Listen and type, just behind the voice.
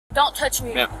Don't touch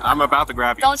me. Man, I'm about to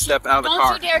grab you. Don't Step out of the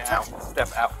car. Don't you dare touch me. Step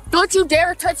out. Don't you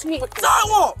dare touch me.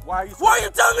 Sidewalk! Why are you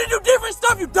telling me to do different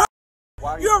stuff, you dumb?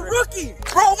 You're a rookie!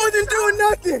 Bro, I wasn't doing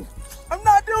nothing! I'm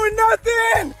not doing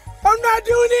nothing! I'm not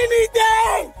doing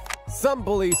anything! Some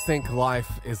bullies think life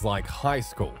is like high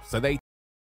school, so they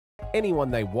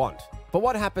anyone they want. But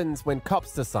what happens when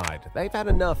cops decide they've had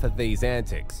enough of these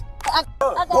antics?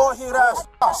 Go ahead, ass.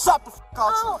 Shut the f***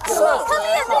 out. Come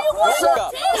here, do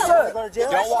you want to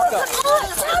jail? Don't walk up.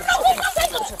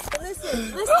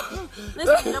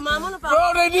 Listen, I'm on the phone.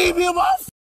 Bro, they need me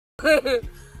about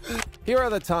Here are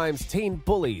the times teen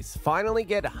bullies finally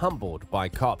get humbled by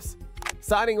cops.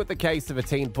 Starting with the case of a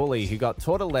teen bully who got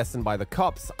taught a lesson by the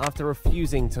cops after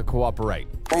refusing to cooperate.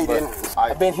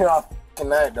 I've been here all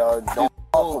night, dog. Don't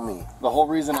fuck with me. The whole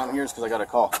reason I'm here is because I got a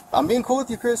call. I'm being cool with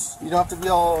you, Chris. You don't have to be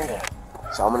all...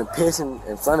 So I'm gonna piss in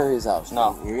front of his house.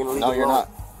 No. You're gonna leave No, me you're alone? not.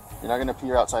 You're not gonna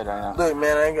pee outside right now. Look,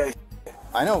 man, I ain't got...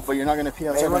 I know, but you're not gonna pee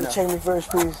outside Hey, you right wanna now. check me first,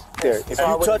 please? There. If you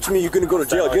touch me, you're gonna go to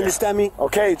jail. Do you understand me?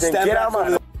 Okay, then Stand get back out over my...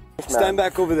 there. Stand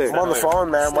back over there. I'm on the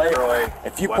phone, man. Wait.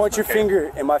 If you point your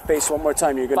finger in my face one more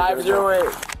time, you're gonna go to jail.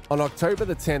 508. On October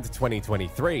the 10th,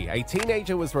 2023, a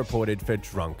teenager was reported for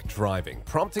drunk driving,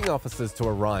 prompting officers to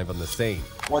arrive on the scene.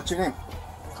 What's your name?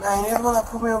 Man, you're the one that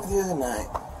put me over the other night.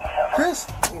 Chris?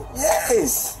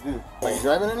 Yes! Dude, are you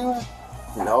driving anywhere?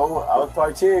 No, I was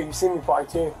parked here. You see me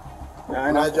parked here. Yeah, I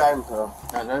I'm know. not driving, bro.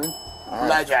 Not driving? I'm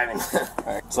not driving.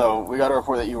 Alright, so we got a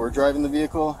report that you were driving the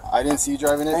vehicle. I didn't see you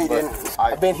driving it, No, you but didn't.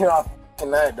 I've been here all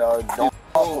night, dog. Don't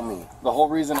fuck with me. the whole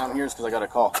reason I'm here is because I got a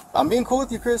call. I'm being cool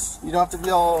with you, Chris. You don't have to be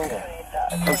all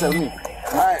upset with me.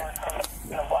 Alright.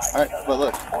 Alright, but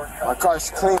look, My car's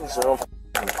clean, so don't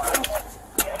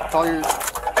call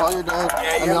your dad.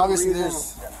 I mean, you're obviously breathing.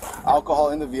 there's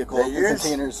alcohol in the vehicle, Yeah, in yours?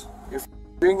 containers.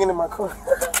 drinking in my car.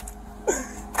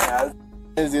 Yeah.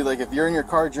 Dude, like if you're in your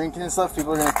car drinking and stuff,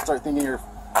 people are gonna start thinking you're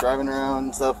driving around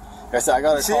and stuff. Like I said, I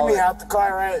got to See call me it. out the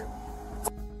car, right?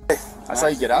 I saw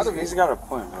you get out of it. He's got a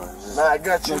point, bro. Nah, I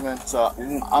got you. Look, man, so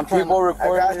I'm trying People to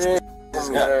reported I got you. it.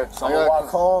 Just Yeah, gotta, so I'm I gonna gotta- walk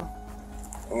home.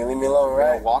 You gonna leave me alone,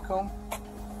 right? walk home.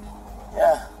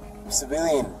 Yeah. I'm a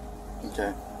civilian.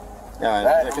 Okay. Yeah,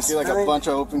 Right, I can see like a really? bunch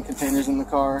of open containers in the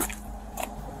car.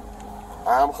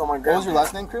 I'm calling my What grandma. was your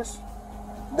last name, Chris?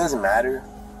 Doesn't matter.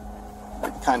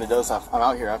 It kind of does. I'm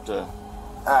out here. I have to.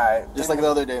 Alright. Just like the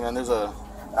other day, man. There's a.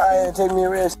 Alright, take me a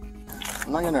risk.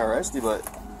 I'm not gonna arrest you, but.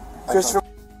 Christopher,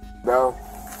 bro.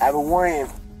 I have a warrant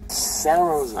in Santa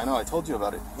Rosa. I know. I told you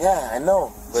about it. Yeah, I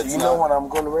know. But So it's you know not- what I'm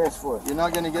going to arrest for. You're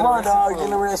not gonna get Come on, arrested. dog. for You're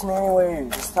going to arrest me anyway.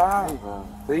 Just stop. Bro,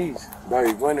 please. Bro,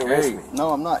 you're going to arrest Hey. me. No,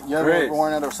 I'm not. You have Chris. a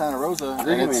warrant out of Santa Rosa, Look and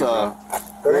at it's me, bro.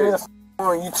 Bro, leave me the f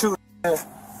alone. You too.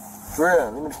 For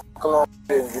real. Leave me the f alone.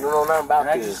 You don't know nothing about Can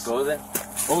I this. just go there?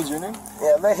 What was your name?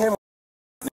 Yeah, let him.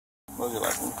 What was your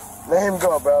last name? Let him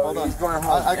go, bro. Hold on. He's going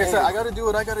home. Like I said, I gotta do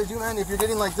what I gotta do, man. If you're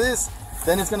getting like this,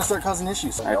 then it's gonna start causing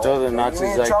issues. I told the Nazis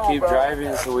in like trouble, keep bro.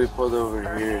 driving, so we pulled over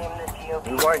here.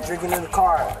 We weren't drinking in the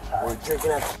car. We're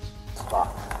drinking at the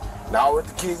spot. Now with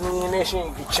the keys and the ignition,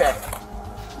 you can check.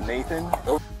 Nathan.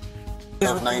 Keys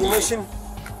with the 98. ignition.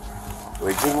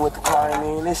 We're drinking with the car and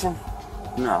the ignition.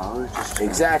 No, we're just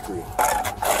Exactly.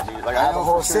 Dude, like I have know a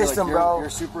whole for sure, system, like, bro. You're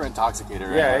super intoxicated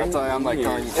right Yeah, now. That's why I'm like he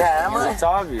telling you. is. Yeah, am I? It's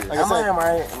obvious. Like I said-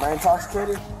 Am I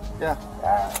intoxicated? Yeah.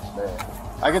 Yeah, man.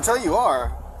 I can tell you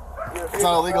are. It's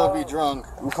not illegal to be drunk.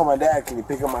 Let me call my dad. Can you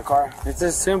pick up my car? It's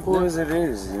as simple as it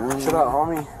is, you know? Shut up,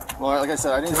 homie. Well, like I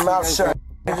said, I didn't. His see mouth you guys shut.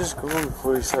 You just go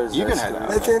before he starts. You can that head shit. out.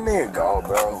 Let that nigga go,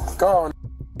 bro. Go on.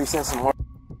 You sent some more.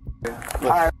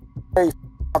 Alright, hey,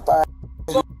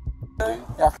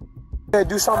 yeah,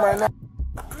 do something right now.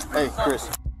 Hey, Chris.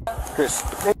 Chris.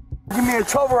 Give me a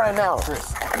trouble right now.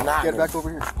 Chris. Nah, Get back over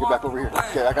here. Get back over here.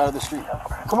 Get back out of the street.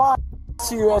 Come on.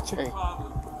 See you at your. Hey.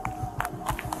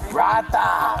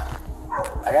 Rata.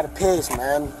 I gotta piss,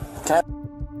 man. Can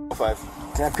 5.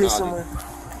 I piss No, somewhere?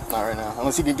 Not right now.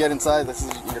 Unless you can get inside. This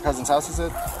is your cousin's house, you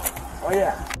said? Oh,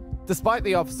 yeah. Despite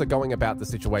the officer going about the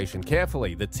situation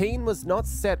carefully, the teen was not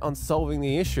set on solving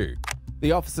the issue.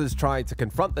 The officers tried to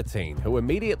confront the teen, who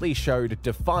immediately showed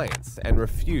defiance and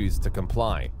refused to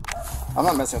comply. I'm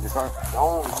not messing with your car.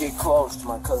 Don't get close to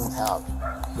my cousin's house.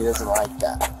 He doesn't like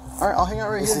that. Alright, I'll hang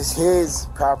out right This here. is his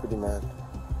property, man.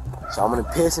 So I'm gonna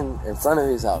piss in front of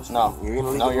his house. No. You're gonna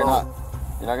leave No, it you're alone. not.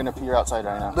 You're not gonna pee outside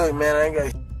right now. Look, man, I ain't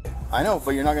got. I know,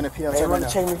 but you're not gonna pee Hey, outside you right wanna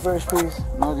now. check me first, please?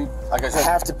 No, dude. Like I I said,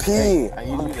 have to pee. Hey,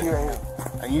 I'm gonna pee right here.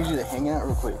 I need you to hang out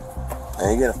real quick. I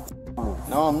ain't gonna.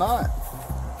 No, I'm not.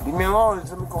 Leave me alone.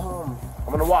 Just let me go home.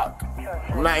 I'm gonna walk.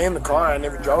 I'm not in the car. I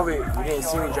never drove it. You didn't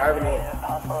see me driving it.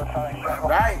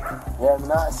 Right? Yeah, I'm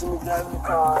not see me driving the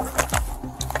car.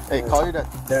 Hey, call your dad.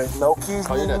 There's no keys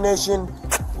Call in your the dad. ignition.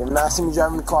 You have not seen me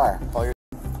driving the car. Go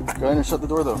ahead and shut the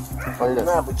door, though. Call your dad.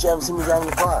 Man, but you haven't seen me driving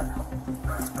the car.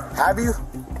 Have you?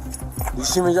 You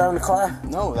see me driving the car?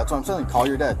 No, that's what I'm saying. Call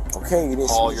your dad. Okay, you didn't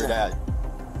see Call me your driving.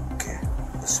 dad. Okay,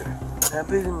 yes sir. Man,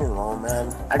 please leave me alone,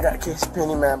 man. I got a case of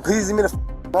penny, man. Please leave me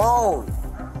the alone.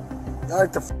 Y'all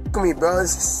like to with me, bro.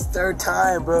 This is the third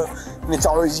time, bro. And it's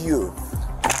always you.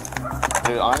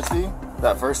 Dude, honestly,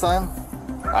 that first time,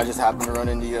 I just happened to run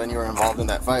into you and you were involved in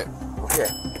that fight. Okay.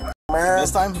 Man.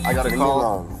 This time, I gotta leave me call.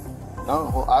 alone.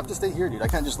 No, well, I have to stay here, dude. I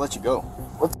can't just let you go.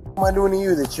 What the am I doing to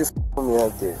you that you're with me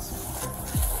like this?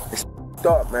 It's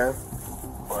up, man.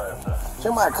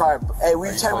 Check my car. Hey,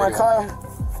 will you check my car?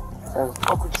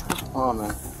 Oh,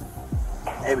 man.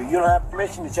 Hey, but you don't have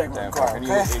permission to check my car, I need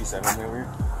okay? 87 over here.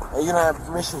 Hey, you don't have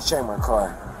permission to check my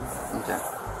car. Okay.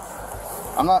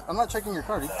 I'm not checking your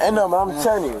car, dude. Hey, no, but I'm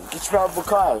telling you, get your probable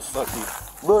cause. Look, dude.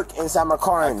 Look inside my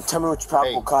car and tell me what your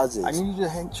probable cause is. I need you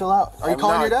to chill out. Are you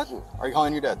calling your dad? Are you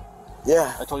calling your dad?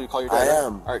 Yeah. I told you to call your dad. I right?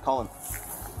 am. All right, call him.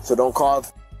 So don't call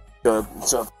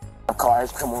so my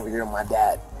cars come over here to my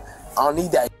dad. I don't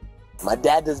need that. My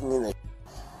dad doesn't need that.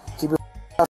 Keep it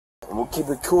and we'll keep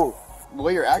it cool. The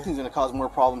way you're acting is going to cause more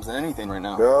problems than anything right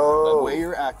now. No. The way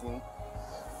you're acting.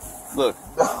 Look,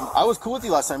 I was cool with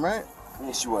you last time, right?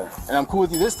 Yes, you were. And I'm cool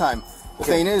with you this time. The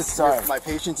thing is, my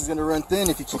patience is going to run thin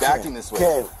if you keep acting this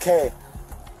way. Okay,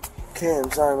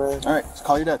 I'm sorry, man. All right, just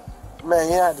call your dad. Man,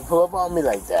 you don't have to pull up on me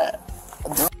like that.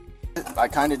 I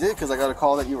kind of did because I got a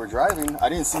call that you were driving. I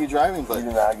didn't see you driving, but... You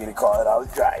did not get a call that I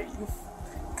was driving.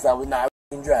 Because I was not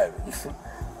driving.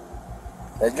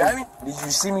 That's driving? Did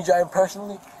you see me driving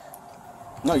personally?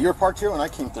 No, you were parked here when I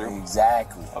came through.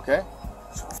 Exactly. Okay?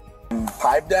 So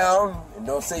pipe down and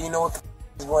don't say you know what the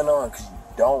is going on, because you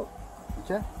don't.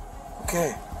 Okay.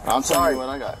 Okay. I'm telling you what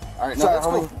I got. All right, no, Sorry, that's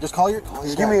cool. homie. Just call your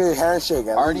Just give me a handshake.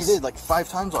 I already did, like 5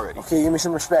 times already. Okay, give me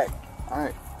some respect. All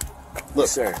right. Look,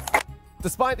 yes, sir.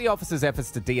 Despite the officers'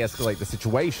 efforts to de-escalate the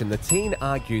situation, the teen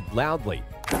argued loudly.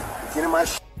 Get in my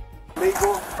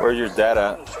legal. Where's your dad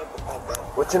at?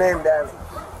 What's your name, Daddy?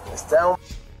 It's down.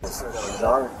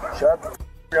 Shut up.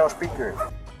 You're on speaker.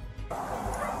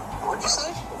 What'd you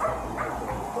say?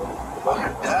 About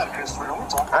your dad, Christopher. Don't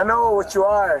talk. I know what you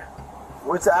are.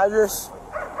 What's the address?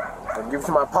 I'll give it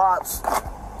to my pops.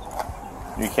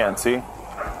 You can't see?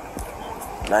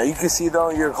 Now you can see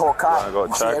though, you're a whole cop. You wanna go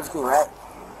You see check? everything, right?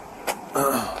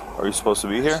 Are you supposed to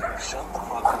be here? Shut the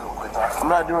fuck up real quick. I'm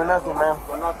not doing nothing, man.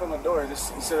 Go knock on the door. He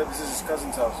said that this is his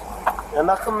cousin's house. Yeah,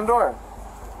 knock on the door.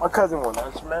 My cousin won't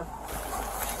answer, man.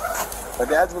 My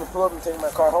dad's gonna pull up and take my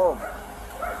car home.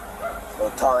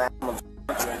 Little tall ass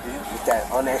motherfucker with that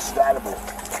unextraditable.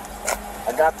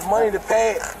 I got the money to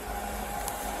pay it.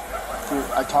 dude,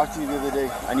 I talked to you the other day.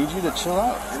 I need you to chill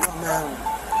out. Man,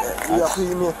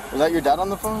 Was that your dad on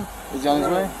the phone? Is he on his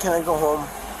way? Can I go home?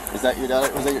 Is that your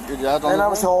dad? Was that your dad on Man, the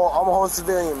I'm phone? a whole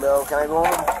civilian, bro. Can I go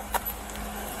home?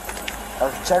 I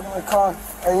was checking my car.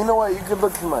 Hey, you know what? You can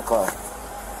look through my car.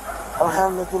 I don't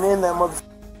have nothing in that motherfucker.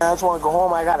 I just want to go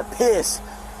home. I gotta piss.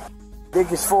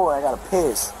 Dick is full. I gotta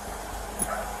piss.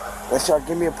 Let's y'all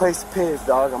give me a place to piss,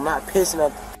 dog. I'm not pissing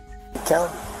at the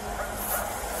county.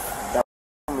 Y'all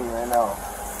me right now.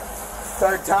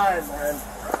 Third time, man.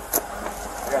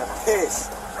 I gotta piss.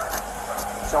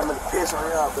 So I'm gonna piss on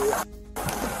y'all, baby.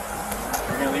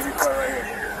 You're gonna leave your car right here.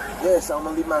 Yes, I'm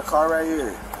gonna leave my car right here.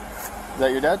 Is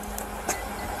that your dad?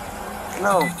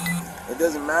 No, it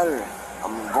doesn't matter.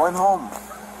 I'm going home.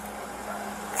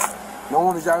 No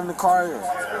one is driving the car here.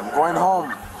 I'm going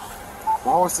home. I'm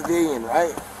a whole civilian,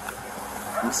 right?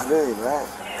 I'm a civilian, right?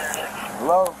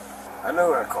 Hello? I know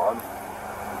where I called.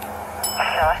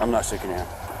 I'm not shaking your hand.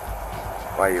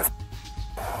 Why you?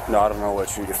 No, I don't know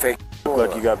what you. You're fake.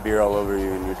 Look, you got beer all over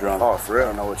you and you're drunk. Oh, for real? I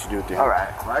don't know what you do with your All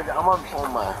hand. right. I'm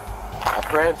on my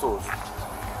parentals.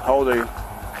 How old are you?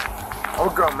 I'm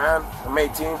a grown man. I'm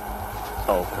 18.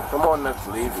 Oh, okay. I'm old enough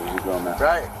to leave. You're grown man.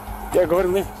 Right? Yeah, go ahead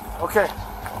and leave. Okay.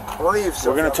 I'll leave.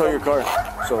 So We're gonna tow your car,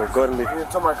 so go ahead and leave. You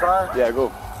gonna tow my car? Yeah,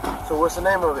 go. So what's the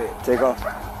name of it? Take off.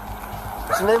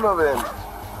 What's the name of it then?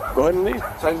 Go ahead and leave.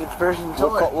 So I can get the person to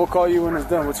tow it. We'll call you when it's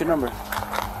done. What's your number?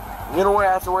 You don't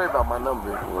have to worry about my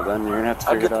number. Well, then you're gonna have to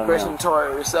I'll figure get it the out person now. to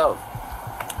tow it yourself.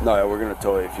 No, yeah, we're gonna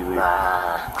tow it if you leave.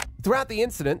 Throughout the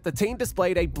incident, the teen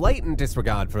displayed a blatant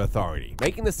disregard for authority,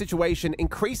 making the situation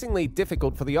increasingly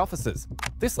difficult for the officers.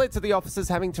 This led to the officers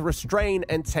having to restrain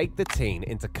and take the teen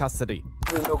into custody.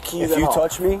 There's no keys If at you all.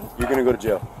 touch me, you're gonna go to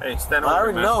jail. Hey, stand I over,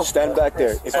 already man. know. Stand back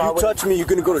there. If you touch me, you're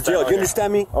gonna go to jail. Do you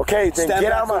understand me? Okay, then Stand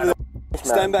get back out of over my there.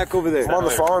 Stand back over there. I'm on the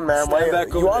phone, man. Stand Why, back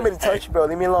you over want me there. to touch you, bro?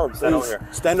 Leave me alone, Stand please. over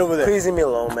here. Stand over there. Please leave me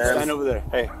alone, man. Stand over there.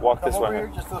 Hey, walk this way.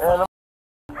 Man,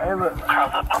 Hey, look.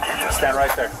 Stand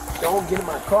right there. Don't get in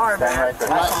my car, man. right there.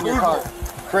 That's Not in your illegal. car.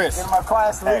 Chris. Get in my car,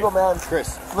 that's illegal, man.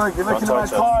 Chris. Look, you're looking in my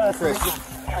touch car, that's Chris. illegal.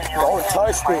 Don't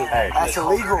touch me. Hey, That's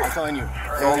illegal. I'm telling you.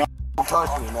 Don't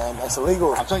touch me, man. That's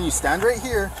illegal. I'm telling you, stand right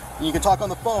here, and you can talk on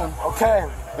the phone, Okay.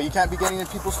 but you can't be getting in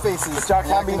people's faces. But y'all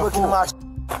can't be looking at my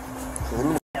Leave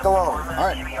me the alone.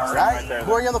 Alright. Right?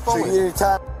 Who are you on the phone So with? you need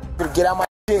time to get out my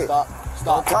shit. Stop. Don't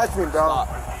Stop. touch me, bro. Stop.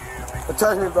 Don't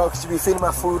touch me, bro, because you be feeding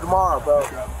my food tomorrow, bro.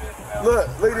 Look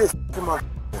at this mother.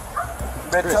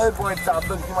 Man, tell your boy to stop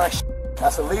looking at my shit.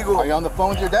 That's illegal. Are you on the phone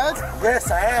with your dad? Yes,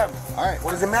 I am. Alright.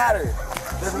 What does it matter?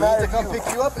 Doesn't We matter need to come if you.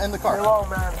 pick you up in the Stay car. alone,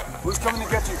 man. Who's coming to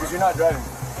get you? Because you're not driving.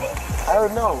 I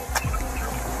don't know.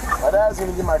 My dad's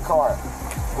gonna get my car.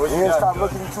 Where's You're your gonna dad? stop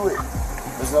looking into it.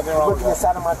 There's nothing wrong with Looking that.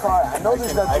 inside of my car. I know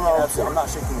there's nothing wrong with I'm it. not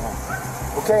shaking your hand.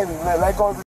 Okay, let go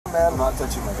of the man. I'm not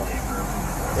touching my gun.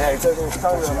 Yeah, you're touching his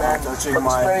tongue, I'm man. touching Put the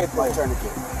spray my thing.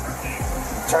 tourniquet.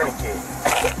 Tourniquet.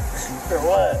 For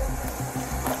what?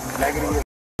 Negative.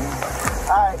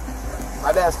 Alright.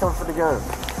 My dad's coming for the gun.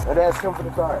 My dad's coming for the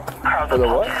car. For the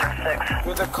what?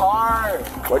 For the car.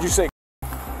 What'd you say?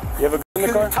 You have a gun in the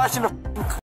You're car? touching the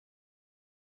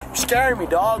You're scaring me,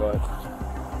 dog. But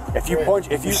if you punch,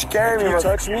 if you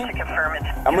touch me,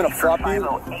 I'm gonna flop you.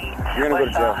 You're gonna go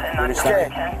to jail. You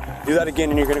understand? Okay. Do that again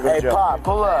and you're gonna go to Hey, jail. Pop,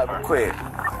 pull up quick.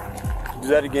 Do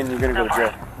that again and you're gonna go to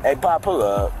jail. Hey, Pop, pull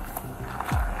up.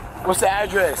 What's the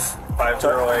address?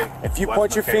 508. If you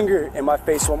punch your finger in my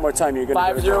face one more time, you're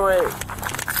gonna go to jail.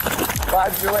 508.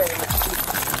 508.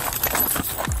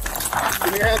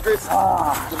 Give me your hand, Chris.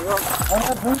 I'm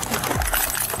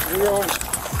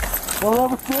not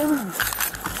retaining.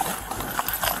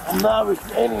 I'm not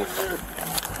retaining, sir.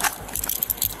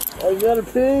 I gotta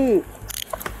pee.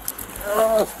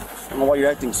 I don't know why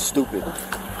you're acting stupid.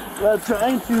 I'm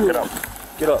trying to. Get up.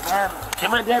 Get up.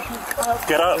 Can my dad pick up?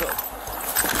 Get up.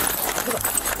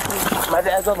 My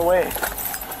dad's on the way.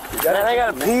 Man, I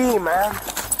gotta pee, man.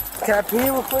 Can I pee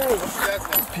real quick?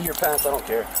 Just pee your pants, I don't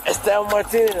care. Esteban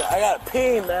Martinez, I gotta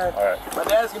pee, man. All right. My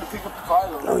dad's gonna pick up the car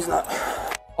though. No, he's not.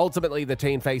 Ultimately, the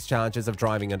teen faced charges of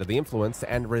driving under the influence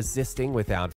and resisting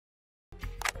without.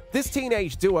 This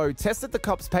teenage duo tested the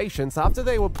cops' patience after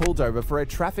they were pulled over for a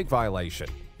traffic violation.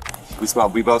 We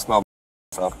both smell.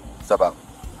 So step out.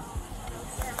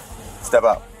 Step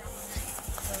out.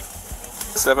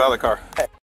 Step out of the car.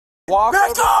 Walk Back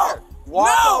over up! there. Walk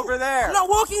No! over there. I'm not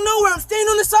walking nowhere. I'm staying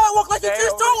on the sidewalk like you Stay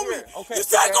just over told here. me. Okay, You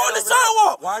said stay go on the over there.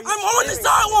 sidewalk. Why are you I'm on the standing?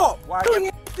 sidewalk. Why are Doing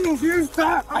you- anything, dude.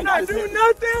 Stop. I'm not doing doing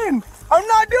nothing. I'm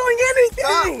not doing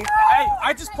anything. Hey,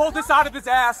 I just pulled this out of his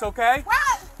ass, okay?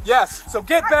 Yes, so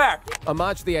get back. On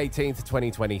March the 18th,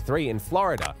 2023, in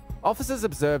Florida, officers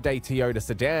observed a Toyota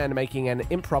sedan making an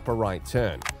improper right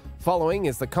turn. Following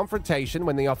is the confrontation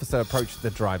when the officer approached the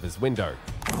driver's window.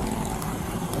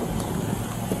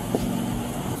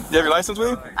 You have your license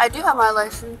with you? I do have my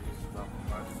license.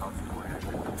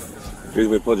 The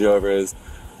reason we pulled you over is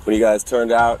when you guys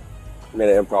turned out, you made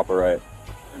an improper right.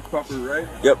 Improper, right?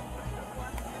 Yep.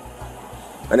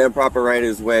 An improper right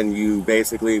is when you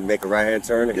basically make a right-hand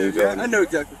turn and you go. I know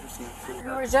exactly what you're saying.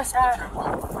 We were just at.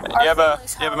 You have a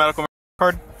medical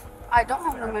card? I don't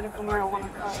have no medical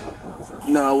marijuana card.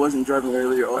 No, I wasn't driving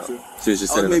earlier also. She was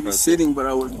just I was sitting. in maybe front. sitting, but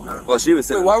I wasn't driving. Well, she was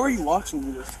Wait, sitting. why were you watching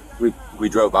me this? We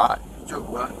drove by. Joke,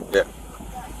 why? Yeah.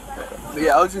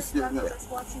 Yeah, I was just sitting there.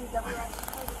 All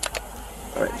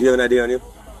right. Do you have an ID on you?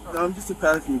 No, I'm just a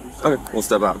passenger. Okay. We'll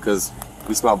step out because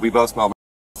we both smell.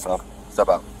 So step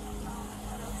out.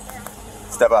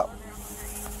 Step out.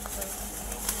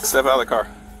 Step out of the car.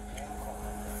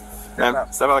 Man,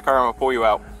 step out of the car, I'm gonna pull you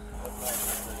out.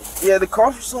 Yeah, the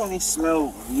car for someone they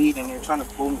smell weed and they're trying to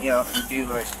pull me out and do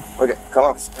like Okay. Come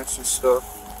on. extra stuff.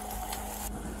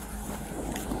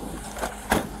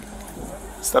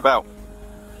 Step out.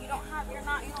 You don't have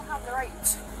the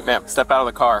right. Ma'am, step out of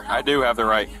the car. I do have the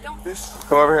right.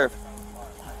 Come over here.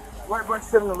 Right by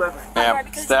 7-Eleven.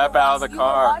 Ma'am, step out of the You were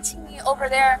car. watching me over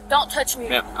there. Don't touch me.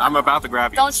 Ma'am, I'm about to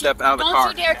grab you. Don't you- Step out of the don't car.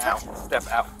 you dare now. touch- Step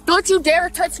out. Don't you dare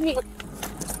touch me.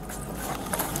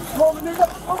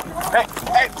 Hey,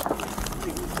 hey!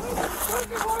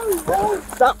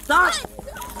 Stop! Stop! Stop!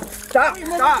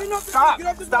 Stop! Stop! Stop!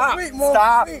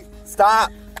 Stop.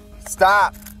 Stop.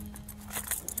 Stop.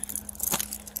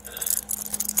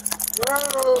 Bro!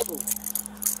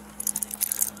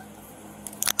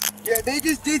 Yeah, they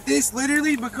just did this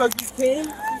literally because you came.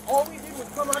 All we did was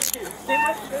come out here. We came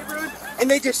out the neighborhood and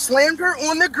they just slammed her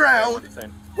on the ground.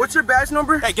 What's your badge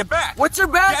number? Hey, get back! What's your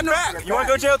badge Get number? back! You wanna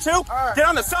go to jail too? Alright. Get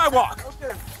on the sidewalk!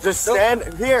 Okay. Just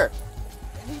stand here.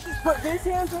 He just put his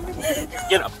hands on me.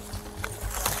 Get up.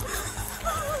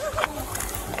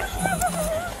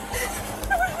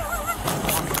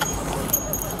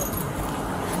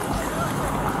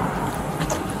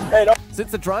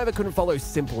 Since the driver couldn't follow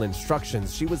simple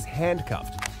instructions, she was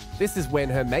handcuffed. This is when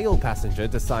her male passenger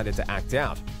decided to act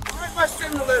out. Where's my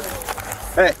 7-Eleven?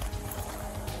 Hey.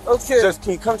 Okay. Just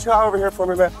can you come chill over here for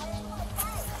me, man?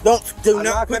 Do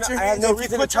not put your I have hands no on me.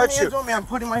 reason to Put your touch hands you. on me. I'm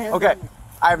putting my hands Okay. on you.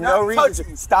 I have no reason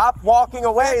to. Stop walking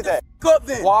away then. Go up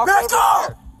then. Walk Back over off.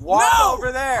 there. Walk No.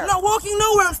 over there. I'm not walking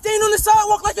nowhere. I'm staying on the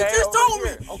sidewalk like you Stay just over told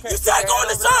here. me. Okay, You said stay go on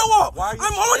the over there. sidewalk. Why are you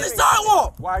I'm on the screaming?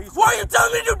 sidewalk. Why are you Why are you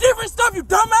telling me to do different stuff, you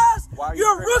dumbass? Why are you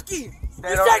You're a screaming? rookie.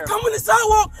 Stand You over said here. come on the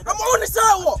sidewalk. I'm on the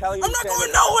sidewalk. telling you I'm to not stand going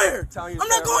over nowhere. I'm telling you to I'm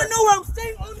not stand going over nowhere. I'm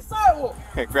staying on the sidewalk.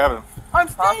 Okay, grab him. I'm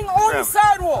staying on the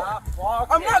sidewalk.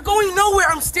 I'm not going nowhere.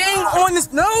 I'm staying on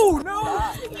this. No.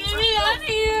 Get me out of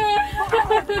here.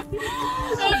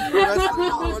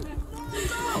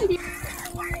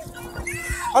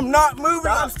 I'm not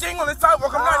moving. I'm staying on the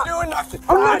sidewalk. I'm not doing nothing.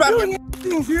 I'm not doing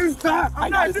anything, dude. Stop.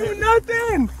 I'm not doing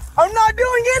nothing. I'm not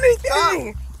doing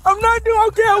anything. I'm not doing.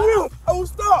 Okay, I will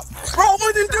stop. Bro, I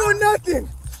wasn't doing nothing.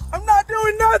 I'm not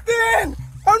doing nothing.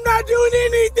 I'm not doing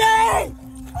anything.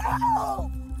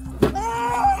 Ow.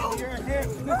 Ow.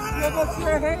 Give us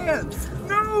your hands.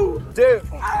 No. Dude.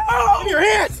 Ow. Give me your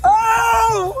hands.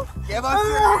 Ow. Give us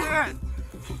your hands.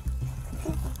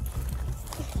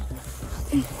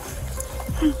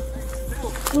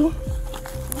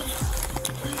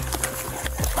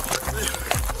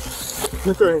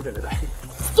 Don't throw anything to that.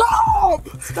 Stop!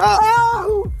 Stop.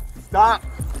 Ow. Stop.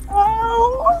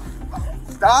 Ow.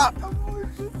 Stop.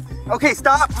 Okay,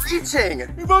 stop reaching.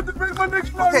 You're about to break my neck.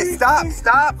 Okay,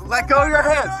 stop. Let go of your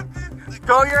hands. Let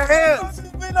go of your hands.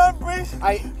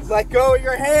 Let go of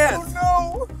your hands.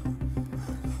 Oh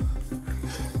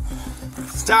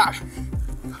Stop.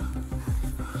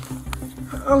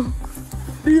 no! Oh,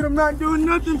 dude, I'm not doing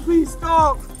nothing. Please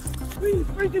stop. Please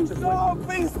freaking stop.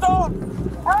 Please stop.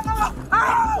 Ow!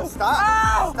 Ow! Stop.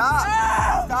 Ow! Stop.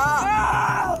 Ow! Stop.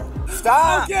 Ow!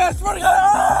 Stop. Okay, I swear to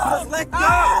God. Just let go.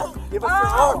 Ow! Give us your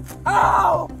Ow! arm.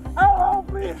 Ow! Ow! Help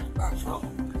me!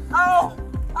 Ow! Ow!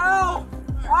 Ow!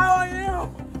 I am.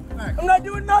 I'm not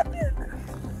doing nothing.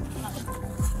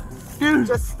 Dude,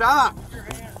 just stop.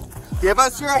 Give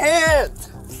us your hands.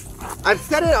 I've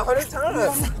said it 100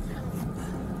 times.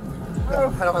 No, I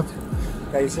don't have to.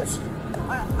 Okay, just.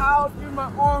 Ow, dude,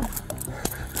 my arm.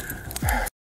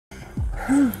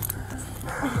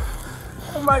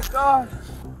 Oh my God.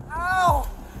 Ow!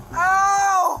 Ow!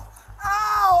 Ow!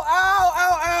 Ow! Ow!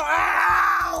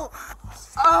 Ow!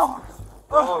 Ow! Ow!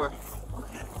 Over.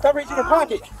 Stop reaching your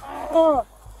pocket. Oh,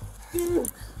 dude.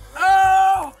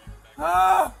 Oh!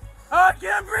 Oh! I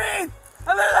can't breathe!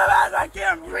 I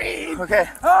can't breathe! Okay,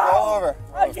 Oh, roll over.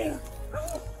 I can't.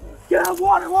 Get up,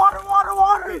 water!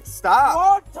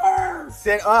 Stop. Water!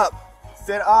 Sit up.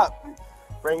 Sit up.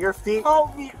 Bring your feet.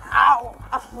 Help me! Ow!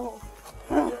 Ow!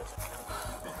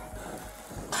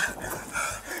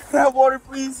 Can I have water,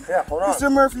 please? Yeah, hold on.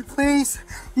 Mr. Murphy, please.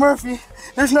 Murphy,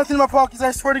 there's nothing in my pockets,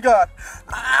 I swear to God.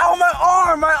 Ow, my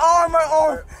arm!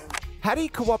 Had he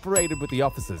cooperated with the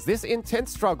officers, this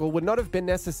intense struggle would not have been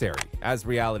necessary. As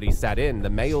reality sat in, the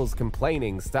male's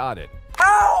complaining started.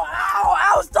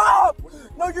 Ow, stop!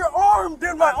 No, your arm,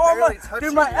 dude, my arm,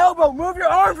 dude, my elbow. Move your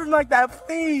arm from like that,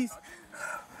 please.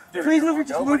 Please move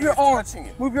your arm.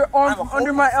 Move your arm from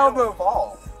under my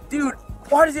elbow. Dude,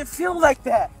 why does it feel like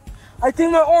that? I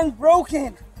think my arm's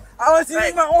broken. I honestly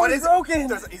think my arm's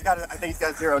broken. I think he's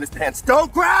got 0 in his pants.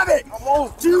 Don't grab it!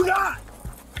 Do not!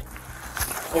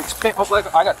 I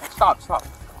got. Stop.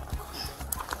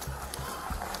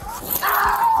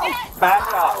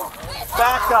 Back up.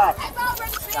 Back up.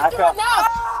 Back up.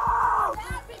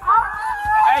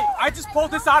 Hey, I just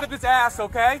pulled this out of his ass,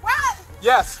 okay? What?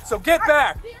 Yes, so get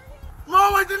back.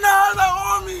 Mom, I did not have that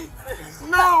on me.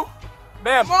 No.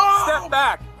 Ma'am, Mom! step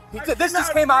back. This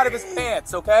just came out of his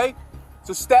pants, okay?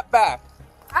 So step back.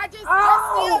 I just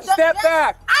Step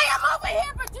back. I am over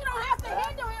here, but you don't have to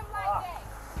handle him like that.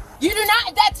 You do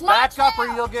not. That's my Back up or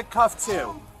child. you'll get cuffed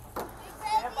too.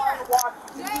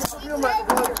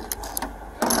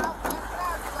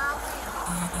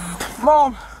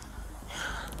 Mom.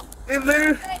 It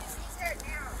literally.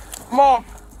 Mom,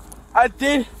 I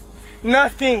did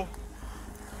nothing.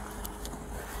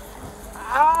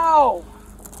 Ow!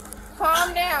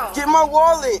 Calm down. Get my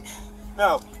wallet.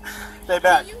 No. Stay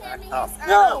back. Can you hear me?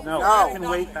 No. No. You can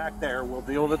wait back there. We'll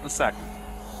deal with it in a second.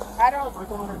 I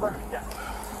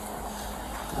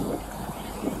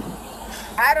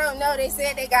don't know. They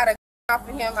said they got a off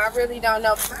of him. I really don't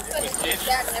know. It was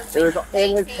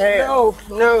in his pants.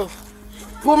 No.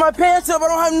 Pull my pants up. I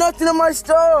don't have nothing in my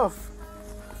stuff.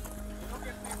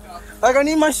 Like, I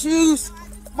need my shoes.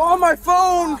 Mom, my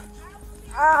phone.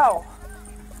 Ow.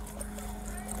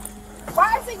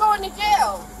 Why is he going to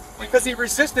jail? Because he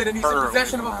resisted and he's in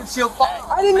possession of a concealed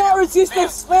firearm. I did not resist. They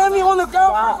slammed me on the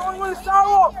ground. I'm going on the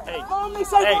sidewalk. Mom, they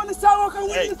said go on the sidewalk. I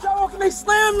went on the sidewalk and they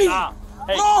slammed me.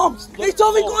 Mom, they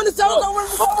told me go on the sidewalk. I went on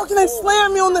the sidewalk and they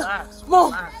slammed me on the...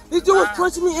 Mom, this dude was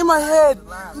punching me in my head.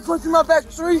 He punched me in my back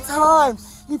 3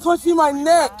 times. He punched me in my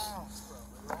neck.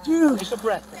 Dude. Take a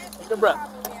breath. Take a breath.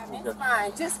 It's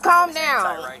fine. Just calm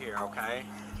down. Right here, okay?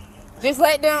 Just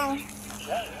let them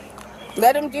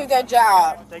do their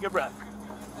job. Take a breath.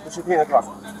 Put your peanut off.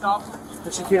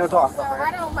 Put your peanut off.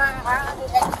 I don't mind. At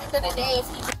the end of the day, if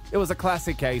he... It was a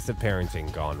classic case of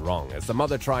parenting gone wrong, as the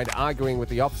mother tried arguing with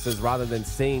the officers rather than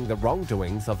seeing the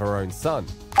wrongdoings of her own son.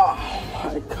 Oh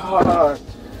my God.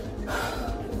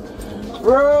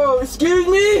 Bro, excuse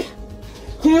me?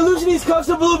 Can you loosen these cuffs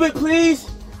up a little bit, please?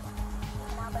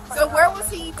 So where was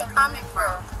he even coming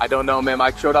from? I don't know, ma'am.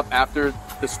 I showed up after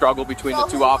the struggle between the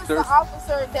two who officers. Was the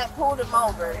officer that pulled him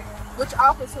over? Which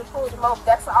officer pulled him over?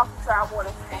 That's the officer I want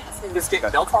to speak to.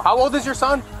 How old is your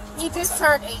son? He just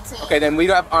turned 18. Okay, then we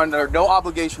have under no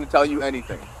obligation to tell you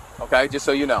anything. Okay, just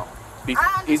so you know.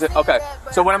 He's okay.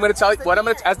 So what I'm going to tell you,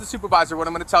 as the supervisor, what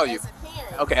I'm going to tell you.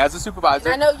 Okay, as a supervisor.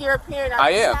 And I know you're a parent.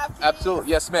 I am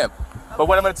absolutely, yes, ma'am. Okay. But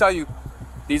what I'm going to tell you,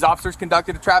 these officers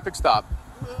conducted a traffic stop.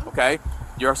 Okay,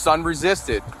 your son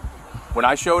resisted. When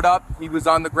I showed up, he was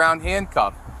on the ground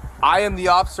handcuffed. I am the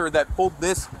officer that pulled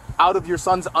this out of your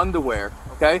son's underwear.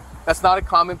 Okay, that's not a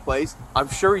commonplace. I'm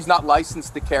sure he's not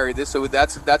licensed to carry this, so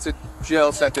that's a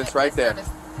jail sentence right there.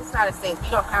 It's not a safe. You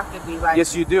don't have to be licensed.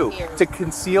 Yes, you do. To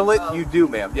conceal it, you do,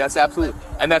 ma'am. Yes, absolutely.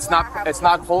 And that's not. It's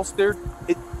not holstered.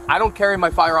 I don't carry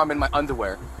my firearm in my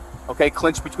underwear. Okay,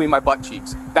 clinched between my butt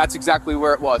cheeks. That's exactly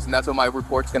where it was, and that's what my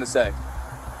report's going to say.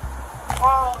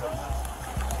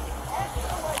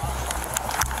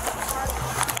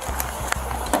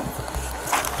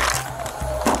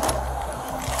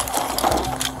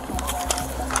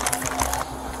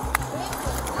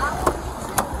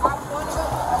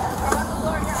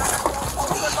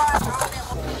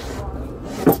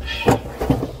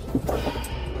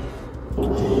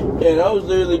 And I was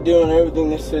literally doing everything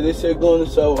they said. They said go on the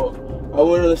sidewalk. I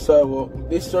went on the sidewalk.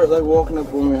 They started like walking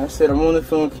up on me. I said, I'm on the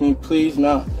phone, can you please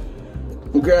not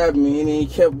grab me? And then he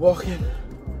kept walking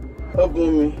up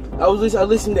on me. I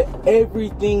listened to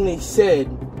everything they said.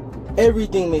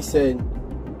 Everything they said.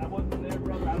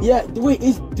 Yeah, wait,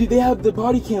 do they have the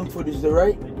body cam footage though,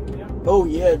 right? Oh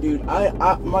yeah, dude.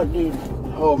 My dude.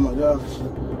 Oh my gosh.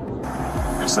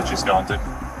 Your son just gone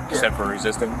to except for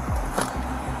resisting.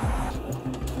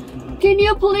 Can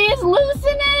you please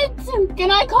loosen it?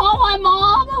 Can I call my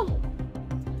mom?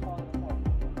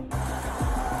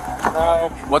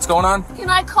 What's going on? Can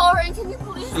I call her and can you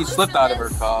please She slipped out of her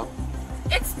car.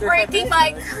 It's breaking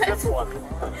my...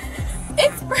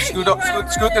 It's breaking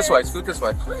Scoot this way. Scoot this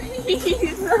way.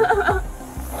 Please.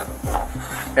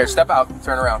 Here, step out.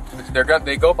 Turn around.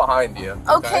 They go behind you.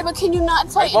 Okay, but can you not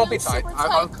tighten it? Won't be them tight. super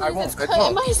I won't. It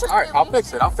won't. All right, I'll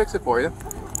fix it. I'll fix it for you.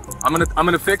 I'm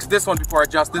gonna fix this one before I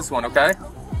adjust this one. Okay?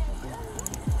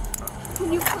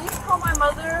 Can you please call my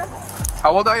mother?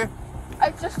 How old are you?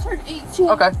 I just turned 18.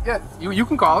 Okay, yeah. You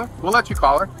can call her. We'll let you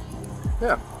call her.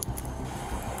 Yeah.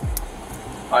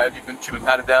 All right, have you been chewing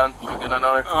patted down? You good on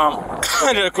her?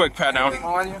 I did a quick pat down.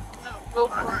 On you? Go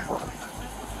for it.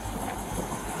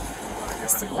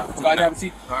 Go ahead and have a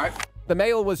seat. All right. The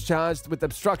male was charged with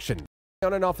obstruction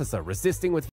on an officer,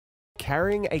 resisting with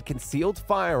carrying a concealed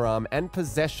firearm and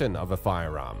possession of a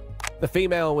firearm. The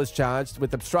female was charged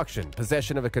with obstruction,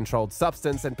 possession of a controlled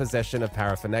substance, and possession of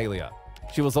paraphernalia.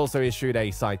 She was also issued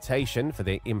a citation for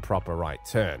their improper right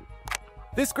turn.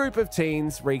 This group of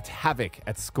teens wreaked havoc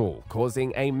at school,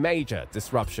 causing a major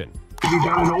disruption. Then you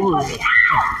don't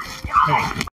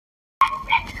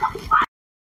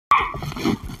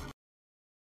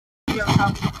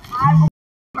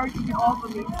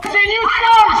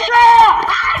care!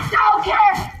 I don't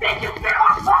care! Bitch, you spit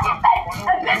on fucking face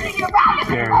and bitch in your mouth and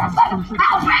motherfucker!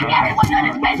 I'll bring everyone to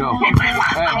this bitch! Get my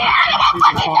motherfucking out of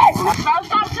my fucking face! Bro,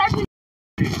 stop touching me!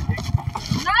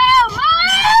 No,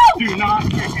 move! Do not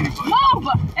touch anybody. Move!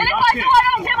 And if I do, I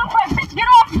don't give a fuck! Bitch, get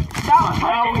off! Stop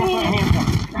touching me!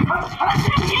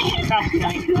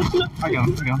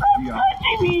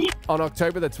 On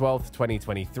October the 12th,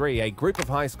 2023, a group of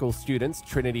high school students,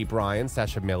 Trinity Bryan,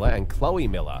 Sasha Miller, and Chloe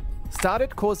Miller,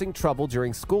 started causing trouble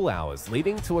during school hours,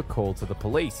 leading to a call to the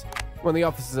police. When the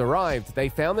officers arrived, they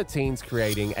found the teens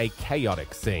creating a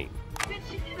chaotic scene. I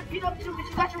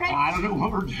don't know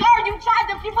what we're doing. Sir, you tried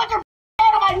to put your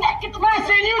out of my neck. Get the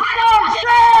medicine, you don't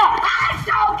care! I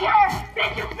don't care!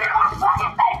 Bitch, you spit on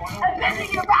fucking face and bitch in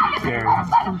your mouth and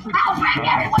motherfucker! I'll bring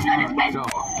everyone to this bitch!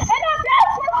 And I'm dead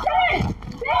for shit!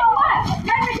 Then what?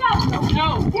 Let me go! No!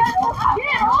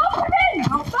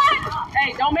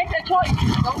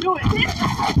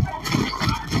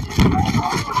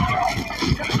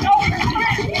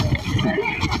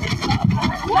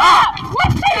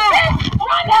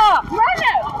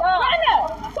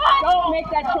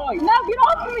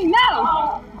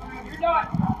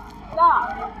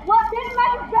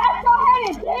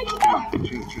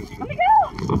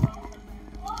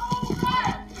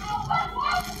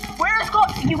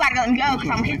 You gotta let me go because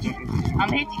I'm gonna hit you. I'm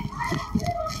gonna hit you.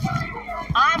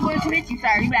 I'm going to hit you,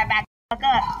 sir. You better back the fuck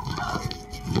up.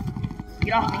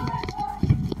 Get off me.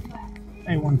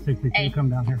 Hey, 160, can you come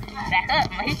down here? Back up.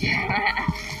 I'm gonna hit you.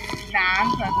 Nah,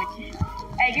 I'm fucking with you.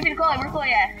 Hey, give me the Chloe. Where's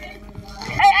Chloe at?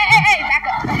 Hey, back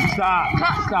up.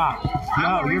 Stop.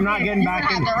 No, you're not getting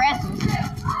back in. The rest.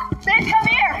 Bitch, come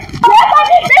here. Yes, I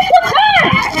need bitch to turn.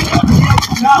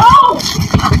 No.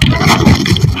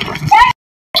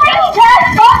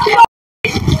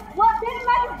 What bitch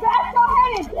like a fast go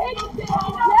headed, bitch? Yes,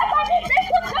 I need bitch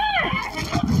to turn.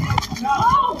 No.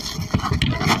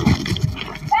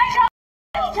 Back up.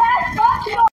 Fast go.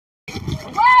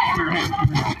 What?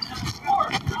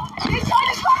 Bitch, I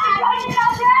just fucking got me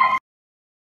out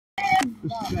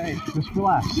there. Just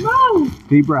relax. Move.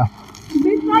 Deep breath.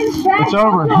 Bitch, like fast. It's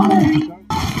over.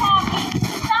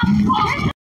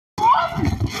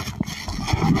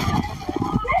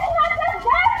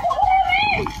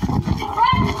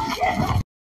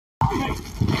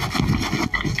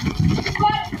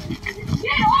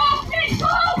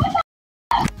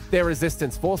 Their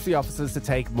resistance forced the officers to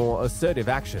take more assertive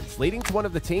actions, leading to one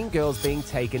of the teen girls being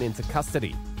taken into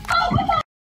custody.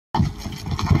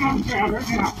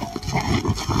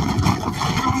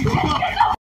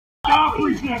 Stop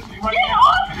resisting right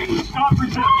now. Stop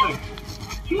resisting.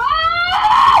 Move!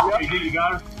 Hey, you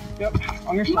got her? Yep,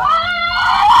 on your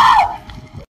side.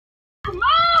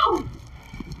 Move!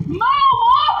 Move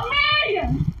off me!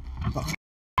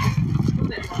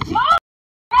 Move!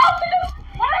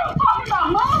 What are you talking about?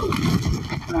 Move!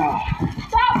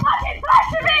 Stop fucking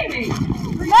touching me!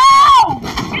 No!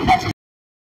 Get this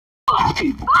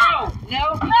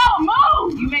No,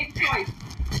 move! You made the choice.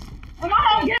 Come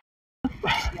on, get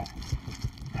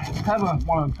Have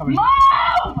one of them coming.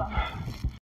 Move!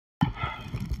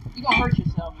 You gonna hurt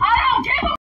yourself. I don't give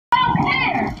a I don't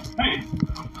care! Hey,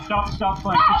 stop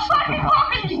fighting. Stop fucking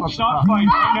talking to me! Stop fighting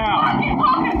right now. Fucking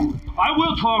talking! I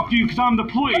will talk to you because I'm the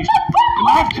police. Get the fuck I'm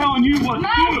off! not telling you what to No,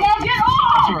 do. no, get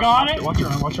off! You got it? Watch your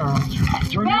arm.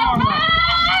 Turn your arm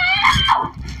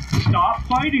around. Stop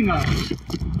fighting us.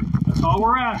 That's all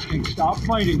we're asking. Stop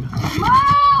fighting us.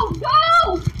 Move!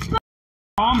 Go!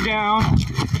 Calm down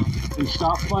and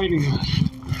stop fighting us.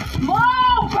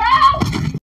 Move, bro!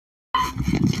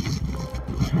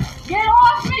 Get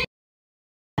off me!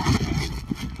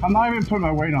 I'm not even putting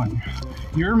my weight on you.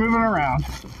 You're moving around.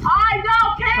 I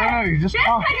don't care! No, you just Bitch,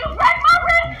 talk. can you break my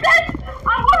wrist, bitch?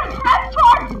 I'm gonna press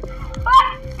charge!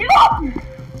 Fuck! Get off me!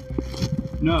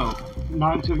 No,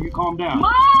 not until you calm down.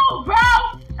 Move, bro!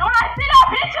 And when I see that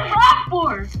bitch is rock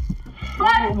for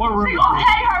but What room she is gonna it?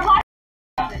 hate her life.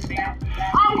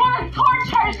 I'm gonna torch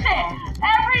her shit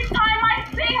every time I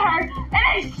see her, and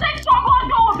ain't shit I'm gonna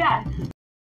do about it.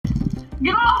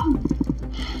 Get off me!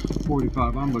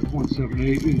 45, I'm like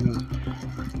 178 in the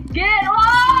Get main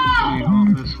off!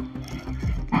 office.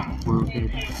 We're okay.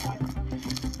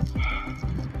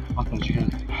 I thought you had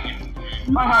it.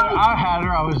 I had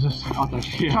her. I was just I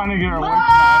thought you had trying to get her away from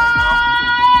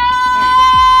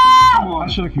Move! Come on.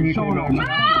 I should have communicated better.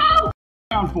 Move!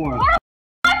 down for it. What am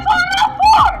I calling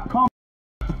out for? Calm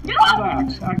Get off me!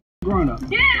 Relax. Act grown up.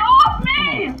 Get off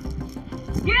me!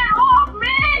 Get off me!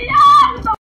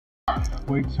 Yeah!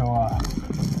 Wait till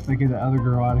they get the other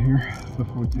girl out of here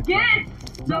before we take Get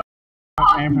her.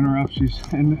 Amping her up. She's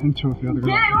into it with the other girl.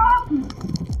 Get off me!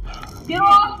 Get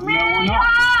off me! No, we're not.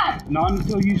 Yeah! Not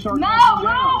until you start No, calming no,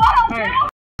 down. I don't Hey, care!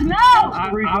 No! that's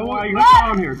the reason why you're What?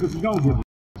 down here, because you don't give a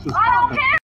so I stop don't it.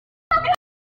 care!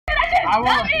 I will-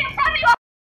 Let me in front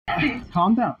of you!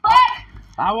 Calm down. Fuck!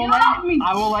 I will Get off me.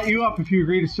 let you up if you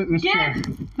agree to sit in this chair. Get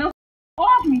the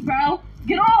off me, bro!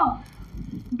 Get off!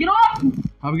 Get off me!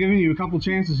 I'm giving you a couple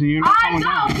chances and you're not I coming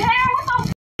don't down. care! What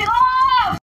the get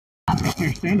off!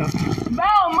 Here, stand up. Bro,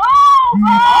 move!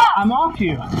 I'm off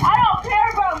you. I don't care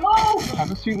about move!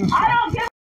 Have a seat in this I chair. don't give a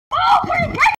move! What are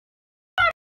you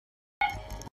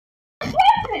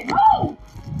breaking? Move!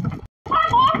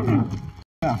 Come off me!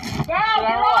 Yeah. Bro,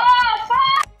 get off!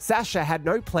 Fuck! Sasha had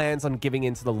no plans on giving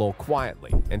in to the law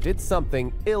quietly and did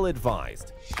something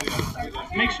ill-advised.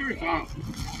 Make sure it's on.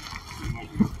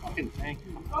 Fucking thank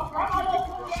you.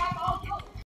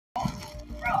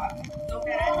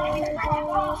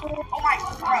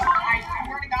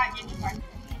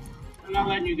 I'm not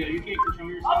letting you go. You can't control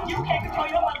yourself. Oh, you can't control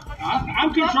your motherfucking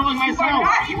I'm controlling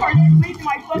myself. You are leaving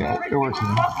my fucking Yeah, it works,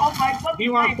 man. fuck off my fucking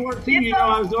You are leg. 14, Get you know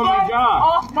I was doing my the job.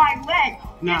 fuck off my leg.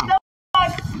 No. Get the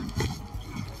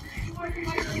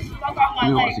fuck off my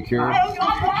You leg. want security?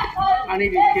 I need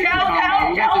these kids to calm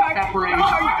down. We got to separate.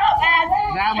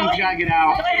 That one's got to get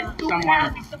out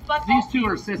somewhere. These two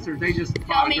are sisters. They just Tell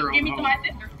fought a me, girl. give me to my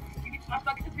sister. Give me to my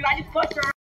fucking sister. I just pushed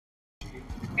her.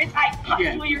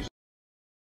 again.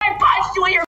 I punched you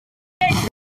in your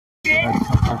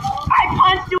I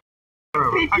punched you.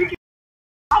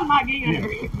 I'm not getting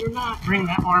it. You're not. Bring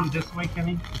that arm this way,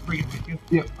 Kenny. Bring it with you.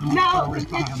 Yeah. No,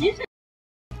 you should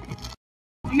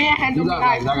manhandle me.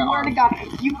 I swear to God.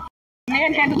 You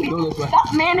manhandle me.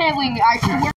 Stop manhandling me. I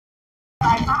swear.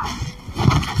 I'm not.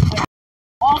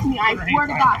 Off me. I swear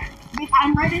to God.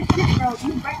 I'm right as shit, bro.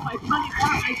 You break my fucking arm.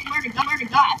 I swear to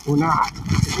God. We're not.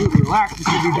 Hey, relax. It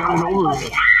should be done and over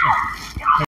with.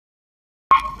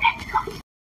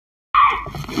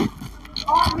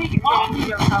 Off me. Off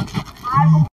me. I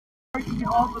will get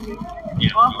off of me.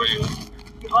 Get off of me.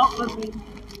 Get off of me.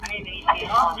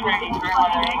 Get off of me.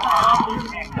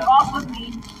 Get off of me.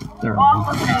 There. Off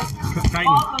of me.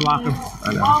 Tighten. Block him.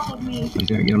 I know. Off of me. You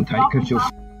gotta get him tight because you'll.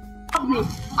 I'm in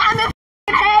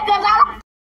handcuffs.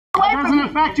 It doesn't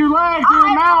affect your legs or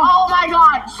your mouth. Oh my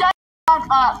God! Shut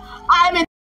up! I'm in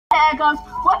handcuffs.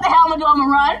 What the hell am I doing? I'm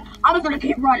gonna run. I'm just gonna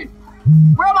keep running.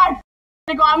 Where am I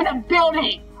gonna go? I'm in a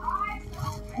building.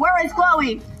 Where is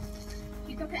Chloe?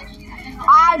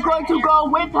 I'm going to go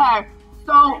with her.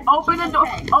 So open the door.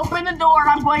 Open the door, and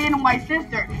I'm going in with my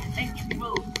sister. Thank you.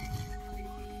 Move.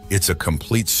 It's a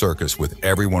complete circus with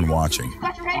everyone watching.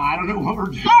 Got your head? I don't know what we're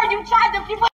doing. Sir, you tried to.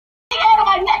 You put your hand on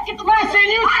my neck. Get the listen.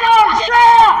 You don't care.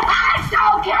 I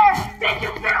don't care. Bitch, you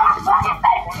spit on my fucking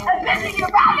face and bitch in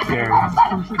your mouth.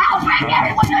 I'll bring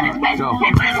everyone to this bitch. Go.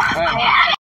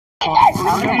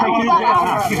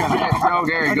 Go,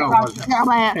 Gary, go.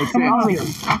 Hey, come on.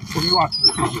 What do you watch?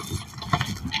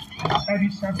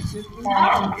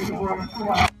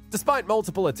 Despite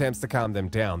multiple attempts to calm them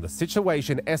down, the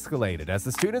situation escalated as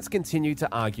the students continued to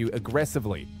argue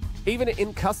aggressively. Even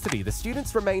in custody, the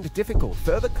students remained difficult,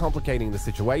 further complicating the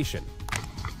situation.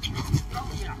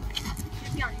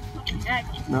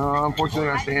 No, unfortunately,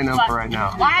 I stand up for right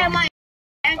now. Why am I?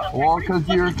 Well, because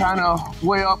you're kind of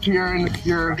way up here in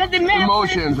your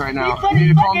emotions right now. You need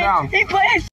to calm down. He put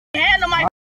his hand on my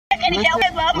and he held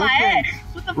it above my head.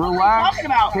 What the fuck are you talking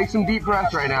about? Take some deep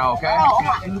breaths right now, okay?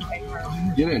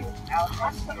 Get in.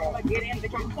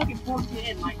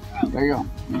 There you go.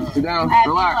 Sit down.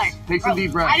 Relax. Take some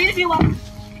deep breaths. I need to be like.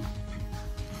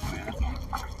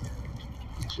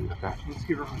 Let's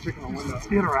get her on chicken on window. Let's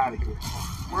get her out of here.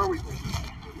 Where are we going?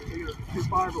 We can take her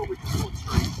 2-5 or we can go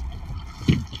straight to.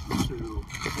 We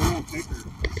won't take her.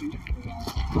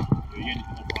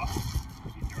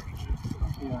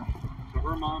 Yeah. So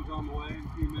her mom's on the way in a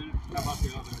few minutes. How about the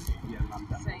other? Yeah,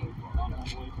 mom's on the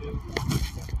way too.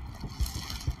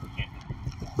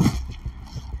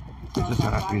 It's just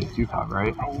gonna have to be the 2-5,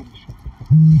 right?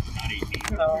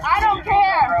 I don't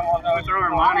care. We throw her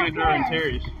Monty and her and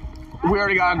Terry's. We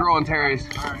already got a girl in Terry's.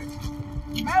 Bro,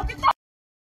 get the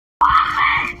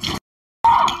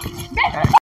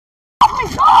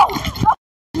bitch, go! What's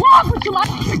wrong with you? I'm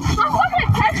fucking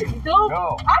texting you, dude.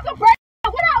 Go. I'm the break.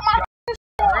 What out my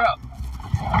Hurry up.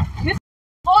 This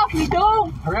off me,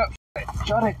 dude. Hurry up.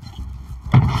 Shut it.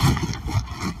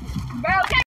 Bro,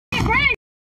 can't breathe.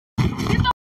 Get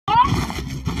the off.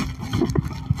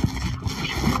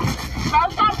 Bro,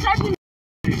 stop touching me.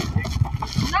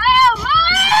 No,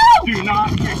 move! Do not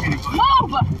kick anybody.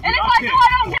 Move! And if I do, I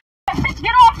don't get bitch,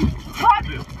 get off!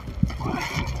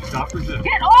 Stop resisting.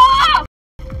 Get off!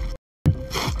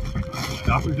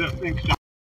 Stop resisting. Stop.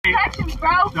 Touch me,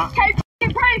 bro. Can't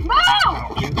breathe. Move!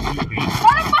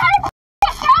 Motherfucker!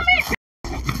 Tell me!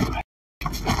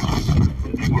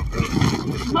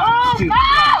 Move!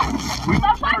 Move!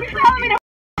 Stop fucking telling me to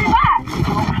back!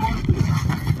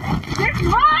 Just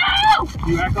move!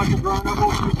 You act like a grown-up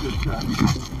old sister.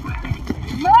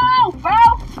 Move, bro!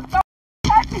 Stop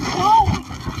touching me, dude!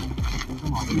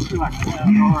 Come on, just relax.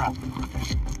 Alright.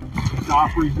 Stop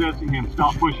resisting him.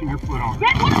 Stop pushing your foot on him.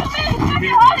 Bitch, what do you mean? He's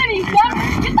fucking harder than you, son!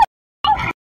 Get the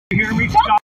You hear me? Don't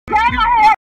Stop grab my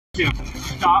hair! him.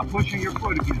 Stop pushing your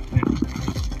foot against him.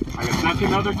 I guess that's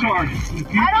another charge.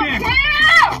 If you I don't kick, care!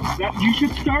 that you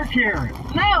should start caring.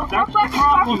 No, That's the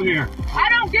problem here. I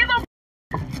don't give a f.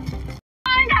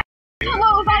 I ain't got to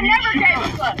lose. I never gave a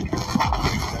fuck.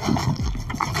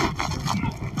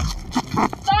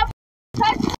 Stop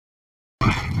touching.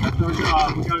 That's our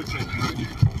job. We gotta take it.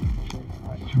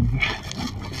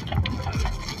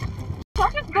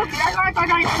 Fucking good. I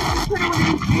got it with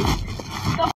these.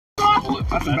 The f off.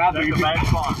 That's a bad thing. That's a bad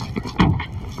spot.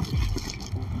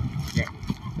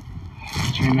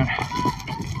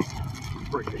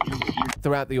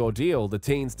 Throughout the ordeal, the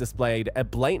teens displayed a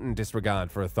blatant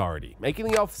disregard for authority, making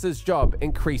the officer's job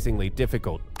increasingly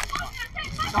difficult.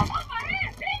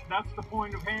 That's the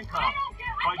point of handcuffs.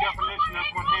 By definition,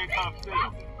 that's what handcuffs do.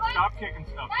 Stop kicking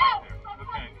stuff back there.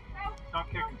 Okay. Stop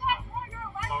kicking stuff.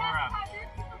 That's all we're asking.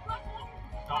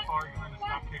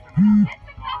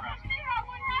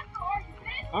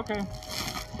 Okay.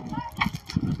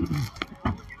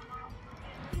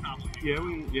 Yeah,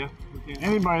 we can.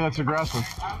 Anybody that's aggressive.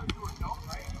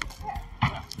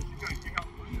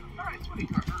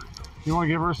 You want to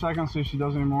give her a second, see if she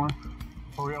does any more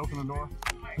before we open the door?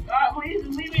 God, please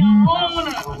leave me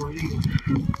alone.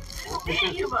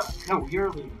 No, you're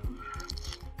leaving.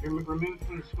 You're removed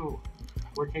from the school.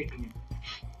 We're taking you.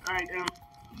 Alright,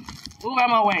 move out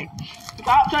my way.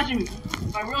 Stop touching me.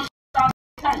 My real stop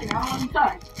touching me. I don't want to be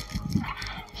touched.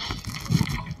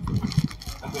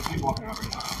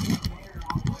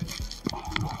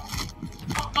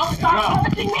 Don't stop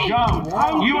touching me. Go.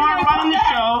 You aren't running the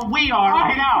show. We are.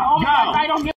 Right now. Go. I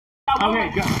don't give a Okay,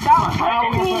 go. Stop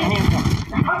touching me.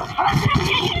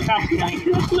 Stop touching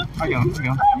me. I got him.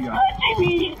 Stop touching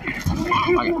me.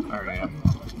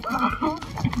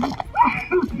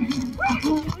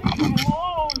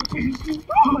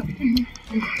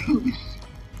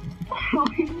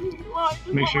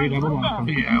 Make sure you double lock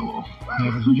them. Yeah, I will.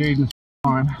 Yeah, there's Jaden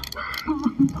on.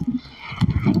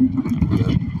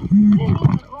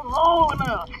 Alone.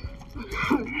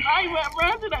 I went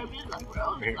around to that bitch like, bro,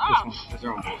 Here, stop. this one. That's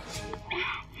their own book.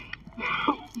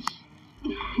 I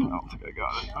don't think I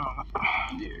got it.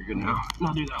 Yeah, you're good now.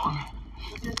 I'll do that one.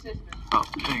 Oh,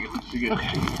 there you go. You're good.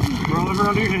 Okay. Roll over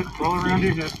under your hip. Roll over under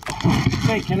your hip.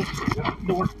 Hey, Kenny.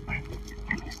 Door.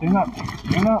 Stand up.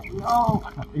 Stand up. No.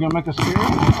 You gonna make us scared?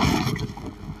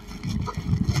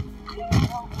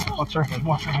 Watch her head.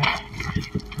 Watch her head.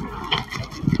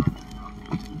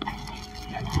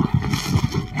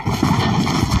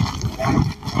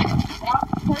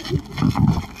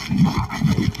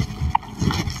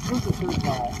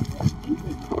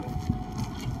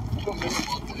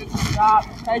 Stop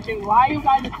touching. Why you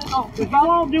guys are still? You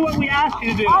won't do what we asked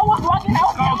you to do. I was walking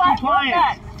out Call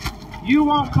compliance. You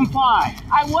won't comply.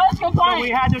 I was compliant. So we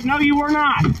had to. No, you were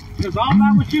not. It was all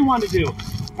about what you wanted to do.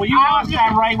 Well, you know it's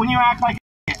that right when you act like.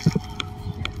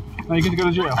 Now you get to go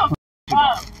to jail.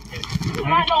 It's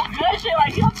not no good shit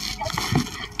like you.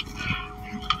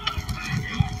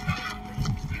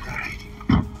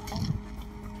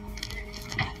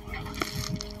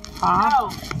 Huh?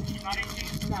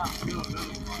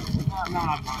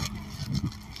 No.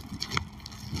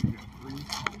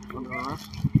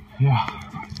 Yeah.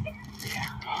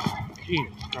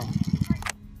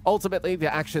 Ultimately,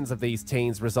 the actions of these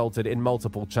teens resulted in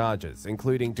multiple charges,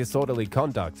 including disorderly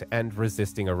conduct and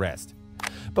resisting arrest.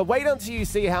 But wait until you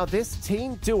see how this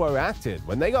teen duo acted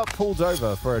when they got pulled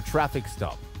over for a traffic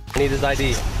stop. I need his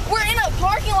ID. We're in a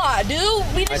parking lot,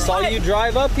 dude. I saw you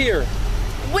drive up here.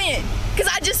 When?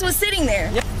 Because I just was sitting there.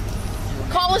 Yep.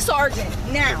 Call a sergeant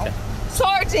now. Okay.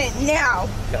 Sergeant now.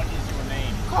 Okay.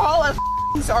 Call a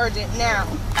sergeant now.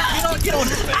 Get on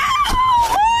this thing.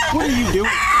 What are you doing?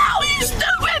 Ow, you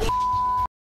stupid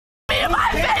me in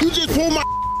my face. You just pulled my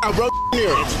out, bro.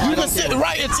 Here. You can sit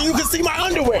right here so you can see my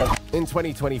underwear. In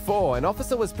 2024, an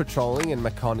officer was patrolling in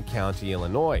Macon County,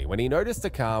 Illinois, when he noticed a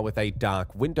car with a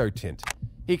dark window tint.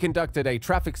 He conducted a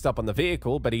traffic stop on the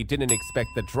vehicle, but he didn't expect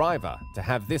the driver to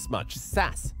have this much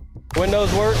sass.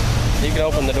 Windows work? You can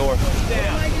open the door.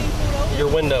 Your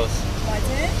windows. My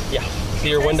tent? Yeah. See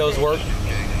your windows work?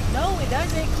 No, it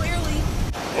doesn't, clearly.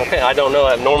 Okay, I don't know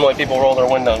that. Normally people roll their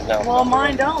windows down. Well,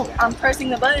 mine don't. I'm pressing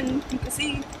the button. You can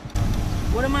see.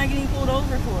 What am I getting pulled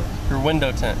over for? Your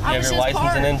window tint. You have your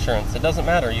license and insurance. It doesn't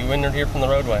matter. You entered here from the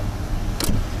roadway.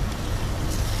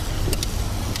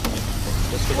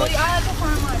 Well, I have to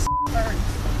find my first.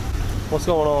 What's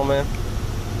going on, man?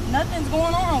 Nothing's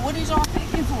going on. What is y'all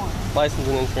picking for? License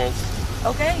and insurance.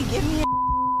 Okay, give me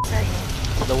a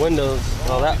second. The windows,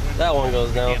 well, that one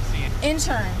goes down.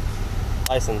 Insurance.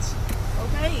 License.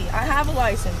 Okay, I have a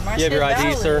license. My You have your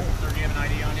ID, sir? Do you have an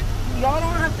ID on you? Y'all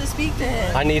don't have to speak to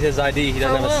him. I need his ID. He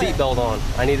doesn't have a seatbelt on.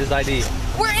 I need his ID.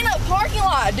 We're in a parking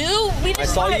lot, dude. I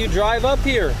saw you drive up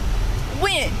here.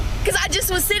 When? Because I just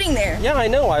was sitting there. Yeah, I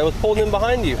know. I was pulled in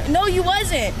behind you. No, you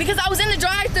wasn't. Because I was in the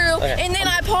drive-thru, and then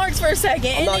I parked for a second,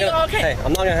 and then y'all came. Hey,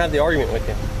 I'm not going to have the argument with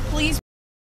you. Please.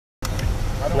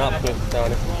 Not put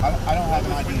down. I don't have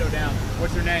an ID. Window down.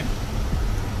 What's your name?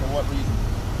 For what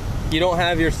reason? You don't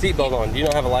have your seatbelt on. You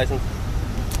don't have a license.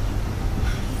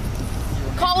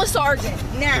 Call a sergeant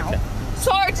now. Okay.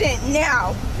 Sergeant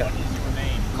now. Okay.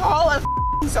 Call a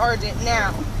sergeant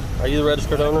now. Are you the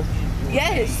registered owner?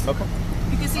 Yes. Okay.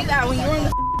 You can see that when you're in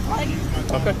the plate.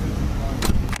 Okay.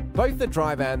 Both the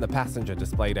driver and the passenger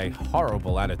displayed a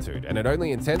horrible attitude, and it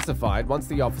only intensified once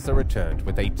the officer returned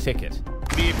with a ticket.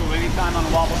 Vehicle anytime on a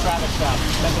lawful traffic stop.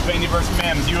 Pennsylvania versus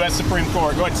Mims, U.S. Supreme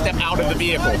Court. Go ahead and step out of the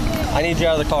vehicle. I need you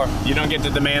out of the car. You don't get to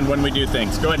demand when we do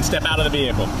things. Go ahead and step out of the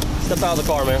vehicle. Step out of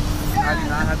the car, man. I do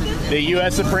not have to do the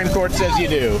U.S. Supreme Court says you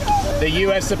do. The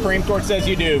U.S. Supreme Court says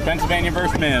you do. Pennsylvania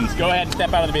versus Mims. Go ahead and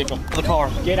step out of the vehicle. The car.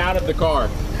 Get out of the car.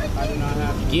 I do not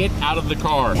have to. Get out of the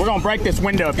car. We're gonna break this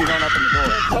window if you don't open the door.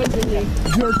 Touching me.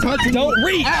 You're touching Don't me.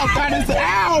 reach. Ow, that is,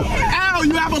 ow, ow,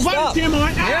 you have a body cam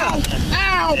on. Ow,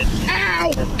 ow,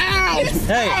 ow, ow.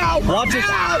 Hey, ow, watch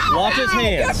his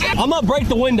hands. I'm gonna break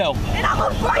the window. And I'm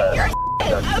gonna break your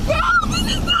bro, this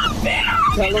is not fair!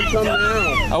 Tell him come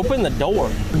down. Open the door.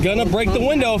 Gonna break the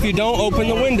window if you don't open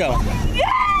the window.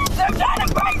 Yes! They're trying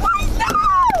to break my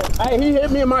stuff! Hey, he hit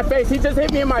me in my face. He just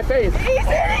hit me in my face. He's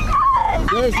hitting us!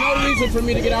 There's no reason for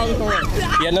me to get out of the car.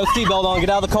 Yeah, no seatbelt on. Get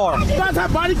out of the car. You guys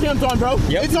have body cams on, bro.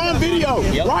 Yep. It's on video.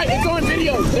 Yep. Right, it's on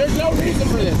video. There's no reason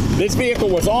for this. This vehicle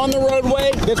was on the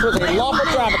roadway. This was a lawful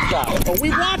traffic stop. But we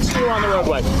watched you on the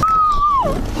roadway.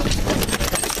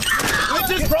 I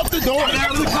just broke the door. Get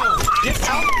out of the car. Get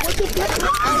out. What the fuck?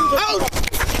 Out.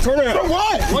 Turn around. For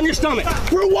what? On your stomach.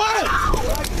 For what?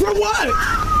 For what?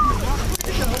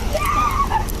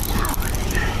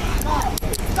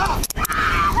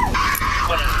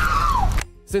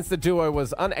 Since the duo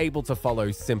was unable to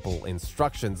follow simple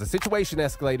instructions, the situation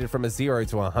escalated from a 0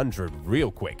 to 100 real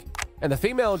quick, and the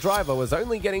female driver was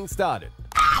only getting started.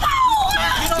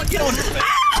 Get on your face.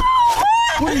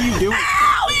 What are you doing?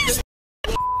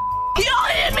 You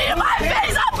hit me in my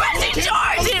face! I'm pressing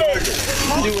charges!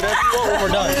 Do whatever you want when we're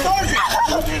done.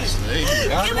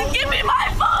 Give me my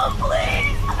phone,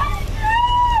 please!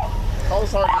 Call the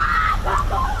sergeant.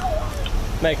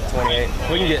 Make it 28.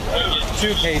 We can get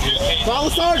 2 cages. Call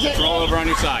the sergeant. Roll over on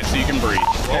your side so you can breathe.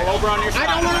 Roll over on your side.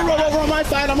 I don't want to roll over on my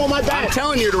side. I'm on my back. I'm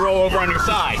telling you to roll over on your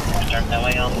side.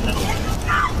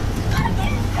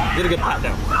 Get a good pat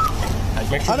down.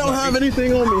 Make sure I don't have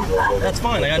anything on me. That's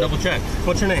fine. I gotta double check.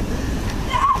 What's your name?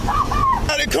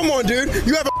 Come on, dude.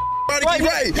 You have a body key,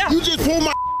 right? Yeah. You just pulled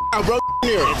my out, bro.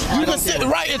 Here. You can sit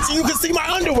right. You can see my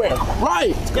underwear.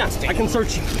 Right. Yeah, I can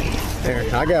search you. There,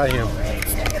 I got him.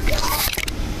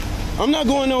 I'm not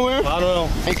going nowhere. I don't know.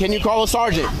 Hey, can you call a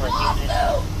sergeant?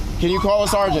 Can you call a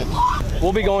sergeant?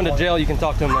 We'll be going to jail. You can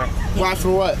talk to him there. Why, for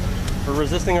what? For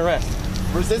resisting arrest.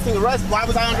 Resisting arrest? Why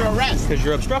was I under arrest? Because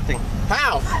you're obstructing.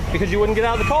 How? Because you wouldn't get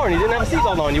out of the car and you didn't have a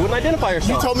seatbelt on. You wouldn't identify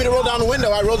yourself. You told me to roll down the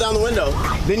window. I rolled down the window.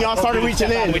 Then y'all started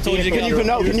reaching in.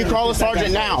 Can you call a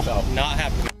sergeant now? Not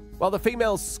happening. While the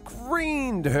female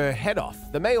screamed her head off,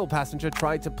 the male passenger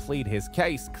tried to plead his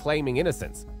case, claiming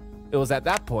innocence. It was at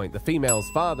that point the female's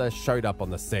father showed up on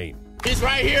the scene. He's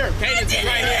right here. Cadence is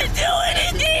right here. Do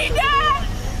anything, Dad!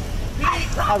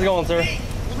 How's it going, sir?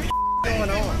 Going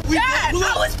on? Dad,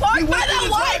 I was parked by the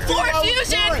White Ford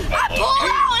Fusion. I pulled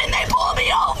out and they pulled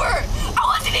me over. I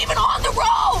wasn't even on the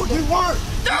road. We weren't.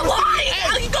 They're lying.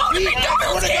 You go to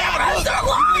McDonald's cameras. They're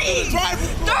lying.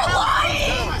 They're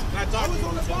lying.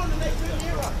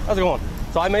 How's it going?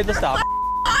 So I made the stop.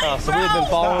 So we had been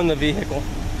following the vehicle.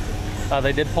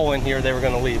 They did pull in here. They were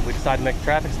going to leave. We decided to make a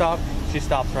traffic stop. She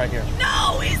stops right here.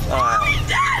 No, he's lying,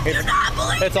 Dad. Do not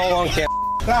believe It's all on camera.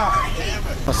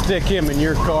 I'll stick him in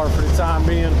your car for the time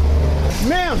being.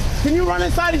 Ma'am, can you run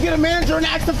inside and get a manager and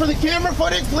ask them for the camera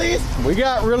footage, please? We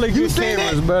got really good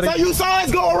cameras, buddy. So you saw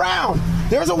us go around.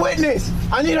 There's a witness.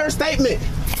 I need her statement.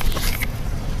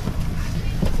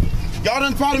 Y'all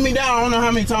done prodded me down I don't know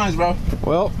how many times, bro.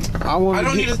 Well, I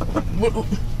don't need a...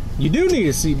 You do need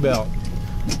a seatbelt.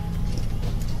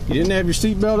 You didn't have your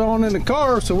seatbelt on in the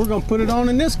car, so we're gonna put it on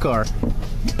in this car.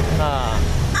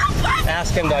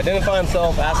 Ask him to identify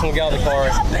himself, ask him to get out of the car.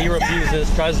 He refuses,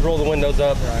 tries to roll the windows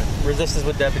up, resists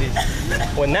with deputies.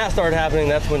 When that started happening,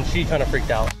 that's when she kind of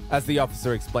freaked out. As the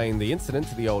officer explained the incident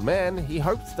to the old man, he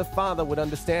hoped the father would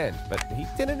understand, but he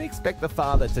didn't expect the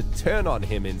father to turn on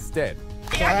him instead.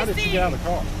 So how did she get out of the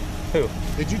car? Who?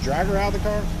 Did you drag her out of the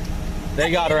car? They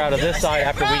got her out of this side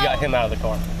after we got him out of the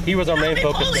car. He was our main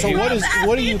focus. So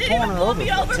what are you pulling her over?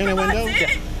 Tinted window?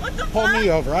 Yeah. Pull me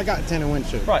over. I got tinted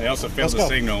windshield. Right. They also failed the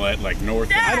signal at like north.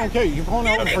 I don't care. You're pulling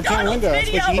over for tinted window. That's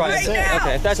what you just said.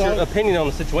 Okay, if that's your opinion on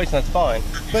the situation, that's fine.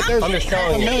 But there's I'm just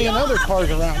telling a million other cars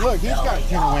around. Look, he's got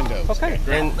tinted windows. Okay.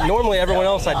 And normally everyone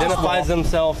else identifies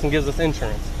themselves and gives us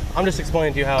insurance. I'm just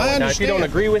explaining to you how. Now, if you don't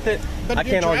agree with it, I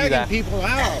can't argue that. People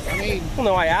out. I mean, well,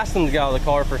 no, I asked them to get out of the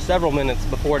car for several minutes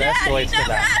before it escalates to that. He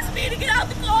never asked me to get out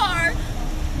the car.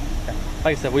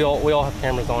 Like I said, we all have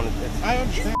cameras on. I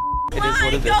understand. It is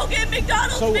what it is. Go get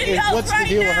McDonald's videos what's the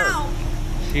deal with her?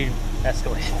 She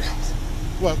escalated things.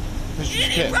 Well, because she's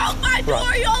He broke my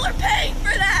door. Y'all are paying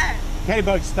for that. Hey,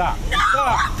 bud, stop. No,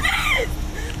 I'm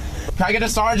pissed. Can I get a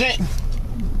sergeant?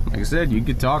 Like I said, you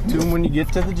could talk to him when you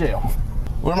get to the jail.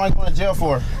 What am I going to jail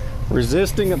for?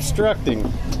 Resisting, obstructing.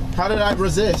 How did I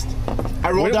resist?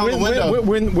 I rolled down the window.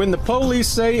 When the police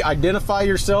say identify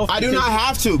yourself, I do not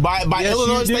have to by yes,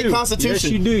 Illinois State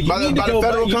Constitution. Yes, you do. You by the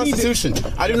federal Constitution.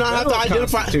 I do not have to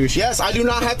identify. Yes, I do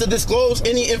not have to disclose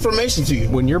any information to you.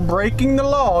 When you're breaking the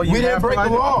law, you didn't break the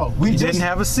law. We didn't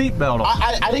have a seatbelt on.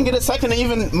 I didn't get a second to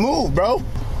even move, bro.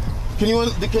 Can you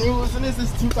listen to this?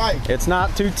 It's too tight. It's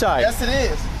not too tight. Yes, it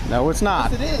is. No, it's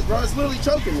not. Yes, it is, bro. It's literally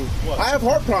choking me. What? I have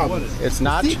heart problems. It's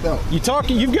not. You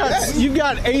talking? You've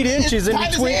got 8 inches in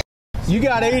between. You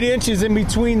got 8 inches in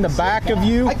between the back of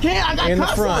you I got and the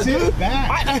cuffs front. on, dude.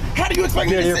 How do you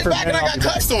expect me to sit back and I got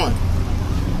cuffs on?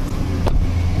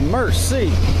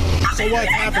 Mercy. So what's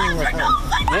happening with her?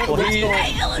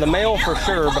 Well, the male for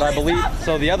sure, but I believe,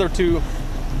 so the other 2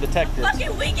 detectives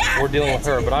were dealing with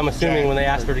her, but I'm assuming when they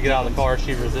asked her to get out of the car,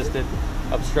 she resisted,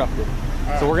 obstructed.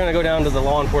 So we're gonna go down to the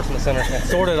law enforcement center and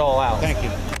sort it all out. Thank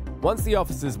you. Once the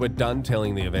officers were done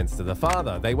telling the events to the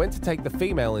father, they went to take the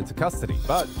female into custody,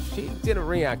 but she didn't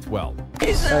react well.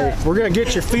 Hey, we're gonna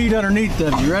get your feet underneath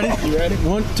them. You ready? You ready?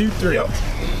 1, 2, 3. Yep.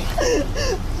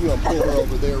 You gonna pull her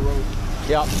over there, Rose?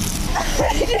 Yep.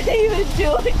 I didn't even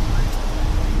do it.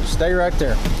 Stay right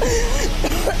there.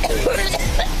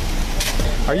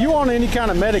 Are you on any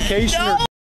kind of medication or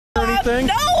anything?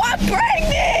 No, I'm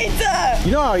pregnant.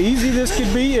 You know how easy this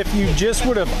could be if you just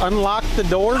would have unlocked the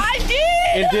door? I did.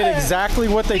 And did exactly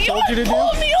what they told you to do?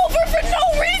 Pulled me over for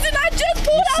no reason. I just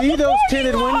pulled out See the those parking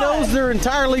tinted lot. windows? They're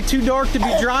entirely too dark to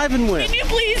be driving with. Can you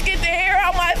please get the hair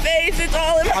out my face? It's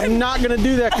all in my I'm not gonna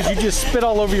do that because you just spit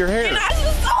all over your hair. And I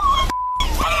just saw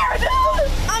my hair,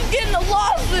 dude. I'm getting a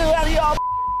lawsuit out of y'all.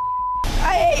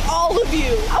 I hate all of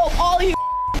you. I hope all of you.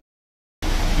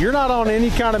 You're not on any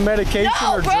kind of medication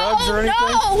or drugs or anything?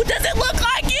 No, does it look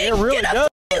like it? It really does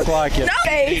look like it. No.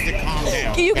 You need to calm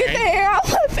down. Can you get the hair out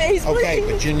my face, please? Okay,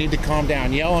 but you need to calm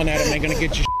down. Yelling at them ain't gonna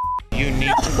get you. You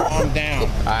need to calm down.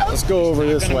 All right, let's go over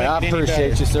this way. I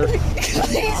appreciate you, sir.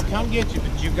 I'll come get you,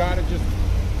 but you gotta just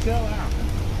chill out.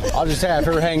 I'll just have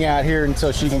her hang out here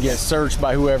until she can get searched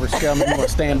by whoever's coming. We'll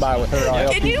stand by with her.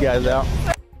 I'll help you guys out.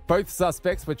 Both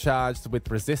suspects were charged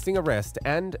with resisting arrest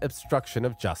and obstruction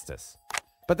of justice.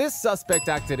 But this suspect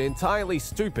acted entirely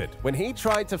stupid when he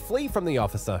tried to flee from the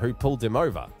officer who pulled him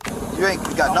over. You ain't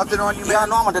got nothing on you, man? Yeah,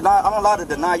 no, I'm allowed to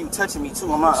deny you touching me,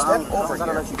 too. I'm not over here.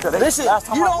 Listen,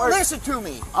 you don't listen to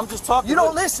me. I'm just talking. You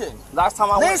don't listen. Last time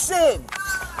I listen.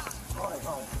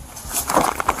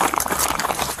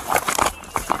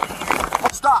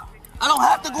 Stop. I don't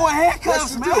have to go in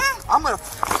handcuffs, man. I'm gonna...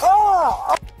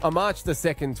 Oh! On March the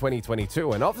 2nd,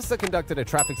 2022, an officer conducted a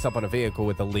traffic stop on a vehicle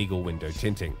with illegal window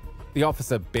tinting. The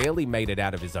officer barely made it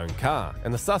out of his own car,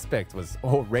 and the suspect was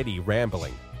already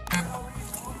rambling.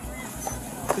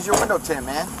 Cause your window tint,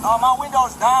 man. Oh, my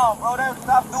window's down, bro.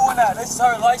 Stop doing that. This is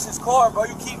our licensed car, bro.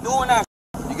 You keep doing that.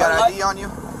 You got ID on you?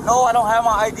 No, I don't have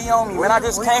my ID on me, man. I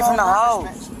just came from the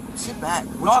house. Sit back.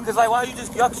 No, cause like, why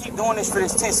y'all keep doing this for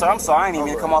this tint, sir? I'm sorry. I ain't even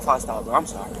mean to come off hostile, bro. I'm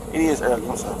sorry. It is early.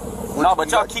 I'm sorry. No, but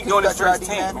y'all keep doing this for this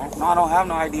tint, man. No, I don't have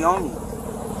no ID on me.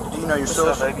 Do you know your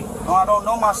social? Baby? No, I don't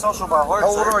know my social by heart. How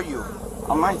old are you?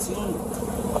 I'm 19.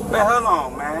 Man, hold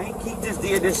on, man. He just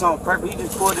did this on purpose. He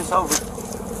just pulled this over.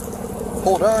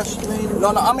 Hold us?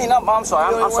 No, I mean, I'm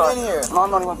sorry. I'm sorry. In here. No,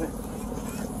 I'm not even here.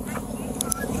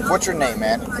 What's your name,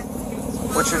 man?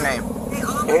 What's your name?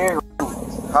 Eric.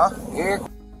 Huh? Eric.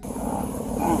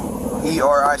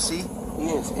 E-R-I-C?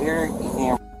 Yes, Eric. And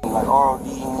then like R-O-D.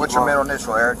 What's your middle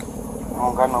initial, Eric? I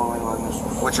don't got no middle initial.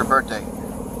 What's your birthday?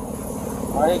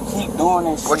 Why they keep doing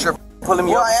this? What's your... Pulling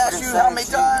me well, up I asked you how many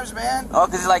times, man? Oh,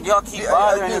 because it's like y'all keep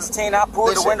bothering this teen. I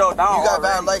pulled the window down. You got a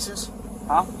valid license?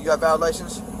 Huh? You got a valid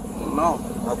license? No.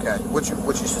 Okay. What you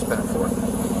suspended for?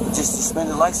 Just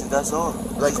suspended license, that's all.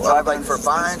 Like for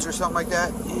fines or something like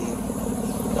that? Yeah.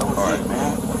 That was it,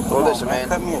 man. Well, listen, man.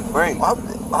 Cut me a break.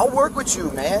 I'll work with you,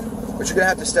 man. But you're going to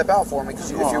have to step out for me because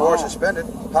if you are suspended,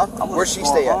 huh? Where's she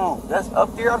stay at? That's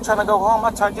up there. I'm trying to go home.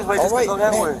 I tried this way just to go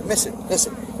that way. Listen.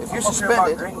 If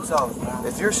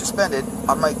you're suspended,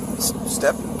 I might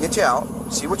get you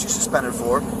out, see what you're suspended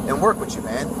for, and work with you,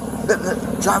 man.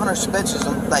 Driving under suspension is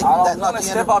like I don't want to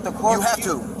step out the car. You have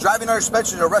to. Driving under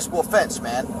suspension is an arrestable offense,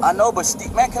 man. I know, but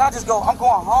man, can I just go? I'm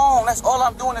going home. That's all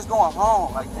I'm doing is going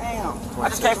home. Like, damn. I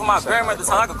just came from my grandmother's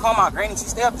house. I could call my granny. She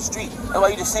stay up the street. That's why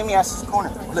you just see me at this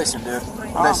corner. Listen, dude.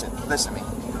 Listen to me.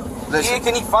 Yeah,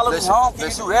 can he follow me home? Can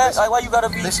you do that? Like, why you gotta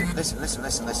be? Listen.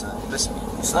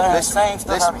 Same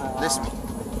stuff. Listen.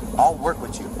 I'll work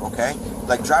with you, okay?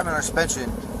 Like driving under suspension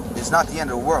is not the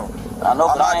end of the world. I know,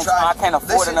 but I can't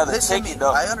afford another ticket,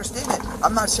 though. I understand it.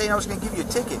 I'm not saying I was going to give you a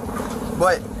ticket,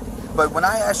 but when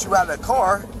I asked you out of the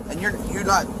car and you're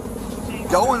not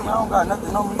going. I don't got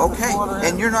nothing on me. Okay,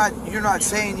 and you're not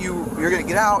saying you're gonna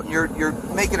get out. You're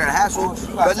making it a hassle.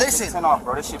 But listen,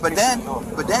 but then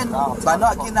by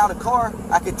not getting out of the car,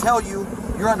 I could tell you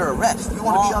you're under arrest. You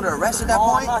want to be under arrest at that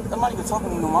point? I'm not even talking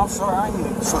to you. I'm sorry. I ain't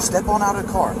even. So step on out of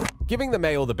the car. Giving the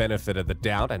male the benefit of the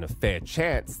doubt and a fair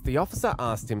chance, the officer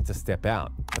asked him to step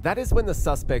out. But that is when the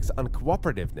suspect's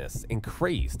uncooperativeness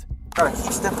increased.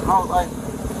 Stepping out like.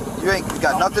 You ain't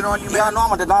got nothing on you, man. Yeah, I know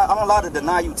I'm allowed to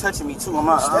deny you touching me too. I'm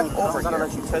not. Step over I'm here.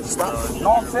 let you touch. Stop.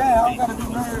 No, I'm saying I don't gotta do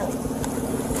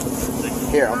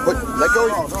nothing. Here, let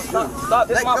go. Stop.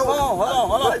 This is my phone.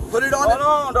 Hold on. Put it on. Hold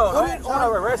on, though. Put I it ain't trying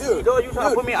to arrest you, dude. You trying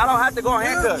to put me? I don't have to go in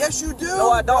handcuffs. Yes, you do. No,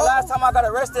 I don't. Last time I got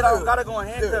arrested, I don't gotta go in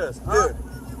handcuffs. Dude.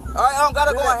 All right, I don't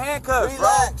gotta go in handcuffs,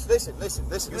 Relax. bro.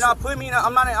 Listen. You're not putting me in.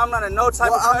 I'm not in no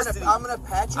type of custody. I'm gonna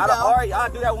pat you down. All right, I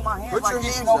do that with my hands. Put your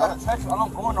like hands up. up. I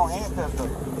don't go in no handcuffs, though.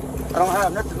 I don't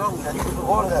have nothing on me. You can do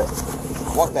all of that.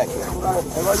 Walk back here.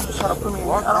 Why you just trying to put me in?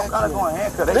 I don't gotta go in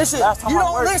handcuffs. Listen, you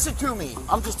don't listen to me.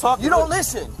 I'm just talking. You don't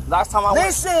listen. Last time I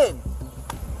listen.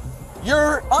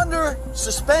 You're under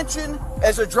suspension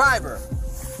as a driver.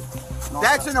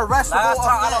 That's an arrestable Last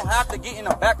time I offense. don't have to get in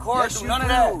the back car and do none of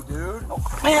that. Dude.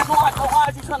 Man, why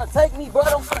are you trying to take me, bro?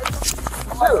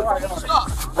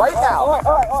 Stop. Right now. All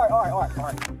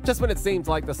right. Just when it seemed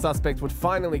like the suspect would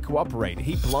finally cooperate,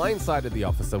 he blindsided the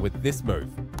officer with this move.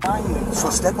 So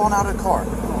step on out of the car.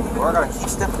 Bro, I gotta keep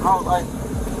stepping out like.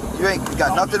 You ain't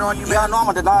got nothing on you, man. Yeah, I know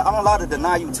I'm allowed to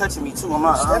deny you touching me too. I'm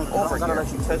not. Step over here. here.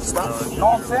 Let you touch. Stop. No,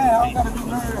 I'm saying I don't gotta do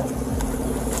none of that.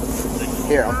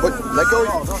 Here, let go.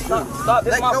 Stop.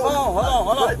 This is my phone.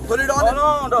 Hold on. Put it on. Hold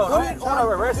on, though. Put I ain't trying to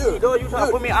arrest you, dude. You trying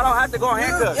to put me? I don't have to go in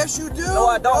handcuffs. Yes, you do. No,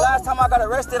 I don't. Last time I got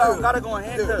arrested, I don't gotta go in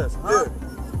handcuffs. Dude. All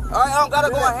right, I don't gotta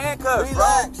go in handcuffs.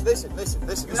 Relax.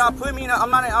 Listen. You're not putting me in. I'm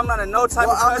not in no type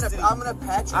of custody. I'm gonna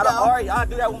pat you down. All right, I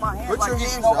do that with my hands. Put your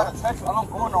hands up. up. I don't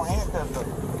go in no handcuffs, though.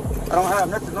 I don't have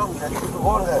nothing on me. You can do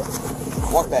all of that.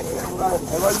 Walk back here.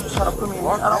 Why you just trying to put me in?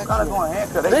 I don't gotta go in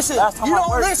handcuffs. Listen, you don't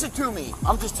listen to me.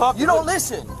 I'm just talking. You don't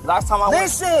listen. Last time I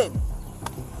listen.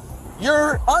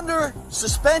 You're under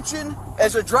suspension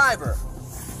as a driver.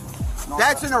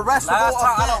 That's an arrestable Last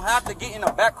time offense. I don't have to get in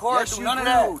the back car and do none of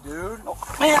that. Dude.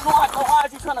 Man, why are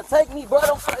you trying to take me, bro?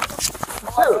 Stop.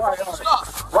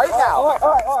 Right now. All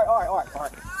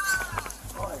right.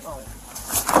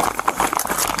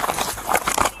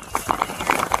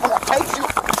 I'm gonna take you.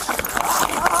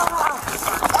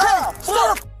 Slow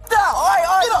the f down. All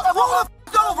right. Get up. Roll the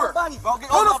f over. Roll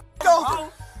the f over.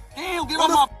 Damn, get Roll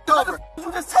the f over.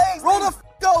 You just tased Roll me. the f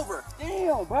over.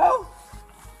 Damn, bro.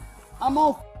 I'm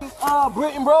on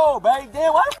Britain Road, baby.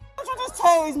 Damn, why the f you just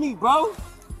tased me, bro?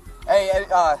 Hey,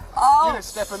 you're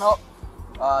stepping up.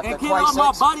 And get out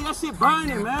my body, that shit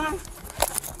burning, man.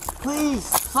 Please,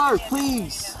 sir,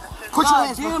 please. Put your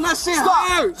hands. Damn, that shit Stop.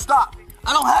 hurts. Stop.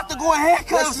 I don't have to go in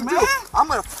handcuffs, Yes, you man. do. I'm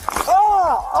gonna.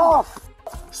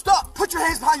 Stop. Put your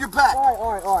hands behind your back.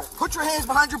 All right. Put your hands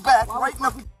behind your back right now.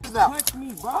 Punch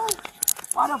me, bro.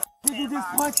 Why the f did you just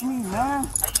punch me, man?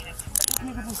 This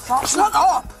nigga just shot me. Shut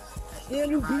up.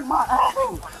 Damn, you beat my ass.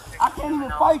 I can't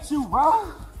even fight you,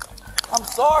 bro. I'm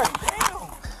sorry. Damn.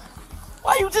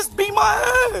 Why you just beat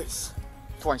my ass?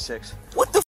 26.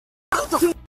 What the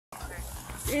f?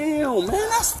 Damn, man,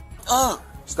 that's up.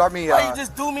 Start me. Why you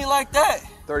just do me like that?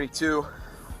 32.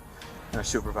 And a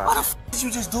supervisor. Why the f did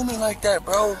you just do me like that,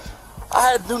 bro?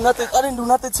 I had to do nothing. I didn't do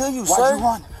nothing to you, sir. Why'd you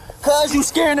run? Cause you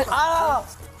scaring it.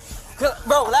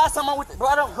 Bro, last time I went, bro,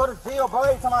 I don't go to jail, bro.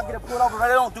 Every time I get pulled over, bro,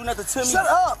 they don't do nothing to me. Shut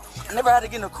up. I never had to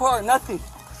get in the car or nothing.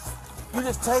 You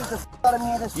just tased the f out of me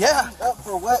and just Up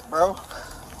for what, bro?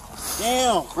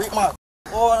 damn, break my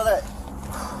all of that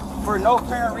for no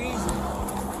apparent reason.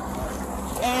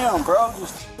 Damn, bro,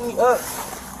 just f me up.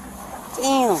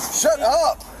 Damn. Shut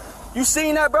up. You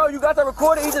seen that, bro? You got that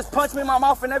recorded? He just punched me in my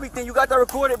mouth and everything. You got that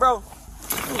recorded, bro?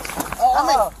 How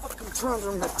many fucking times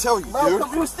I'm gonna tell you, Bro, dude?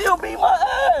 cause you still beat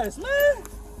my ass, man.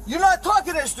 You're not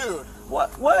talking to this dude.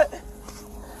 What?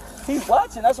 He's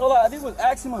watching. That's all I did was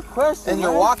ask him a question. And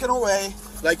you're walking away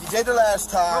like you did the last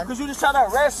time. Because you just tried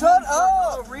to arrest Shut me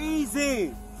up. for no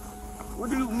reason. What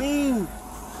do you mean?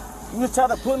 You just tried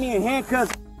to put me in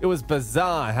handcuffs. It was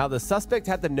bizarre how the suspect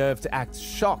had the nerve to act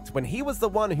shocked when he was the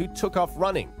one who took off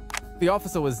running. The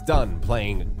officer was done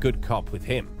playing good cop with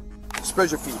him.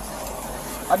 Spread your feet.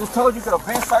 I just told you could have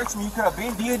been searched me. You could have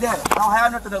been did that. I don't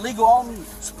have nothing illegal on me.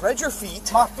 Spread your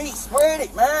feet. My feet spread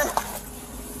it, man.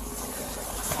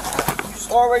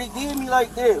 You already did me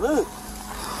like that. Look.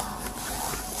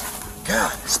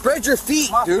 God, spread your feet,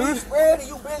 My dude. feet spread it.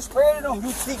 You been spreading them.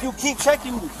 You keep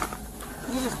checking me.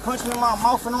 You just punched me in my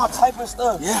mouth and all type of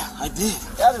stuff. Yeah, I did.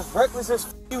 That is reckless as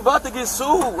f. You about to get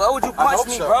sued. Why would you punch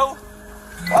me, bro?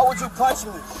 Why would you punch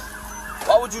me?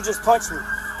 Why would you just punch me?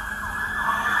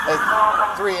 Hey,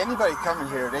 3, anybody coming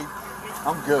here,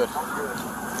 I'm good.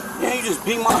 Yeah, you just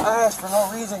beat my ass for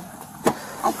no reason.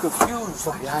 I'm confused.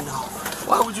 Yeah, I know.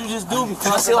 Why would you just do me?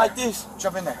 Can I sit like this?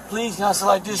 Jump in there. Please, can I sit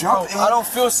like this, bro? I don't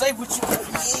feel safe with you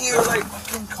here, like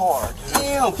fucking car, dude.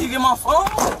 Damn, can you get my phone?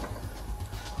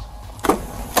 You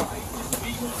just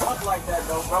beat me up like that,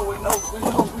 though, bro, with no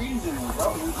reason,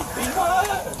 bro. You just beat my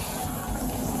ass.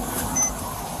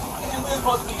 And we're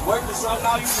supposed to be working something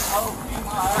now. You just beat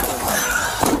my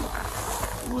ass.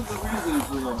 What's the reason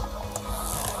for that?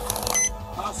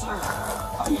 Huh, sir?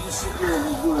 How you just sit here and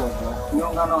just do that, bro? You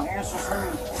don't got no answer for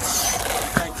me?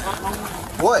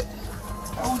 What?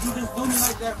 Why would you just do me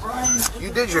like that, Brian?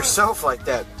 You did yourself like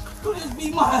that. You just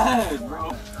beat my head,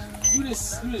 bro. You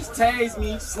just tased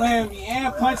me, slammed me,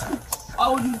 and punched me. Why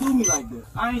would you do me like this?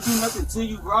 I ain't do nothing to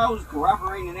you, bro. I was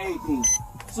cooperating and everything.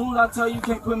 As soon as I tell you you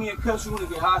can't put me in cuffs, you want to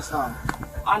get hostile.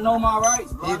 I know my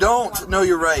rights, bro. You don't know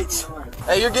your rights.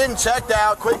 Hey, you're getting checked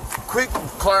out. Quit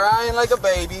crying like a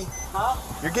baby. Huh?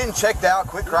 You're getting checked out.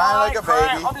 Quit crying like a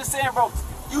baby. I'm just saying, bro.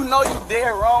 You know you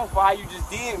dead wrong for how you just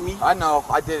did me. I know.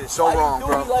 I did it so wrong, bro.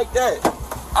 Why you do me like that?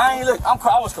 I ain't look.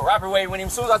 I was cooperating with him.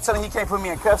 As soon as I tell him he can't put me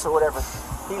in cuffs or whatever,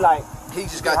 he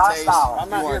just got tased. I'm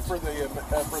not here for the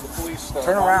police stuff.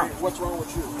 Turn around. What's wrong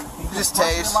with you? He just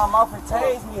tased. My mouth and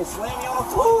tased me and slammed me on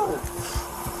the floor.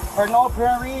 For no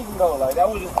apparent reason though. Like that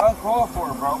was just uncalled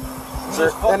for, bro. Is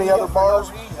there any other bars?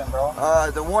 No reason, bro.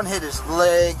 The one hit his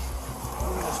leg.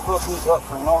 You just fucked me up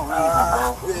for no reason,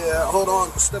 bro. Yeah, hold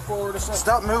on. Step forward a second.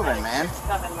 Stop moving, man.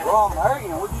 Bro, I'm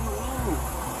hurting. What do you mean?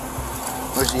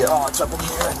 Where's the Oh, it's up in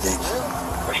here, I think.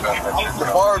 The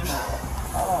barbs.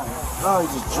 No, he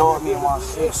just jawed me in my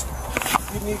fist.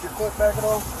 You need your foot back at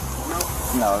all?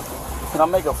 No. Can I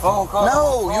make a phone call?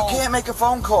 No, you can't make a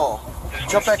phone call.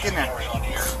 Jump back in there.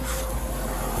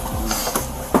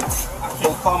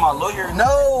 Can call my lawyer?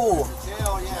 No.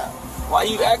 Why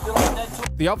you acting like that too?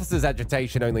 The officer's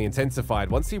agitation only intensified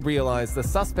once he realized the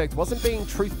suspect wasn't being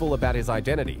truthful about his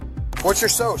identity. What's your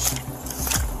social?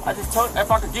 I just told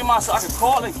if I could get my, I could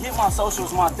call and get my social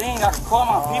is my thing. I could call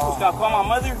my people. Can I call my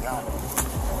mother?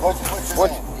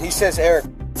 What? He says Eric.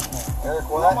 Eric,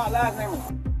 what? My last name is.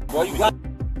 Bro, you got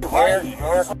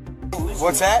Eric.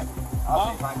 What's that?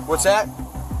 What's that?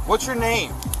 What's your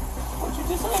name? What you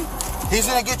just say? He's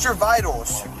gonna get your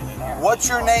vitals. What's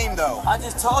your name though? I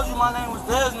just told you my name was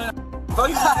Desmond. Bro,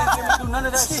 you didn't get me do none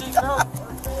of that shit, bro.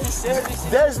 You said this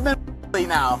shit. Desmond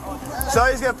now. So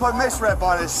he's gonna put misrep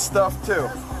on his stuff too.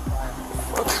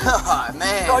 God,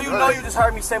 man. Bro, you know you just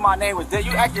heard me say my name was Desmond.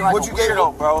 You acting like a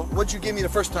weirdo, bro. What'd you give me the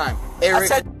first time? Eric.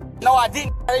 I said, no, I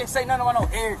didn't. I didn't say nothing about no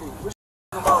Eric.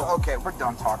 Okay, we're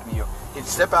done talking to you. He'd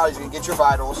step out, he's gonna get your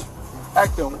vitals.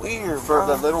 Acting weird, for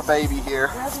the little baby here.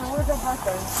 Where's the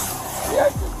birthday? He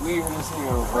acting weird as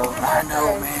hell, bro. I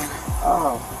know, man.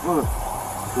 Oh, look.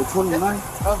 The 29th?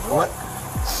 Of what?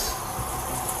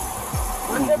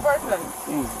 When's your birthday?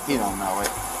 He don't know it.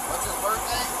 What's his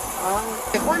birthday?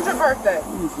 When's your birthday? I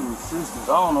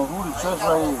don't know who the trust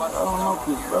right is. I don't know,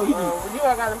 cause bro, you just You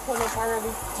got him put up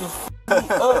already? just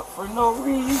beat up for no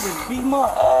reason. You just beat my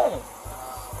ass.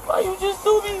 Why you just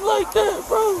do me like that,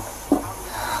 bro?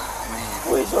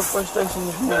 Where's your frustration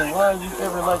this morning? Why are you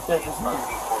ever like that this morning?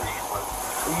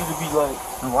 For you to be like,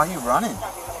 and why are you running?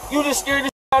 You just scared the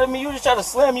shit out of me. You just tried to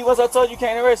slam me once I told you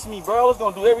can't arrest me, bro. I was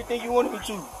gonna do everything you wanted me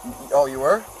to. Oh, you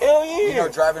were? Hell yeah. You know,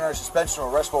 driving under suspension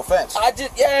or arrestable offense.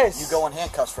 Yes. You go in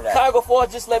handcuffs for that. Chicago 4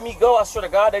 just let me go. I swear to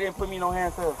God, they didn't put me in no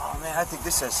handcuffs. Oh man, I think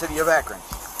this says City of Akron.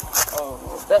 Oh,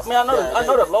 that man, I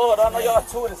know the law. I know y'all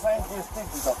two of the same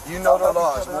districts. You know the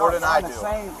laws more than I do. In the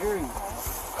same area.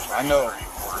 I know.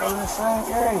 In the same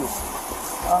area.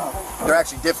 They're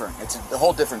actually different. It's a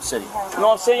whole different city. You know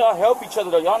what I'm saying? Y'all help each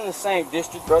other though. Y'all in the same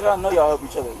district, bro. Y'all know y'all help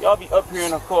each other. Y'all be up here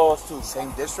in the forest too.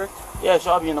 Same district? Yes,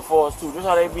 y'all be in the forest too. This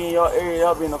how they be in y'all area.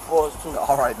 Y'all be in the forest too.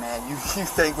 All right, man. You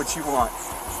think what you want.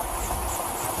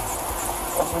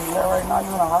 That's where you at right now. You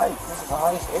in a height. This is the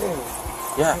highest area.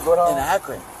 Yeah. You go down, in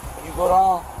Akron. You go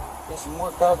down. There's some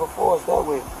more Chicago forest that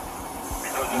way.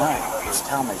 No, it's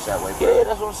Talmadge that way, bro. Yeah,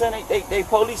 that's what I'm saying. They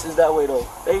police is that way though.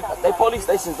 They police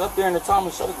stations up there in the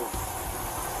Thomas Circle.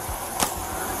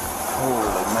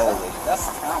 Holy moly. That's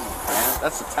the Talmadge, man.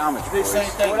 That's the Talmadge. The same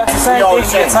thing. Well, That's the same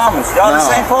thing. Thomas. Y'all the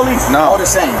same police? No, all the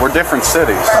same. We're different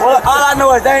cities. Well, all I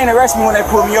know is they ain't arrest me when they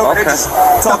pulled me over. They just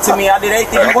talked to me. I did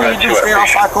everything you wanted to do. Stay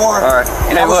off my car. All right.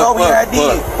 And I was over here. I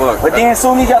did. Look. But then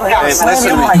soon he got like, Hey,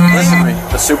 listen to me. Listen to me.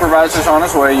 The supervisor's on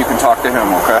his way. You can talk to him,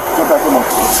 okay? Come on.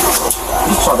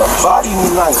 You tried to body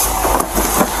me like.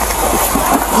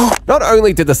 Not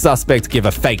only did the suspect give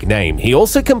a fake name, he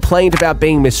also complained about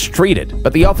being mistreated,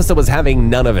 but the officer was having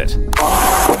none of it. You don't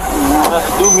have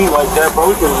to do me like that, bro.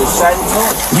 We could have just sat and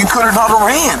talked. You could have not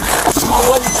ran.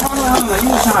 What you trying to run? Like, you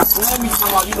was trying to slam me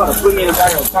somehow. You gotta put me in the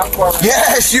back of the cop car.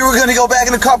 Yes, you were gonna go back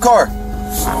in the cop car.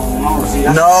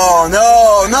 No,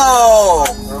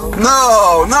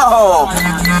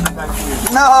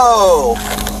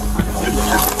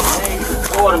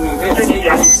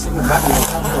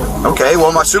 Okay,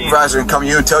 well, my supervisor can come to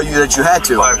you and tell you that you had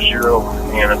to.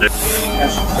 5-0.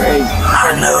 That's crazy.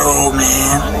 I know,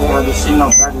 man.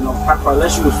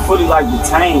 Unless you was fully like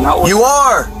detained. You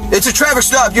are. It's a traffic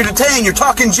stop. You're detained. You're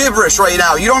talking gibberish right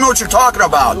now. You don't know what you're talking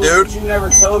about, dude. You never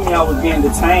told me I was being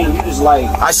detained. You just like.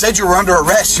 I said you were under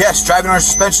arrest. Yes, driving under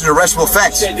suspension is an arrestable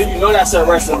offense. You said, dude, you know that's an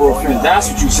arrestable offense. That's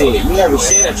what you said. You never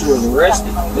said that you was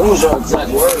arrested. Them was your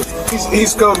exact words.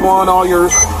 East Coast 1, all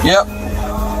yours. Yep.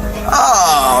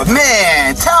 Oh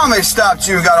man, tell me stopped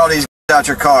you and got all these out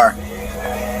your car.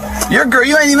 Your girl,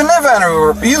 you ain't even live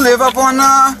anywhere. You live up on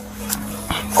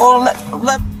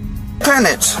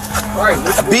Independence. Right.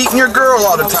 Beating your girl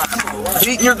all the time.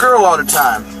 Beating your girl all the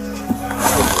time.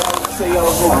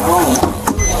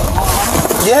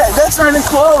 Yeah, that's not even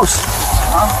close.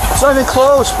 It's not even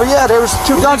close, but yeah, there was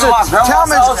 2 guns.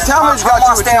 Talmadge got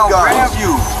you with 2 guns.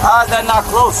 How's that not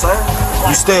close, sir?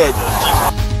 You stayed.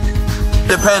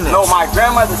 Independence. No, my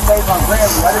grandmother stays on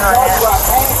Grandview. I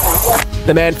didn't know.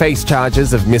 The man faced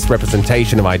charges of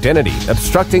misrepresentation of identity,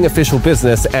 obstructing official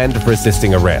business, and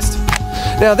resisting arrest.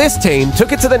 Now, this team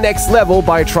took it to the next level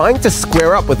by trying to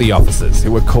square up with the officers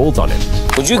who were called on him.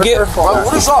 Would you get?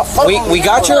 We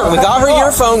got her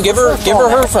your phone. Give her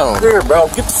her phone. Here, bro.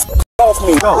 Get the off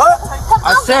me. Go.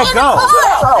 I said go.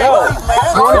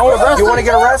 You want to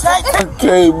get arrested?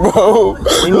 Okay, bro.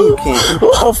 You can't.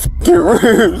 I'll fucking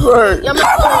ribs. Right.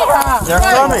 They're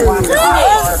coming.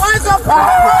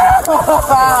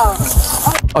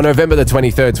 On November the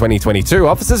 23rd, 2022,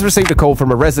 officers received a call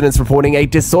from a resident reporting a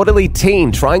disorderly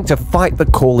teen trying to fight the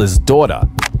caller's daughter.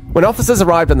 When officers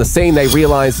arrived on the scene, they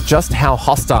realized just how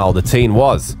hostile the teen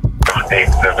was.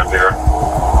 870.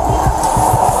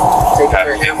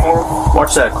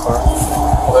 Watch that car.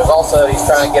 Well, there's also, he's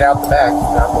trying to get out the back,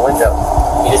 out the window.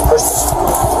 He just pushed it.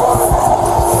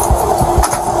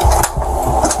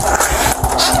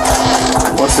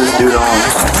 What's this dude on? I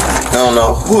don't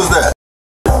know. Who is that?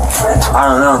 I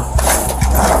don't know.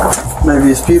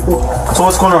 Maybe it's people. So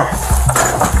what's going on?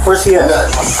 Where's he at?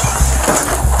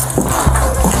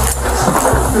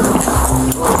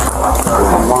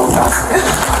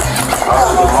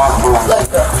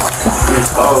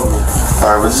 It's over.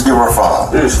 Alright, let's give her a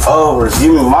phone. It's over.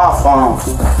 Give me my phone.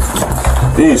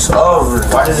 It's over.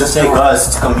 Why does it take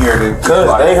us to come here to?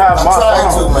 Because they have my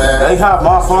phone. They have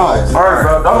my phone. Alright,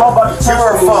 bro. Don't nobody give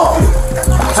her a phone.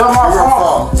 Tell my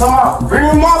phone. Tell my. Bring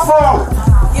me my phone.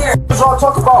 Here. That's what I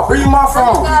talk about. Bring me my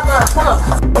phone.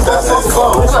 That's his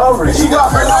phone. It's over. She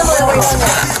got her.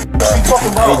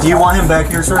 Hey, do you want him back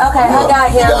here, sir? Okay, I got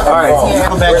him. Alright,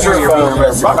 come back here. You're being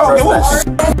arrested.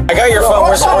 I got your phone.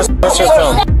 Where's your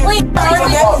phone? Please,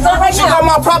 She got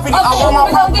my property. I want my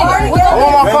property. I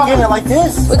want my property. Get it like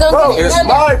this. We're gonna Bro, get it. it's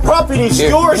my property. It's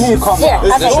yours. Yeah,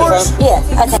 It's yours. Yeah,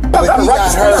 okay. He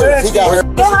got hers. He got hers.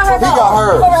 Give her her phone. He got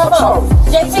hers. Give her her phone.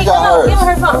 JT, He got come on, hers. give her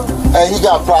her phone. Hey, he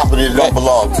got property that don't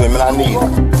belong to him, and I need it.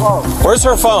 Where's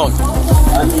her phone?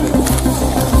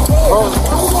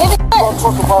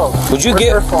 Would you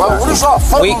get?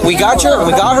 We got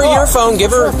her your phone.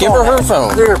 Give her her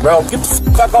phone. Here, bro. Get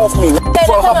the fuck off me. Okay,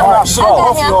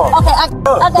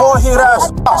 Go ahead,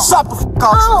 ass. Stop the fuck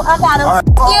off. Oh, I got him.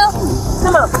 You.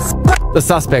 Come on. The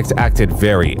suspect acted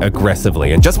very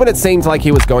aggressively, and just when it seemed like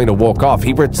he was going to walk off,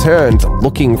 he returned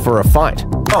looking for a fight.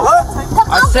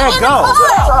 I said go.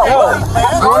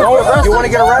 You want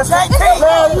to get arrested?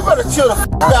 Man, you better chill the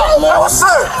fuck out, man.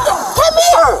 Sir. Come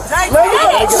here. Man, you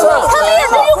better get arrested.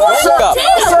 Come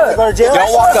here. Do you want Walk up. to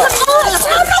Don't walk up.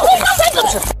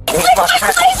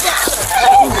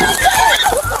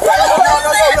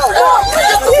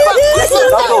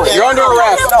 You're under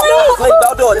arrest. Please,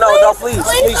 don't do it. No, don't, please.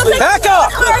 Please. Back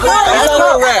up. He's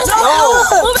under arrest.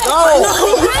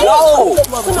 No.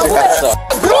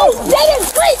 Get off me.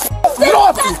 Get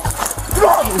off me.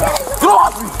 Get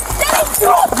off me. Get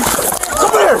off me.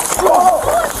 Come here.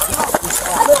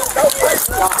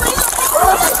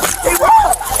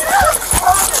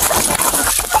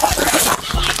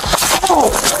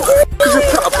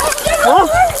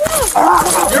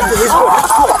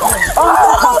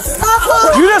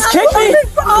 You just kicked me?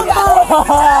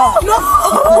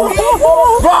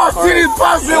 Bro, see this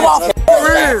pussy in my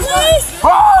ears.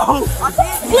 Bro.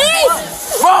 Please.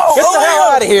 Bro. Get the hell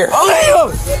out of out of here.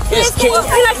 Please, can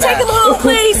I take him home,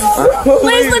 please?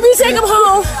 Please let me take him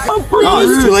home. Please. No,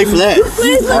 it's too late for that.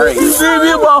 Please let me take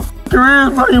him home. My f***ing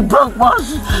ribs, bro. You broke my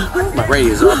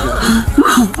radio is up.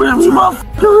 Give me my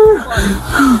f***ing ribs.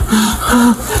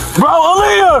 Bro,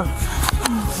 Aaliyah!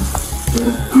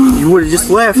 You would have just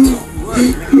left.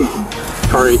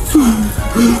 Hurry.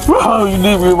 Bro, you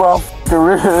need me my f***ing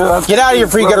ribs. Get out of here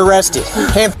before you get arrested.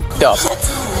 Hand up.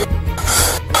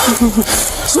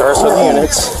 Starts with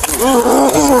units.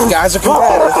 These guys are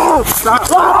competitive.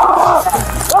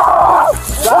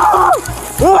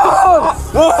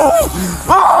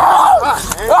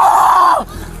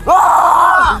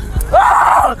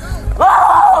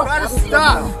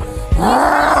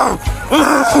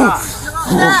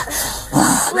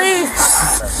 Please.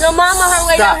 Your mama her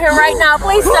way down here right now.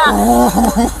 Please stop.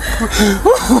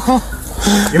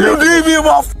 You need me in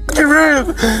my f***ing ribs.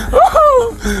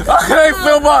 I can't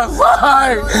feel my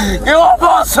side. Get off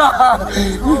my side.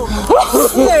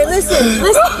 Here, listen.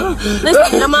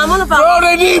 Your mom on the phone. Bro,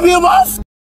 they need me in my f***ing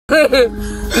ribs.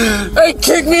 They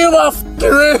kicked me in my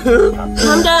f***ing ribs.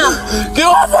 Calm down. Get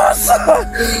off my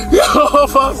side. Get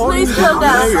off my side. Please calm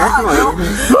down.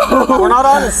 We're not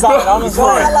on his side, on his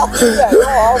way.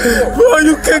 Bro,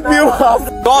 you kicked me in my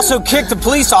f***ing. You also kicked a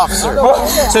police officer.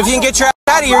 So if you can get your ass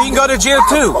out of here, you can go to jail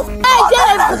too. Hey,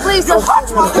 Dad, please. Look,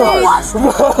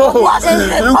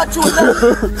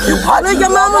 your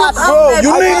mama. Bro,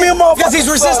 you need me in my because he's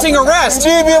resisting arrest.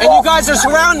 And you guys are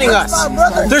surrounding us.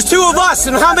 There's 2 of us,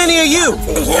 and how many are you?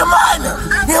 You're mine.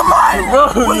 Bro,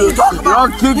 y'all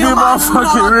kicked me in my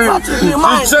fucking ribs.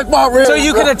 Just check my ribs. So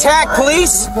you can attack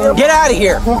police? Get out of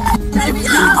here.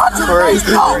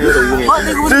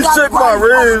 Just check my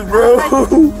ribs, bro.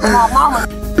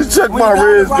 Just check my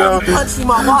ribs, bro.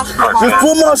 Just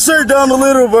pull my shirt down a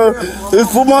little, bro.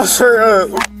 Just pull my shirt up.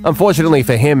 Unfortunately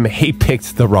for him, he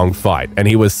picked the wrong fight and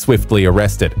he was swiftly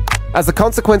arrested. As the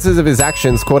consequences of his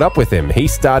actions caught up with him, he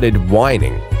started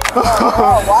whining.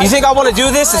 You think I want to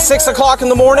do this at 6 o'clock in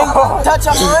the morning? Touch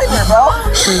up right there, bro.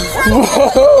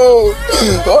 Whoa!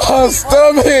 Oh,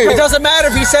 stomach! It doesn't matter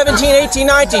if he's 17, 18,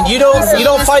 19. You don't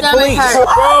fight police.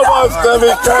 Bro, my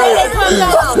stomach crazy.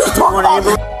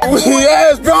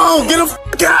 Yes, bro, get the f***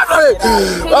 out of it!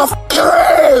 My f***ing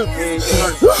ribs!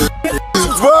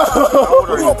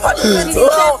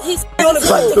 Bro! He's gonna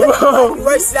punch you.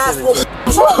 Racist ass woman.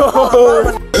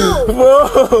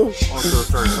 Bro!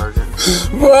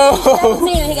 Bro!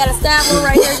 He got a stab wound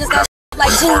right here. Just got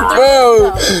like 2 or 3. Bro,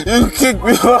 you kicked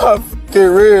me off fucking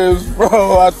ribs,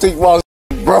 bro. I think my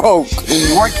broke.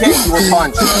 You weren't kicked, you were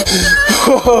punched.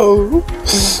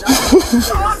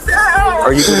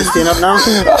 Are you gonna stand up now? I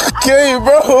can't,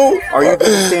 bro. Are you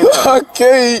gonna stand up? I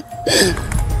can't.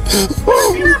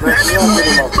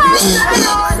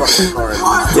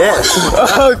 Yes.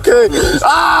 Okay.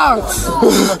 Ah!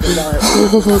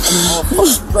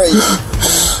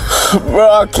 Bro,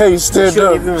 I can't stand You up.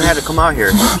 shouldn't even had to come out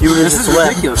here. You would have just left.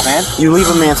 Ridiculous, man. You leave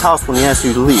a man's house when he asks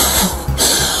you to leave.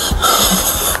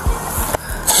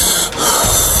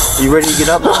 You ready to get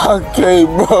up? I can't,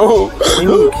 bro.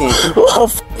 Maybe you can't. My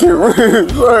fucking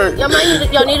ribs hurt.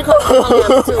 Y'all need to come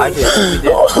home too. I did. We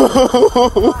did.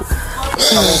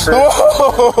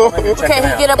 Okay, he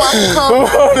get up off the coat.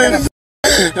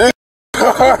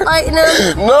 Fighting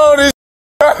him. No, this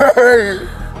hurt.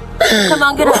 Come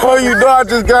on, get up. Bro, you know I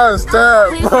just got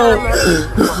stabbed, bro.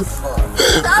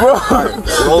 Bro.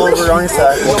 Roll over on your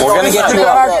side. We're gonna get you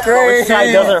up. Which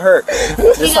side doesn't hurt?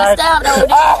 He got stabbed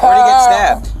already. Where'd he get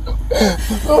stabbed?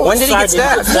 When did he get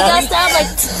stabbed? He got stabbed like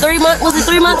 3 months. Was it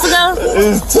 3 months ago?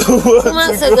 It's 2 2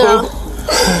 months ago.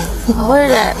 Where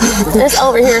is that? It's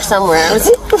over here somewhere.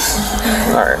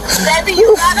 Alright. Baby,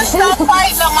 you gotta stop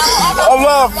fighting him. I'm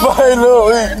not fighting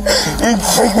him. He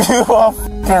kicked me off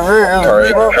fucking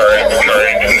ribs.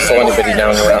 Slow anybody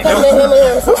down around.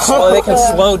 So they can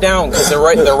slow down because they're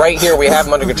right here. We have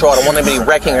them under control. I don't want anybody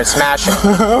wrecking or smashing.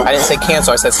 I didn't say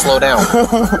cancel. I said slow down.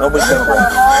 Nobody's gonna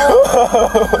wreck.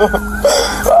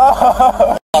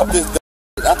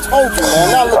 I told you,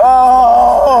 man.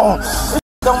 Oh.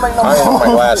 Don't make no I don't know what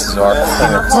my glasses are.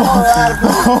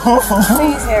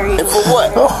 Please, Harry. And for what?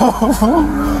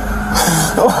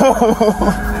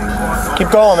 Keep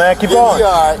going, man. Keep going. He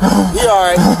alright. He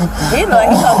alright. He look like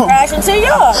he's gonna crash into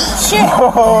yours. Shit.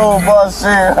 Oh, my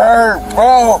shit hurt,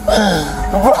 bro.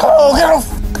 Bro, get a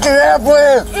fucking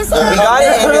ambulance. We got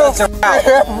an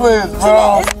Ambulance,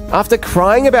 bro. After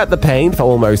crying about the pain for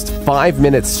almost 5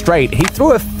 minutes straight, he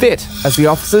threw a fit as the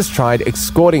officers tried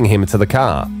escorting him to the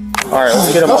car. Alright,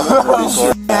 let's get him up.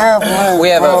 We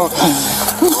have a...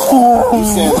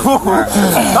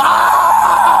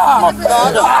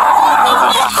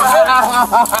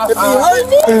 If he hurt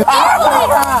me, they're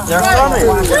coming.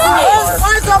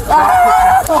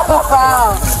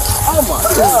 Oh my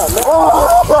God, man.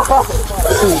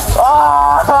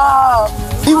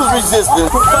 He was resisting.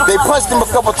 They punched him a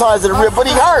couple times in the rib, but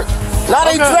he hurt. Now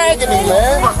they dragging him,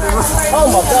 man. Oh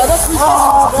my God, that's resistance.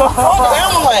 Oh, the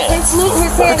ambulance.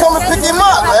 They come and pick him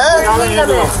up, man.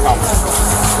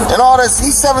 And all this,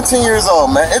 he's 17 years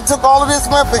old, man. It took all of this,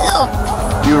 man, for him.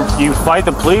 You fight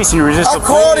the police, you resist the I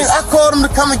police? called him to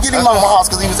come and get him out of my house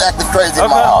because he was acting crazy in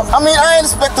my house. I mean, I ain't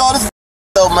expect all this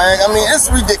though, man. I mean, it's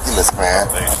ridiculous,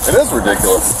 man. It is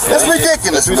ridiculous. It's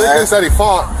ridiculous, man. Ridiculous that he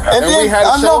fought, and then, we had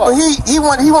to show but he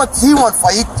went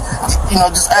fight. You know,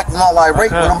 just acting all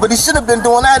irate with him, but he should have been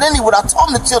doing that anyway. I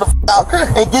told him to chill the out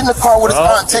and get in the car with his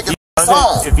car and take his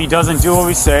home. If he doesn't do what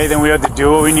we say, then we have to do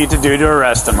what we need to do to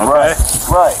arrest him, okay?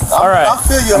 Right. All right. I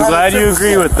feel you. I'm glad you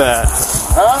agree with that.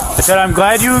 Huh? I said I'm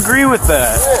glad you agree with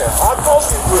that. Yeah, I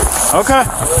totally agree. Okay.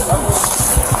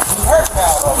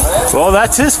 Well,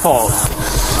 that's his fault.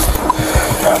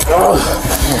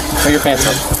 Put your pants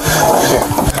up.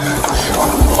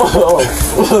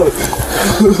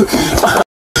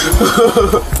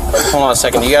 Hold on a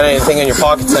second. You got anything in your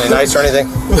pockets? Any knives or anything?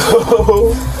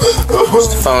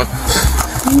 Just a phone.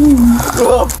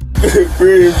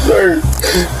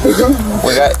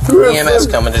 We got EMS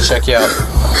coming to check you out.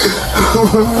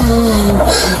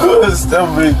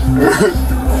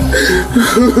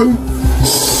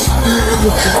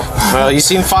 Well, you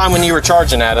seemed fine when you were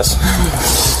charging at us.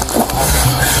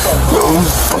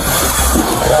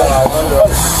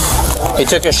 He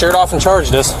took his shirt off and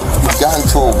charged us. Got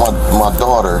into it with my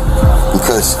daughter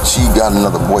because she got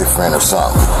another boyfriend or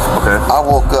something. Okay. I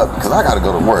woke up because I got to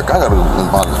go to work. I got to go in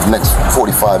about the next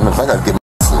 45 minutes. I got to get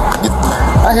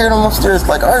I hear them upstairs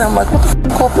like, all right, I'm like, what the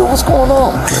f*** up here? What's going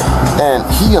on? And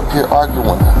he up here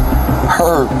arguing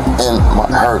her and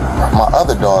my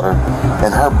other daughter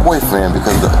and her boyfriend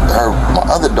because my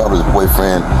other daughter's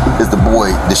boyfriend is the boy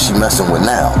that she messing with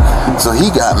now. So he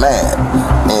got mad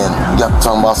and got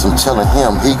talking about some telling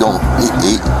him he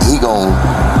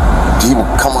will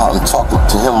come out and talk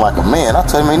to him like a man. I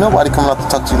tell him, ain't nobody coming out to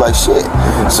talk to you like shit.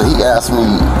 So he asked me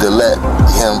to let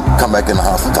him come back in the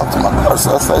house and talk to my daughter.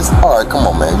 So I said, all right, come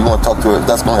on, man. You want to talk to her? If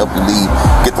that's going to help you leave,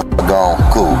 get the f*** gone.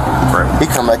 Cool. Right. He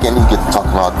come back in, he get to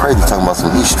talking about crazy, talking about some,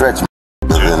 he stretched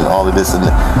and all of this and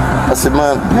that. I said,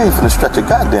 man, you ain't finna stretch a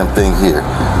goddamn thing here.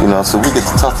 You know, so we get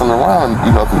to tussling around,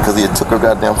 you know, because he had took her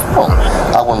goddamn phone.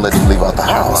 I wouldn't let him leave out the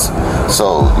house.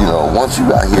 So, you know, once you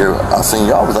got here, I seen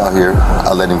y'all was out here,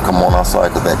 I let him come on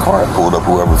outside because that car had pulled up,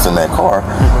 whoever was in that car,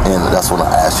 and that's when I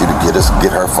asked you to get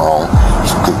her phone,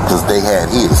 because they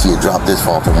had his. He had dropped his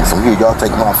phone to me. So here, y'all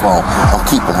take my phone, I'm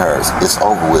keeping hers. It's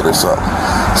over with or something.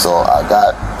 So I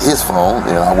got his phone,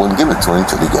 and I wouldn't give it to him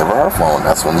until he gave her phone.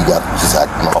 That's when he got just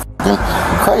acting all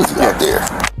crazy out there.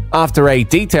 After a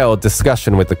detailed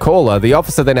discussion with the caller, the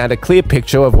officer then had a clear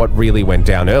picture of what really went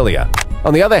down earlier.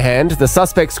 On the other hand, the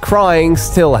suspect's crying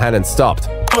still hadn't stopped.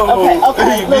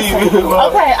 Okay, listen.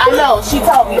 Okay, I know. She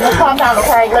told me. Let's calm down,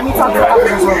 okay? Let me talk to the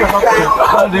officers real quick, okay?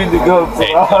 I need to go.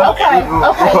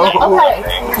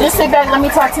 Okay. Just sit back. Let me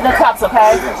talk to the cops,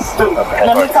 okay?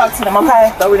 Let me talk to them,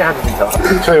 okay? No, we don't have to be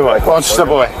talking. Tell you what, why don't you step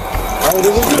away?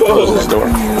 Close this door.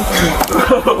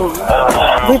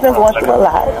 We've been going through a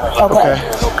lot. Okay.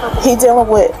 He dealing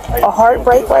with a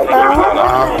heartbreak right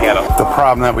now. The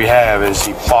problem that we have is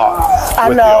he fought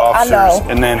with the officers, I know.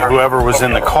 And then whoever was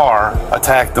in the car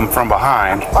attacked them from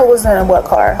behind. Who was in what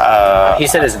car? He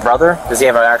said his brother. Does he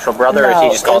have an actual brother, or he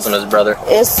just calls him his brother?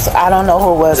 I don't know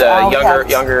who it was. He's a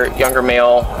younger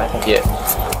male. I think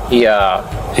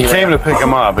he came to pick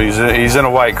him up. He's in a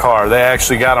white car. They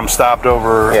actually got him stopped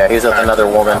over. Yeah, he's with another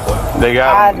woman. They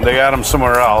got him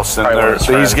somewhere else, and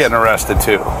he's getting arrested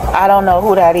too. I don't know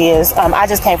who that is. I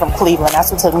just came from Cleveland.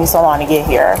 That's what took me so long to get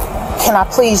here. Can I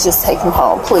please just take him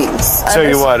home, please? Tell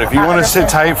you what, if you want to sit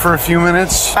tight for a few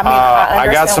minutes, I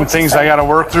got some things I got to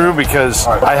work through because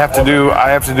I have to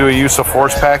do a use of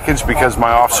force package because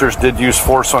my officers did use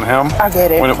force on him. I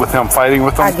get it. With him fighting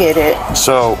with them. I get it.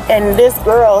 So. And this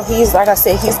girl, he's like I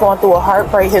said, he's going through a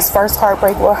heartbreak, his first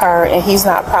heartbreak with her, and he's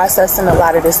not processing a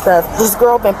lot of this stuff. This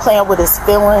girl been playing with his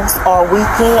feelings all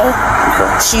weekend.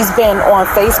 She's been on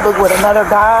Facebook with another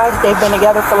guy. They've been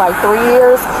together for like 3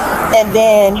 years. And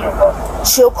then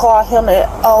she'll call him and,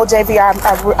 oh, JV,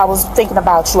 I was thinking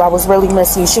about you. I was really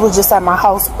missing you. She was just at my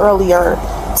house earlier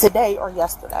today or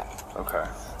yesterday. Okay.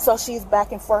 So she's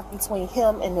back and forth between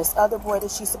him and this other boy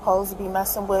that she's supposed to be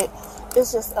messing with.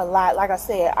 It's just a lot. Like I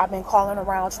said, I've been calling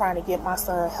around trying to get my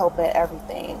son help at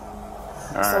everything.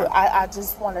 So I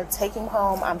just want to take him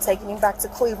home. I'm taking him back to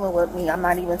Cleveland with me. I'm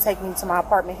not even taking him to my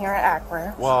apartment here in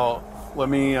Akron. Well, let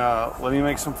me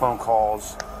make some phone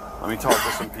calls. Let me talk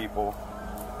to some people.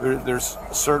 There's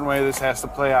a certain way this has to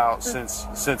play out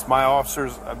since my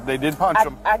officers, they did punch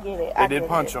him. I get it. They did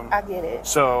punch him. I get it.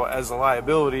 So as a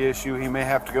liability issue, he may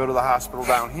have to go to the hospital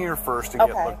down here first and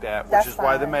get looked at, which is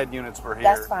why the med units were here.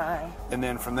 That's fine. And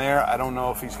then from there, I don't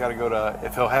know if he's got to go to,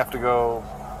 if he'll have to go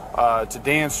to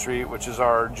Dan Street, which is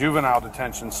our juvenile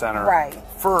detention center,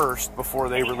 first before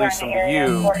they release him to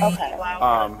you. Okay.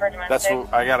 That's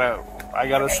what I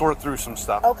gotta sort through some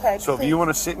stuff. Okay. So if you want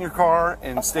to sit in your car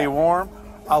and stay warm,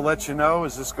 I'll let you know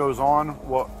as this goes on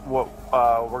what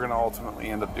we're gonna ultimately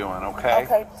end up doing. Okay.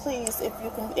 Okay. Please, if you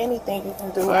can, anything you can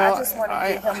do. Well, I just want to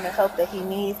get him the help that he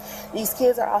needs. These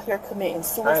kids are out here committing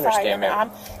suicide. I understand,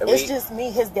 ma'am. It's just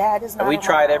me. His dad is not. We around.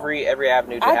 tried every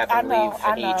avenue to have him leave,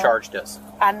 and he know. charged us.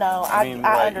 I know. I mean,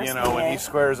 I like, understand. you know, when he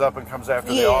squares up and comes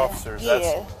after the officers,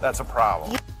 that's a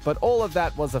problem. But all of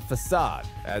that was a facade,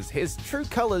 as his true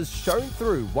colors shone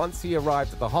through once he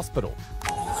arrived at the hospital.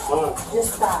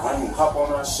 Just stop. I can hop on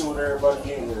that shit with everybody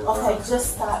getting here. Okay,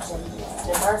 just stop, baby.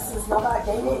 The nurses, nobody,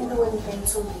 they didn't do anything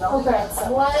to you. Okay,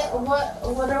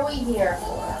 what are we here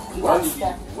for? You One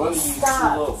gotta of these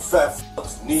two little fat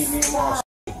fucks need me in my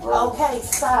shit, bro. Okay,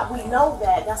 stop. We know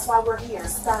that. That's why we're here.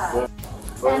 Stop.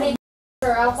 Any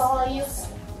or alcohol use?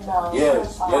 No.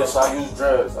 Yes, I use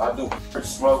drugs. I do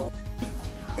smoke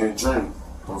and drink.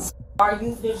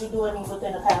 Did you do any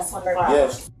within the past 24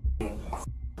 hours? Yes.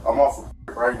 I'm off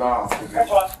of right now.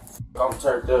 I'm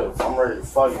turned up. I'm ready to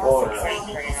fight boys.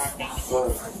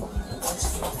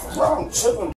 Bro, I'm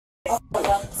tripping.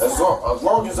 As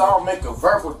long as I don't make a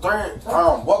verbal threat, I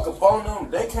don't walk up on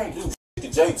them, they can't do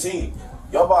shit to JT.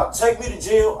 Y'all about to take me to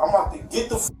jail. I'm about to get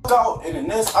the fuck out in the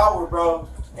next hour, bro.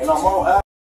 And I'm on out.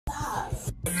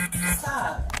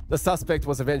 The suspect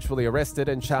was eventually arrested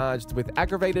and charged with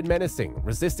aggravated menacing,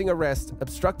 resisting arrest,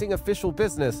 obstructing official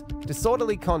business,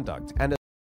 disorderly conduct, and a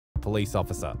police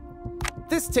officer.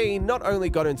 This teen not only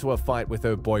got into a fight with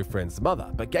her boyfriend's mother,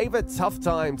 but gave a tough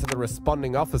time to the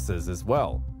responding officers as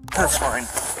well. That's fine.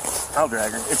 I'll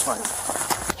drag her. It's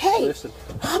fine. Hey, Listen.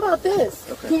 how about this?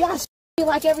 Okay. Do y'all be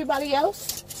like everybody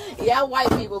else? Yeah, white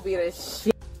people be the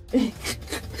shit.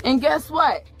 And guess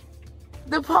what?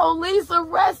 The police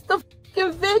arrest the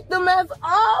fucking victim as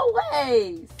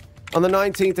always. On the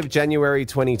 19th of January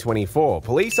 2024,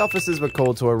 police officers were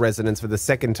called to a residence for the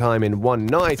second time in one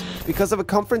night because of a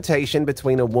confrontation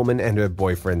between a woman and her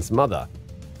boyfriend's mother.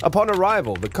 Upon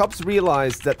arrival, the cops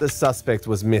realized that the suspect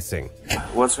was missing.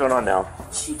 What's going on now?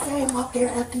 She came up here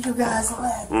after you guys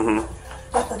left.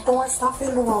 Mm-hmm. Got the door stuff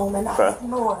in the room and I Okay.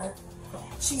 ignored her.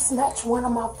 She snatched one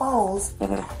of my phones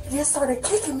and just started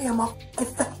kicking me in my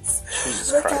fucking face.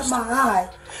 Jesus Look Christ. at my eye.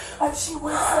 Like she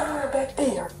went somewhere back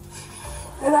there.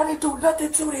 And I didn't do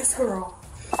nothing to this girl.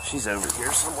 She's over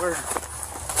here somewhere.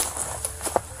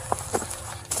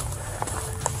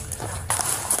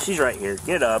 She's right here.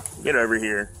 Get up. Get over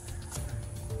here.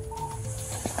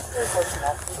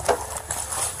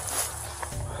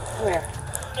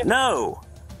 No.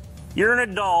 You're an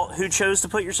adult who chose to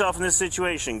put yourself in this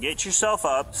situation. Get yourself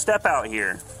up. Step out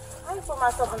here. I put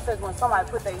myself in situation when somebody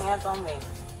put their hands on me.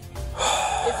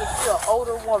 It's just still an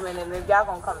older woman, and then y'all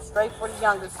gonna come straight for the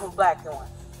youngest one black doing.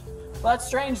 Well, that's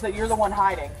strange that you're the one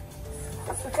hiding.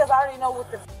 It's because I already know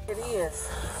what the it is.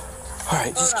 All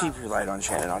right, just keep your light on,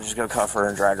 Shannon. I'll just go cuff her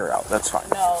and drag her out. That's fine.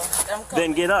 No,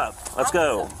 Then get up. Let's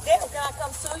go. Damn, can I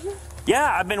come to you?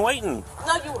 Yeah, I've been waiting.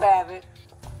 No, you haven't.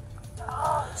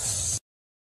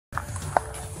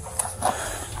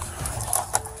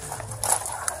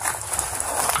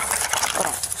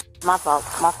 My fault.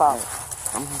 My fault.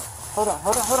 Hold on.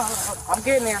 I'm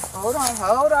getting there. Hold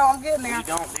on. I'm getting there. We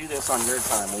don't do this on your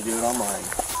time. We do it on mine.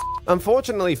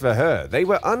 Unfortunately for her, they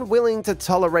were unwilling to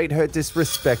tolerate her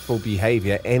disrespectful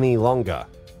behavior any longer.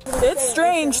 It's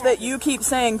strange that you keep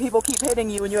saying people keep hitting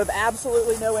you and you have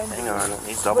absolutely no injury. Hang on,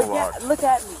 he's double locked. Look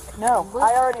at me. No,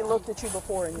 I already looked at you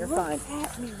before and you're fine. Look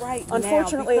at me right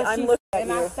Unfortunately, now. I'm looking at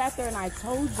you. And I sat there and I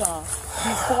told y'all.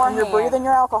 And you're breathing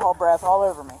your alcohol breath all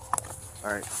over me.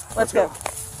 All right, Let's go.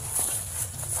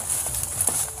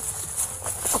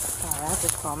 Sorry, I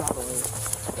just called my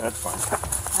lawyer. That's fine.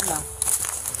 I know.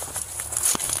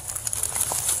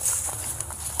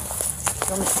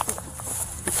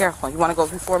 Be careful. You want to go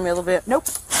before me a little bit? Nope.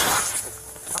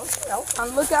 Okay, I'm trying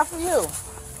to look out for you.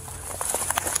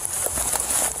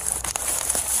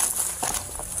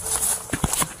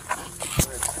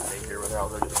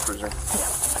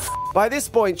 By this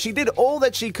point, she did all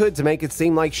that she could to make it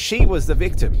seem like she was the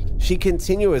victim. She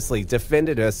continuously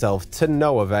defended herself to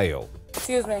no avail.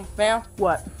 Excuse me, ma'am.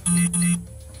 What?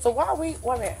 So why are we?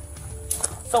 Wait a minute.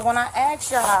 So when I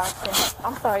asked y'all,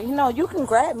 I'm sorry, you know, you can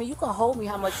grab me, you can hold me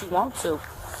how much you want to.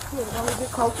 Here, want me to get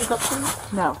coaches up to you?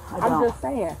 No, I don't. I'm just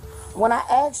saying. When I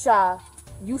asked y'all,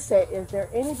 you said, is there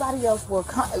anybody else will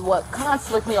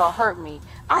conflict me or hurt me?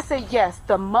 I said, yes,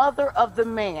 the mother of the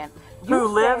man. Who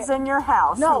lives in your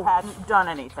house, who hadn't done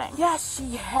anything. Yes,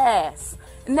 she has.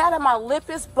 Now that my lip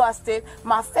is busted,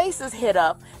 my face is hit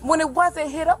up, when it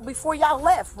wasn't hit up before y'all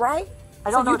left, right? I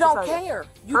don't know you don't care.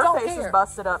 You Her don't face care. is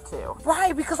busted up too.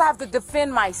 Right, because I have to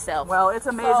defend myself. Well, it's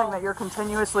amazing that you're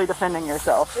continuously defending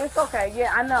yourself. It's okay,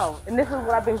 yeah, I know. And this is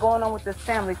what I've been going on with this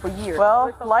family for years.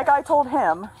 Well, like I told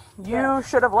him, you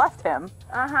should have left him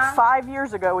 5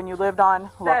 years ago when you lived on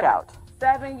Lookout.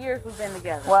 7 years we've been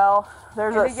together. Well,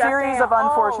 there's a series saying, of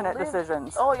unfortunate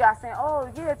decisions. Oh, y'all saying, oh,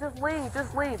 yeah, just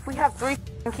leave. We have 3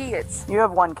 kids. You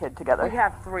have 1 kid together. We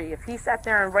have 3. If he sat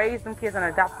there and raised them kids and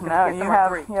adopted them kids, you have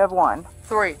 3. You have 1.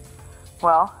 3.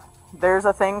 Well, there's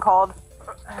a thing called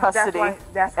custody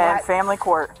and family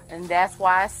court. And that's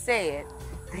why I said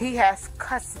he has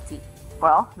custody.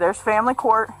 Well, there's family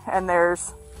court and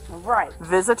there's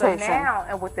visitation. So now,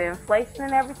 and with the inflation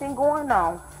and everything going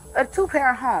on, a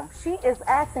 2-parent home. She is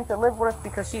asking to live with us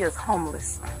because she is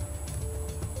homeless.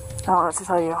 I don't know what to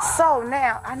tell you. So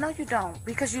now, I know you don't,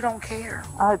 because you don't care.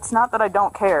 It's not that I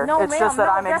don't care. No, it's just that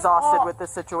I'm exhausted with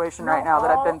this situation right now, that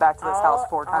I've been back to this house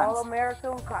 4 times. All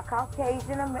American,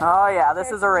 Caucasian American. Oh yeah,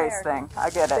 this is a race thing. I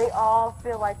get it. They all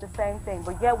feel like the same thing.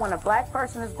 But yet when a black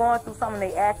person is going through something,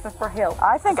 they asking for help.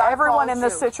 I think everyone in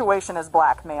this situation is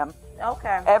black, ma'am.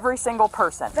 Okay. Every single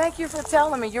person. Thank you for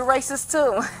telling me. You're racist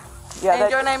too. Yeah,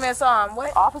 and your name is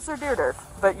what? Officer Dearder.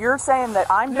 But you're saying that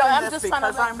I'm doing this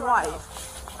because I'm white.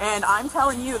 And I'm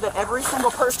telling you that every single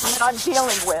person that I'm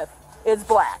dealing with is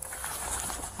black.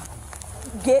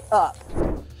 Get up.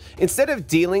 Instead of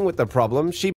dealing with the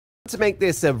problem, she to make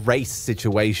this a race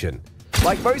situation.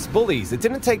 Like most bullies, it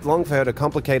didn't take long for her to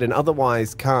complicate an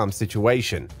otherwise calm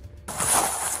situation.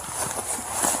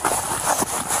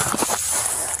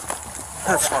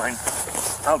 That's fine.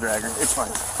 I'll drag her. It's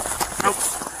fine. Nope.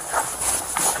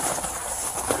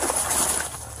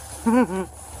 All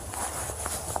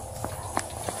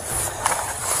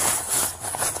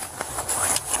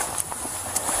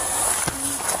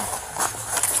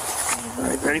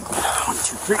right, ready? 1, 2,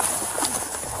 3.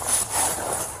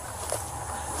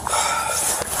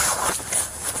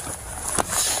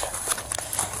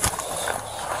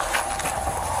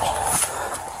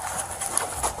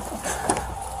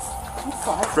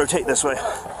 Rotate this way.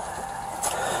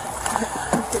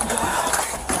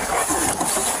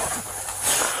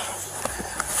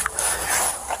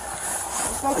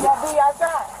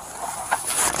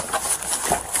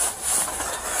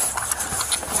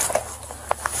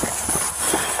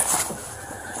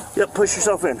 Yep, push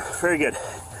yourself in. Very good.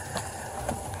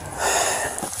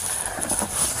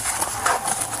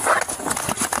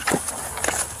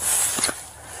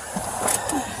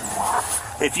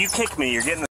 If you kick me, you're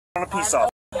getting a piece off.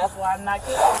 That's why I'm not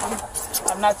kicking.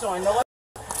 I'm not showing no.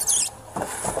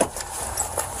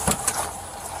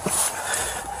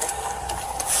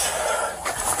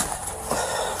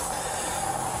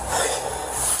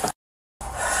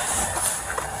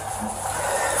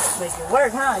 Make it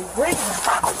work, huh?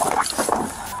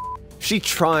 She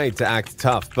tried to act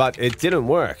tough, but it didn't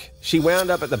work. She wound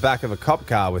up at the back of a cop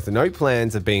car with no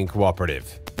plans of being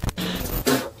cooperative.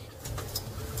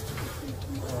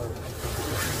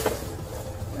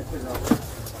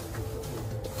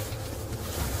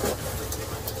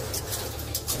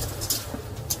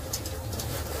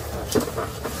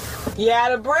 You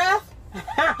out of breath?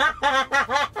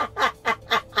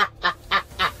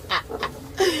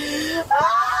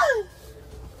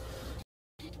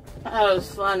 That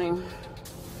was funny.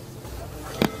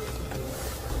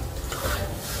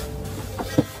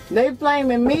 They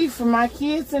blaming me for my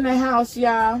kids in the house,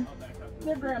 y'all.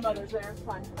 Their grandmother's there, it's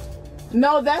fine.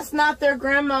 No, that's not their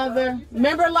grandmother.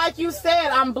 Remember, like you said,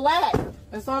 I'm black.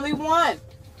 It's only one.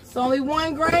 It's only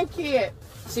one grandkid.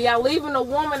 See, y'all leaving a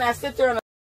woman that sit there and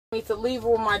me to leave her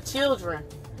with my children.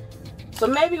 So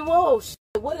maybe, whoa,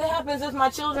 what happens if my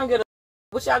children get a...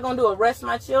 What y'all gonna do, arrest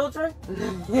my children?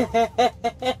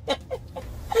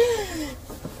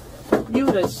 You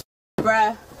the shit,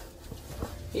 bruh.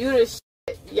 You the shit.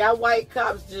 Y'all white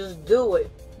cops just do it.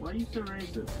 Why are you so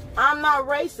racist? I'm not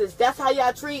racist. That's how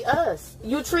y'all treat us.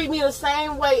 You treat me the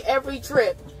same way every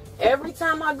trip. Every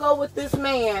time I go with this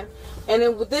man, and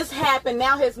then this happened,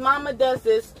 now his mama does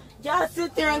this, y'all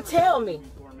sit there and tell me.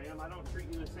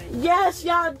 Yes,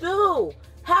 y'all do.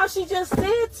 How she just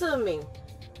said to me.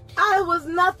 I was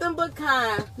nothing but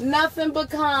kind. Nothing but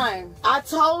kind. I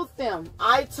told them.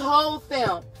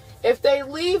 If they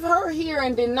leave her here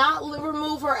and did not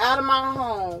remove her out of my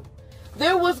home,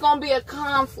 there was going to be a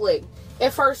conflict.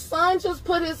 If her son just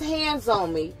put his hands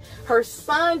on me, her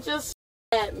son just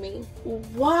at me,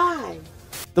 why?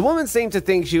 The woman seemed to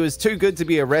think she was too good to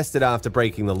be arrested after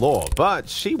breaking the law, but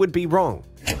she would be wrong.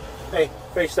 Hey,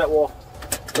 face that wall.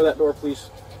 Or that door, please.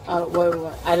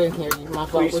 Wait. I didn't hear you. My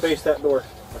fault. Please face that door.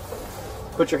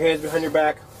 Put your hands behind your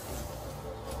back.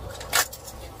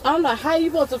 I don't know. How you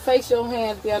supposed to face your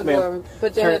hands behind the door,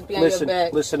 put your head behind your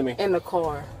back listen to me. in the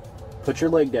car? Put your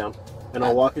leg down, and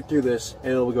I'll walk you through this,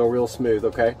 and it'll go real smooth,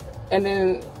 okay? And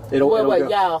then, it'll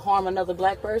y'all harm another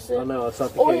black person? Oh, no, that's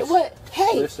not the case. What?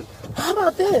 Hey, listen. How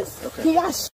about this? Okay. Can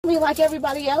y'all shoot me like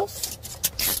everybody else?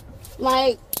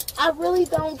 Like, I really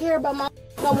don't care about my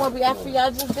no more after y'all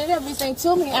just did everything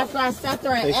to me after I sat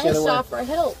there and asked y'all for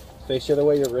help. Face the other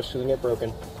way, your wrist is going to get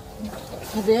broken.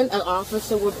 And then an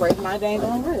officer would break my dang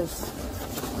on wrist.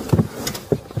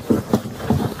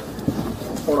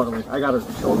 Hold on a minute. I got her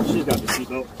shoulder. She's got the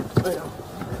seatbelt. I know.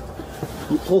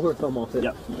 You pull her thumb off it.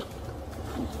 Yep.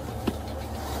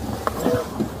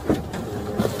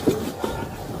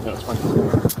 No, it's fine.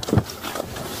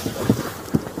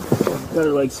 Got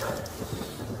her legs.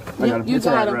 I got him. You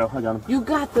got him. I got him. You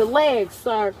got the legs,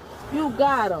 sir. You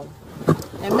got them.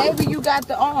 And maybe you got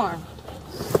the arm.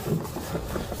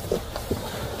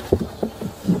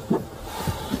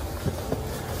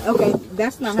 Okay,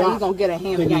 that's not how you're going to get a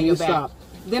hand behind your back.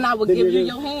 Then I will give you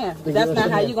your hand. That's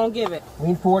not how you're going to give it.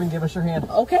 Lean forward and give us your hand.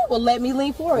 Okay, well, let me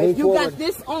lean forward. If you got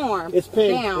this arm it's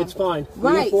pinned. down. It's fine.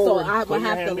 Right, so I will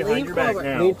have to lean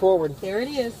forward. Lean forward. There it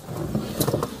is.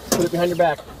 Put it behind your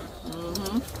back.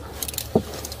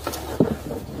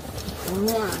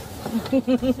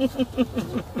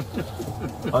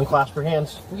 Unclasp your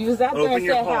hands. You was out there and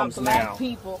said how black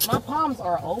people. My palms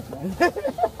are open.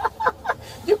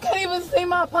 You can't even see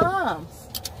my palms.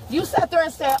 You sat there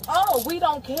and said, "Oh, we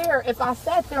don't care." If I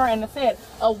sat there and said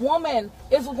a woman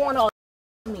is going to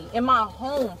me in my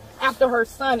home after her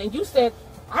son, and you said,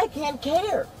 "I can't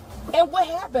care," and what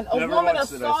happened? A woman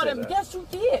assaulted him. Yes, you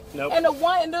did. Nope. And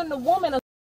then the woman.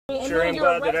 Sure, I'm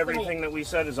glad that everything that we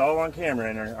said is all on camera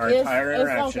in our entire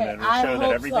interaction, and it'll show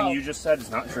that everything you just said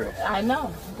is not true. I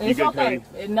know. It's okay.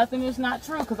 Nothing is not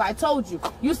true because I told you.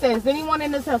 You said, "Is anyone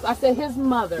in this house?" I said, "His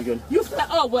mother." You said,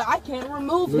 "Oh, well, I can't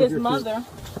remove his mother."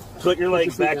 Put your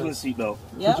legs back in the seatbelt.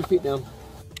 Yep. Put your feet down.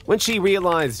 When she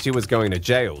realized she was going to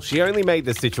jail, she only made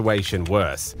the situation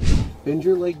worse. Bend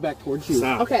your leg back towards you.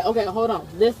 Okay, hold on.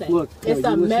 Listen. Look, it's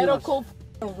a medical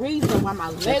reason why my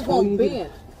leg won't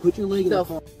bend. Put your leg in the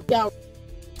car.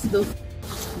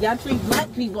 Y'all treat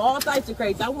black people all types of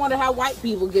crazy. I wonder how white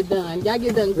people get done. Y'all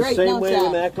get done great, the same don't way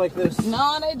y'all? they act like this?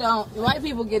 No, they don't. White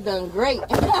people get done great.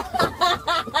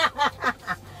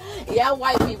 Yeah,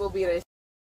 white people be the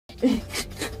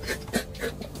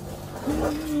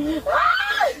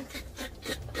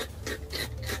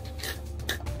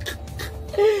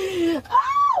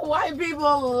white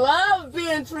people love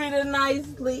being treated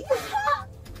nicely.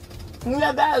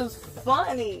 Yeah, that is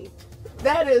funny.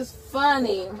 That is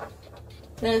funny.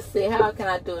 Let's see, how can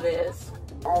I do this?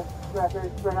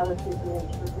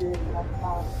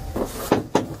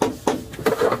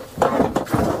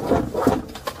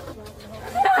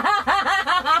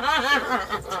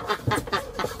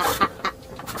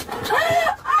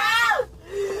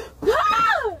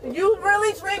 You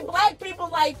really treat black people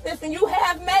like this, and you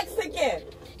have Mexican.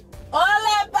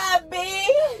 Hola, papi.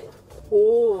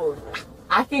 Oh,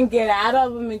 I can get out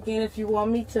of them again if you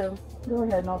want me to. Go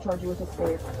ahead, and I'll charge you with a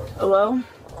stick. Well,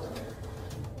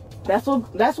 that's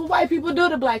what white people do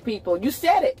to black people. You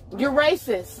said it. You're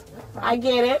racist. I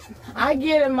get it. I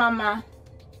get it, mama.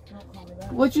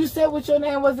 What you said, what your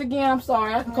name was again? I'm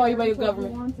sorry. I can call you by your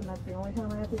government. Once, and that's the only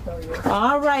time I have to tell you.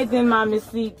 All right then,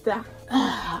 mamacita.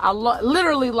 I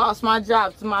literally lost my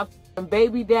job to my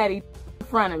baby daddy in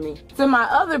front of me, to my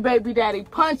other baby daddy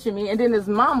punching me, and then his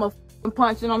mama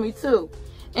punching on me too.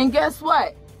 And guess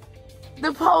what?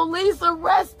 The police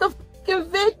arrest the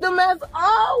victim as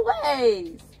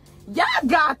always. Y'all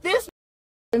got this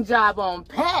job on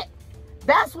pat.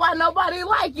 That's why nobody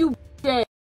like you.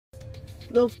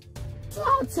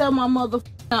 I'll tell my mother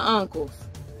uncles.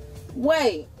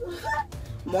 Wait.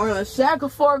 Marlon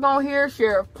Shackelford gonna hear,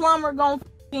 Sheriff Plummer gonna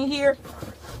hear.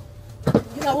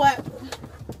 You know what?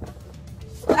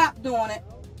 Stop doing it.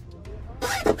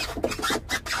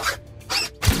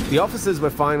 The officers were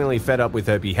finally fed up with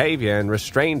her behavior and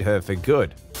restrained her for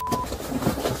good.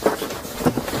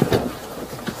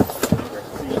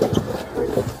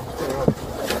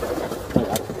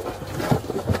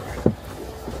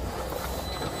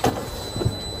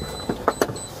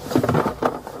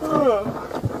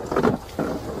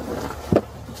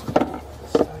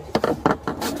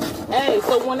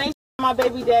 So when they my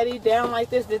baby daddy down like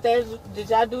this, did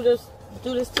y'all do this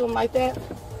to him like that?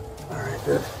 Alright,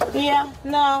 good. Yeah,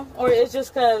 no, or it's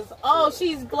just cause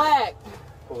she's black.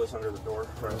 Pull this under the door.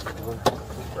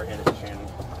 Right hand to Shannon.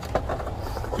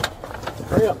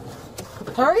 Hurry up.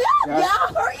 Hurry up,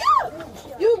 y'all! Hurry up!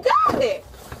 You got it.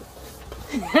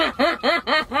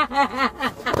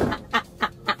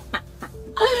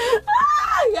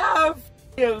 Y'all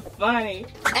f***ing funny.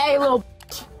 Hey, little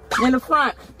in the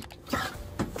front.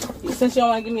 Since you don't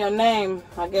want to give me your name,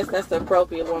 I guess that's the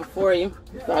appropriate one for you.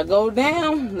 If I go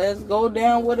down, let's go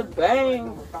down with a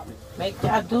bang. Make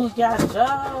y'all do y'all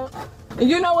job. And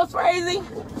you know what's crazy?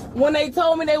 When they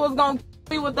told me they was going to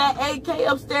me with that AK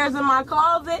upstairs in my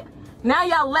closet, now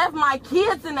y'all left my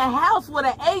kids in the house with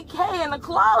an AK in the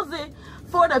closet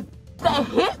for the that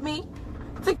hit me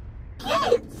to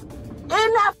kids. Isn't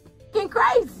that f***ing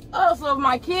crazy? Oh, so if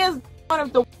my kids,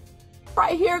 if the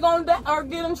right here gonna die or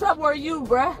get in trouble, or you,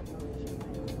 bruh?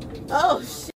 Oh,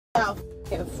 shit, how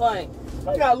f***ing funny.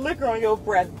 I got liquor on your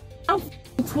breath. I'm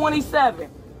 27.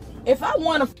 If I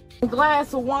want a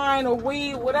glass of wine or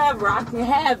weed, whatever, I can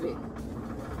have it.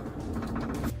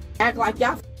 Act like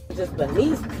y'all just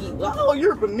beneath people. Oh,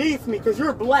 you're beneath me because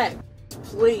you're black.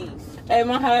 Please. Hey,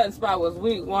 my hiding spot was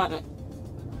weak, wasn't it?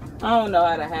 I don't know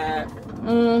how to hide.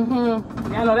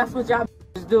 Y'all know that's what y'all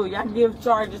do. Y'all give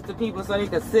charges to people so they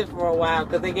can sit for a while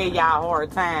because they gave y'all a hard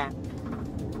time.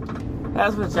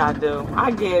 That's what y'all do.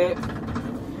 I get it.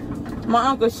 My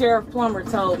uncle Sheriff Plumber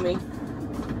told me.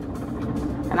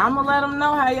 And I'm going to let him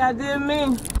know how y'all did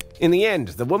me. In the end,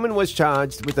 the woman was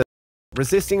charged with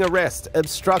resisting arrest,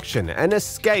 obstruction, and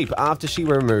escape after she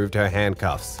removed her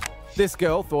handcuffs. This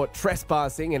girl thought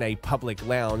trespassing in a public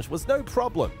lounge was no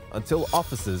problem until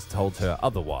officers told her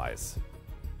otherwise.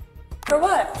 For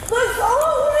what?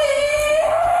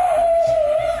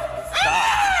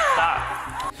 Stop.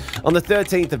 On the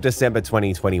 13th of December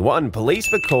 2021,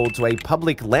 police were called to a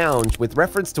public lounge with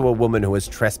reference to a woman who was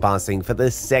trespassing for the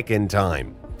second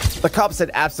time. The cops had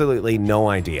absolutely no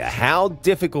idea how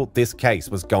difficult this case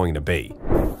was going to be.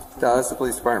 Dallas, the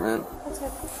police department.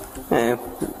 Hey,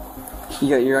 you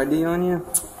got your ID on you?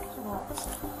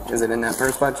 Is it in that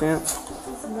purse by chance?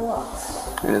 It's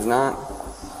not. It is not?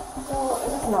 No,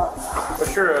 it is not.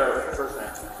 What's your first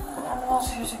name? I'm not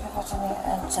here to give out any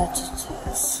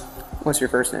entities. What's your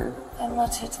first name? I'm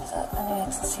not here to give out any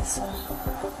entities, sir.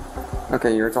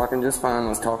 Okay, you were talking just fine.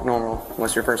 Let's talk normal.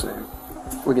 What's your first name?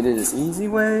 We can do this easy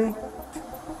way,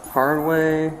 hard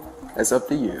way. It's up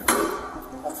to you.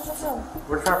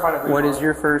 We're trying to find out. What is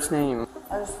your first name?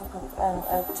 I just woke up and I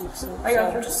have deep sleep, so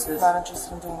I'm just not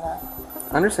interested in doing that.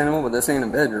 Understandable, but this ain't a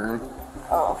bedroom.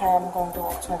 Oh, okay, I'm going to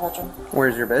walk to my bedroom.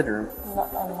 Where's your bedroom?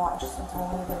 I'm not interested in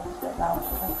telling you right now.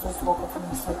 I just woke up from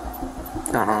sleep.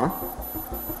 Uh-huh.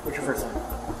 What's your first name?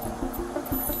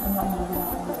 I'm not moving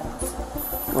out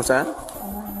anyways. What's that?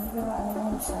 I'm not moving out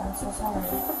anyways, sir. I'm so sorry.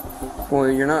 Well,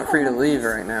 you're not free to leave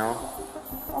right now.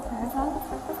 Okay, fine.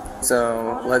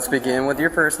 So let's begin with your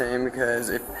first name because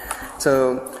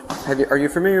are you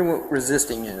familiar with what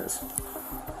resisting is?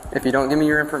 If you don't give me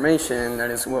your information, that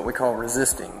is what we call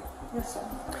resisting. Yes, sir.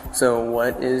 So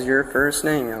what is your first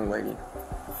name, young lady?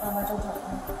 I don't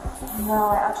know. No,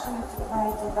 I actually have to get my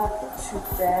ID back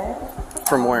today.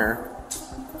 From where?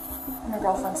 My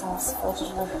girlfriend's house,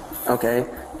 allegedly. Okay,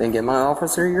 then give my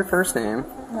officer your first name.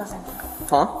 No, thank you.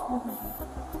 Huh?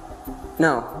 Mm-hmm.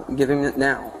 No, give him it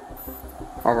now.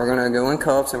 Or we're gonna go in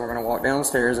cuffs and we're gonna walk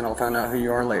downstairs and I'll find out who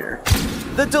you are later.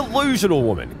 The delusional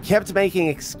woman kept making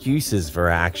excuses for her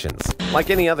actions. Like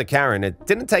any other Karen, it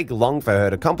didn't take long for her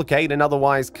to complicate an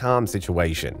otherwise calm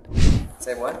situation.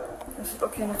 Say what?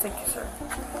 Okay, no, thank you, sir.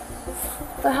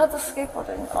 I had the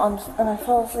skateboarding on and I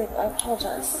fell asleep. I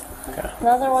apologize. Okay.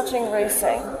 Now they're watching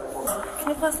racing. Can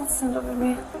you please not stand over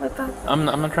me like that? I'm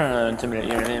not trying to intimidate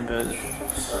you or anything, but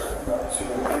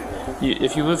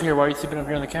if you live here, why are you sleeping up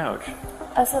here on the couch?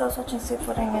 I said I was watching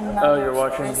skateboarding and oh, you're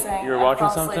watching. racing. You're watching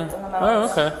something. Oh,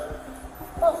 okay.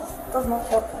 Oh, does not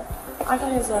feel good. I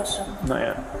can use the restroom. Not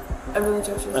yet. I really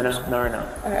do use the I know. restroom. Not right now.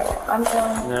 Okay, well, I'm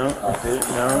going. No, dude,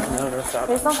 no, stop.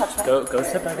 Please don't touch me. Go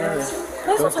sit back over there.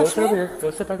 Please don't touch me. Over here.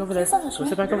 Go sit back over there. Please don't touch Go me.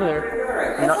 sit back over there.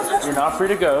 Please You're not free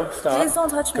to go. Stop. Please don't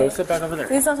touch me. Go sit back over there.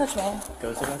 Please don't touch me.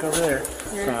 Go sit back over there.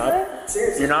 Seriously?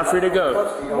 Stop. You're not free to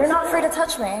go. You're not free to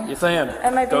touch me. Yes, I am.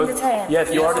 Am I being detained?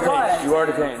 Yes, you are For detained. what? You are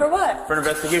detained. For what? For an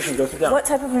investigation. Go sit down. What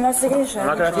type of investigation? I'm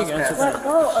not gonna take you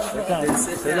again.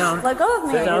 Sit down. Let go of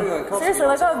me. Sit down. Let go of me. Sit down. Seriously,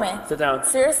 let go of me. Sit down.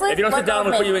 Seriously? If you don't Let sit down,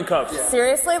 go we'll of put me. you in cuffs.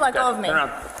 Seriously? Let go of me. Turn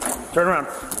around. Turn around.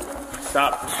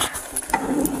 Stop.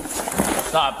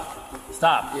 Stop.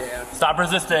 Stop. Yeah. Stop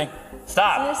resisting.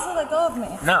 Stop. Seriously, let go of me.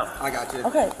 No. I got you.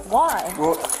 Okay, why?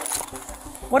 Well,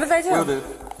 What did I do? Will do.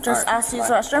 Just ask to use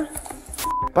the restroom?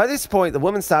 By this point, the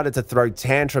woman started to throw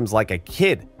tantrums like a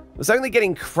kid. It was only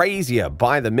getting crazier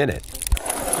by the minute.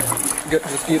 Good,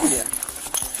 just give me.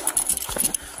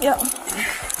 Yep.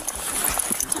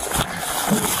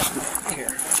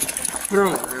 Here. Put her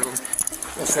in the room.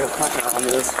 Instead of punching her on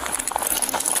this.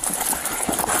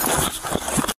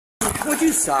 Would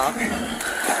you stop?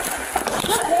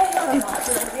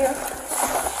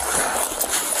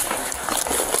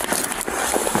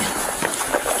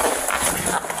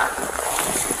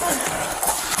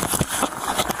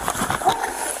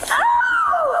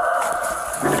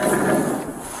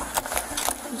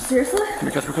 Seriously? Can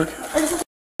we catch real quick? Can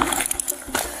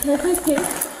I please pee?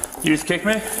 You just kicked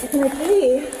me? Can I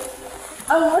pee?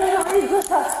 Oh, what are you doing?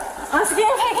 I'm scared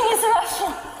if I can use the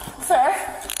restroom. Sir,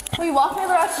 will you walk me to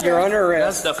the restroom? You're under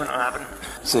arrest. That's definitely not happening.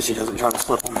 So she doesn't try to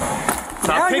slip on me. Stop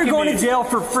Now you're kicking going me. to jail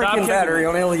for freaking battery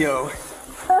on LEO.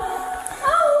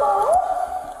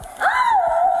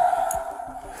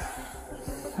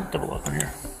 Double up in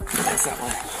here. That's that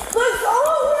way. Let's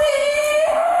hold me!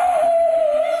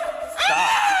 Stop.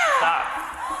 Stop.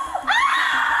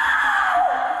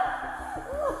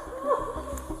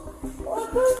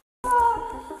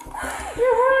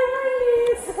 You're hurting my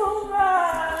knees so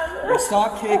bad. Well,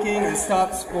 stop kicking and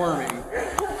stop squirming. I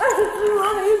just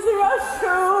want to use the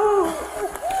restroom.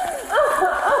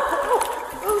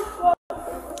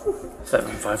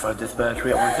 755 dispatch.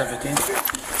 We got 1715.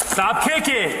 Stop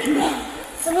kicking!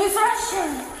 So use the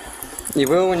restroom. You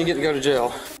will when you get to go to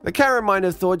jail. The Karen might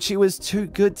have thought she was too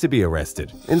good to be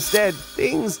arrested. Instead,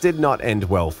 things did not end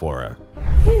well for her.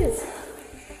 Please,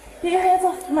 get your hands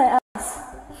off my ass.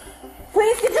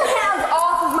 Please get your hands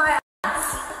off of my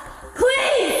ass.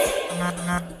 Please!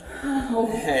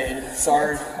 Hey,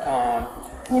 sorry. If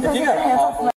you got a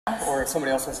hobble, or if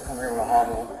somebody else wants to come here with a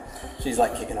hobble, she's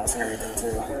like kicking us and everything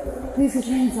too. Please get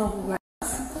your hands off of my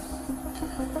ass.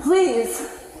 Please.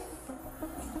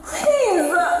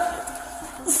 Please.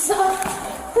 Stop.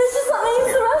 Please just let me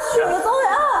use the restroom. That's all I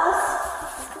ask.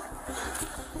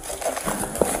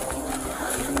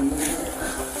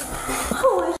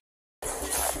 Holy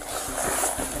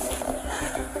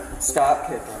Stop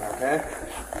kicking, okay?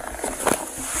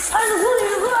 I just want to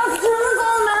use the restroom. That's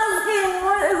all I'm asking.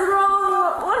 What is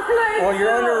wrong? What did I do? Well,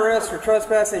 you're under arrest for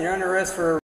trespassing. You're under arrest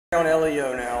for on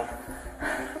LEO now.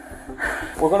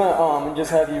 We're gonna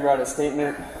just have you write a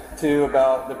statement too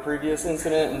about the previous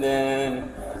incident, and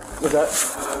then was that?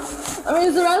 Let me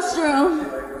use the restroom.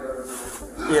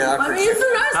 Yeah. Let me use the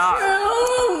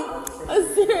restroom.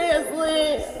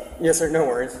 Seriously. Yes, sir. No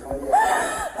worries.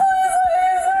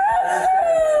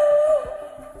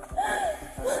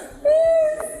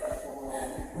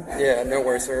 Yeah, no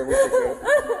worries, sir. We can do it.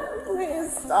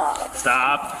 Please stop.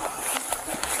 Stop.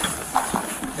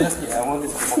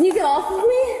 Can you get off of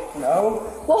me? No.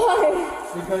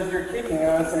 Why? Because you're kicking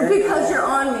us. And Because you're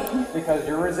on me. Because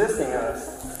you're resisting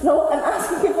us. No, I'm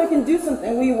asking if I can do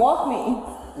something. Will you walk me?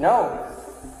 No.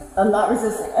 I'm not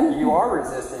resisting. You are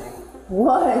resisting.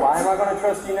 What? Why am I going to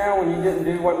trust you now when you didn't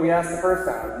do what we asked the first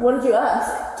time? What did you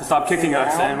ask? To stop kicking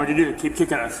us, and what did you do? Keep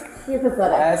kicking us. You're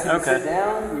pathetic. I asked you to sit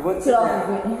down. You wouldn't sit Get down. off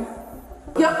of me.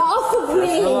 Get off of me.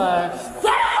 Just relax.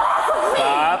 Get off of me.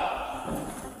 Stop.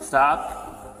 Stop.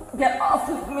 Get off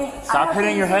of me. Stop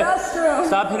hitting your head. Restroom.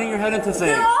 Stop hitting your head into things.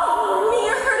 Get off of me.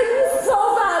 You're hurting me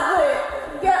so badly.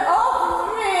 Get off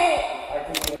of me.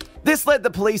 This led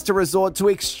the police to resort to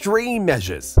extreme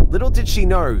measures. Little did she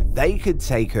know they could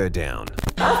take her down.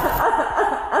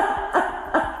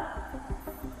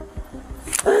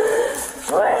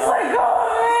 Where's my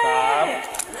going?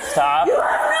 Stop. You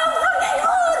have no fucking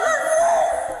clue what this is.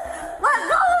 Let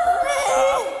go of me.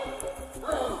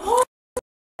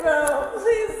 No,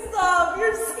 please stop.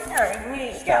 You're scaring me.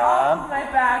 Get off of my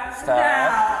back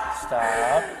now.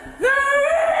 Stop. No.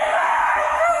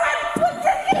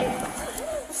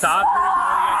 Stop.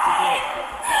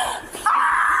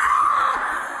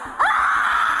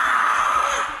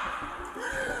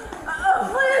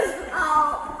 Please,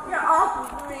 get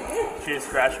off of me. She just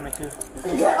scratched me too.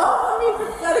 Get off of me,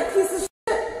 pathetic piece of shit.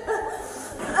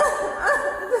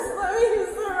 Just let me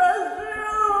use the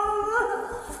restroom.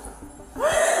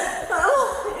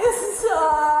 Please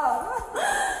stop.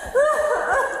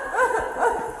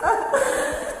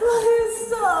 Please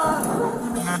stop.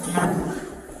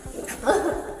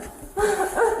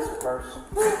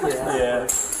 Yeah.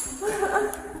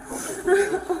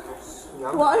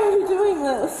 Why are you doing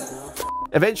this?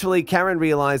 Eventually, Karen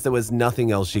realized there was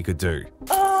nothing else she could do.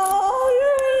 Oh,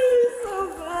 you're hurting so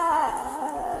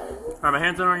bad. Alright, my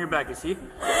hands are on your back, you see?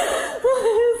 Please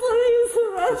let me use the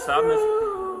restroom. Just stop, miss.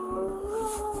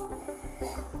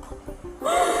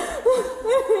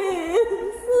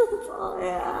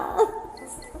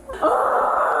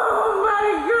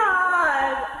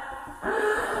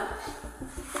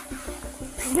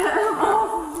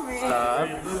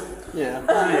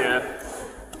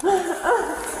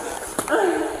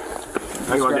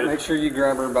 Make sure you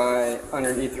grab her by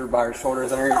underneath her, by her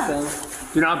shoulders and everything.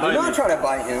 Do not bite Do not me. try to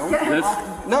bite him. This?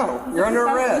 No, you're under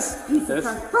arrest. This?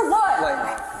 For what?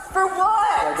 Like, For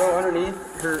what? go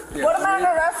underneath her. Yeah, What am I under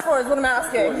arrest for is what I'm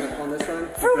asking. On this one?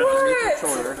 For Underneath what? her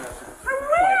shoulder. For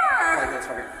where? Like this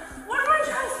right. What am I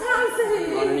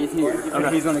trespassing? Underneath here.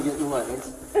 Okay. He's gonna get in the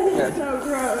legs. Yeah. So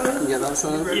gross. You get that,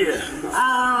 son? Yeah.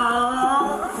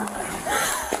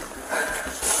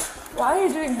 Why are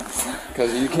you doing this?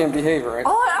 Because you can't behave, right?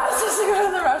 All I asked is to go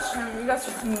to the restroom. You guys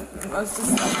are the most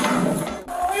disgusting.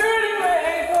 Oh, you're hurting my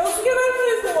ankles. Can I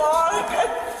please walk?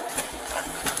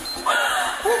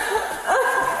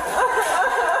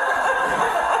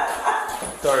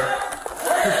 Sorry.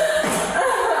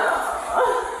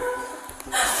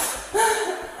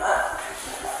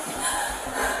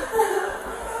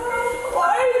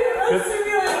 Why are you arresting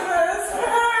me like this? It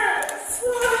hurts.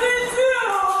 What did I do?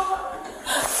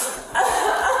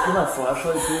 You got a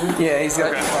flashlight too? Yeah, he's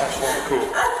got a flashlight. Cool.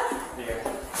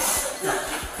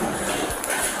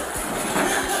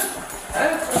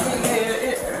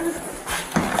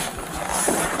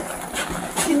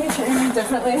 Can you treat me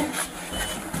differently?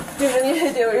 Do you need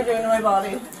to do what you're doing to my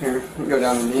body? Here, go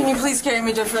down the knee. Can you please carry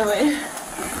me differently?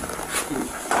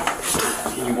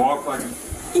 Can you walk like?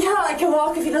 Yeah, I can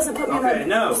walk if he doesn't put me in Okay, my...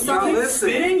 no. Stop. You keep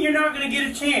spitting, you're not gonna get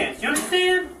a chance. You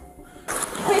understand?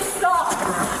 Please stop.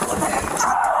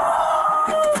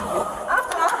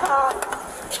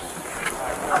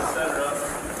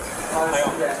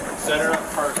 Set her up,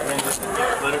 park, and then just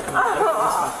let her come.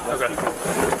 Okay.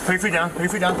 Put your feet down. Put your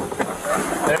feet down.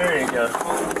 There you go.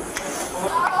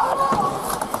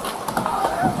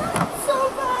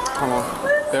 Come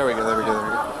on. There we go, there we go, there we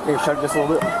go. Here, shut just a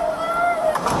little bit.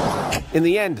 In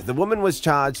the end, the woman was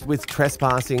charged with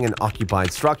trespassing an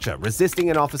occupied structure, resisting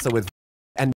an officer with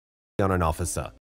and on an officer.